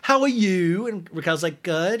 hi, how are you? And Raquel's like,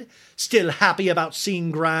 good. Still happy about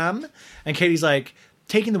seeing Graham? And Katie's like,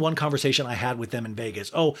 taking the one conversation I had with them in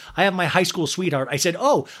Vegas. Oh, I have my high school sweetheart. I said,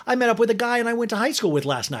 oh, I met up with a guy and I went to high school with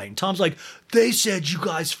last night. And Tom's like, they said you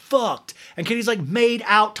guys fucked. And Katie's like, made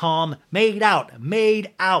out, Tom. Made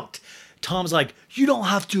out. Tom's like, you don't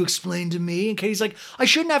have to explain to me. And Katie's like, I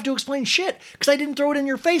shouldn't have to explain shit because I didn't throw it in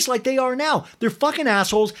your face like they are now. They're fucking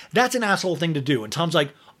assholes. That's an asshole thing to do. And Tom's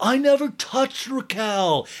like, I never touched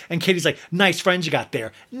Raquel. And Katie's like, nice friends you got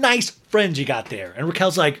there. And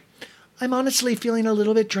Raquel's like, I'm honestly feeling a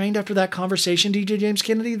little bit drained after that conversation, DJ James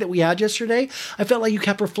Kennedy, that we had yesterday. I felt like you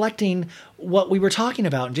kept reflecting what we were talking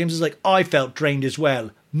about. And James is like, I felt drained as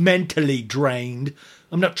well. Mentally drained.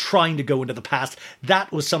 I'm not trying to go into the past.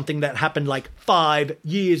 That was something that happened like 5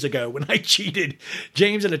 years ago when I cheated.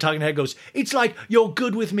 James in a talking head goes, it's like you're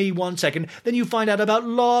good with me 1 second, then you find out about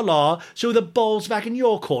Lala, so the ball's back in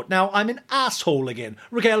your court. Now I'm an asshole again.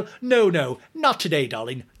 Raquel, no, not today,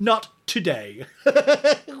 darling. Not today.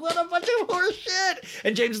 What a bunch of horse shit.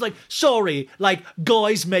 And James is like, sorry, like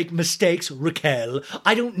guys make mistakes, Raquel.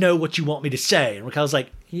 I don't know what you want me to say. And Raquel's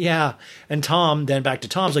like, yeah. And Tom, then back to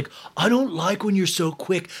Tom's like, I don't like when you're so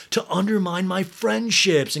quick to undermine my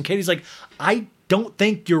friendships. And Katie's like, I don't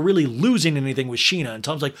think you're really losing anything with Scheana. And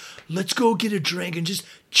Tom's like, let's go get a drink and just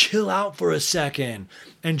chill out for a second.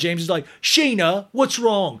 And James is like, Scheana, what's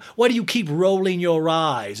wrong? Why do you keep rolling your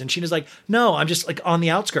eyes? And Sheena's like, no, I'm just like on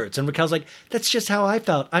the outskirts. And Raquel's like, that's just how I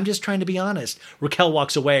felt. I'm just trying to be honest. Raquel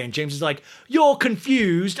walks away and James is like, you're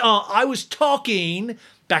confused. I was talking.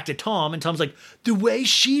 Back to Tom, and Tom's like, the way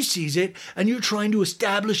she sees it, and you're trying to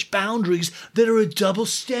establish boundaries that are a double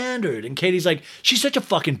standard. And Katie's like, she's such a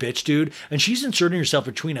fucking bitch, dude, and she's inserting herself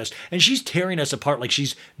between us, and she's tearing us apart like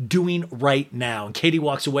she's doing right now. And Katie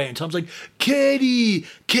walks away, and Tom's like, Katie,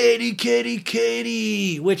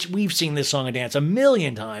 which we've seen this song and dance a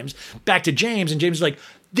million times. Back to James, and James is like,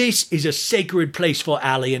 this is a sacred place for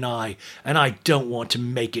Allie and I don't want to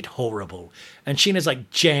make it horrible. And Sheena's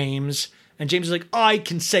like, James. And James is like, I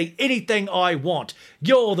can say anything I want.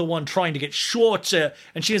 You're the one trying to get Schwartzer.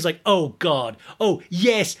 And Sheena's like, oh, God. Oh,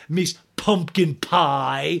 yes, Miss Pumpkin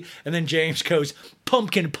Pie. And then James goes,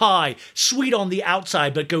 pumpkin pie, sweet on the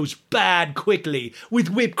outside, but goes bad quickly. With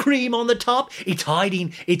whipped cream on the top. It's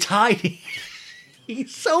hiding.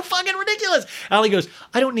 He's so fucking ridiculous. Allie goes,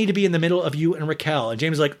 I don't need to be in the middle of you and Raquel. And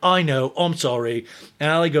James is like, I know, I'm sorry. And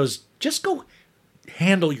Allie goes, just go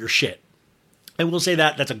handle your shit. I will say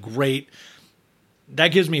that's a great...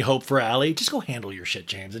 That gives me hope for Allie. Just go handle your shit,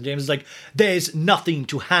 James. And James is like, there's nothing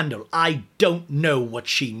to handle. I don't know what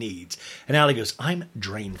she needs. And Allie goes, I'm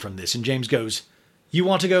drained from this. And James goes, you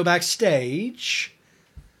want to go backstage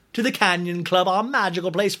to the Canyon Club, our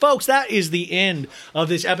magical place? Folks, that is the end of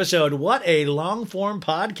this episode. What a long-form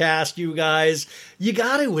podcast, you guys. You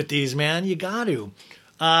got to with these, man. You got to.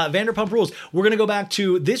 Vanderpump Rules. We're going to go back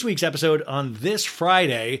to this week's episode on this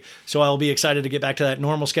Friday, so I'll be excited to get back to that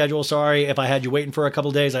normal schedule. Sorry if I had you waiting for a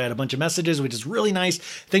couple days. I had a bunch of messages, which is really nice.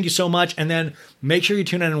 Thank you so much. And then make sure you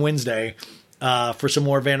tune in on Wednesday. for some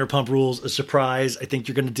more Vanderpump Rules, a surprise I think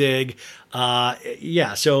you're going to dig.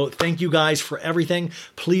 Yeah, so thank you guys for everything.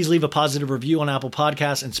 Please leave a positive review on Apple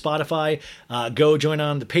Podcasts and Spotify. Go join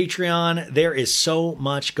on the Patreon. There is so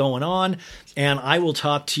much going on, and I will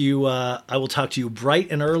talk to you. I will talk to you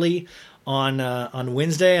bright and early on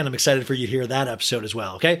Wednesday, and I'm excited for you to hear that episode as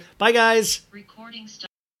well. Okay, bye guys. Recording stop.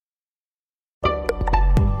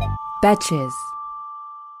 Betches.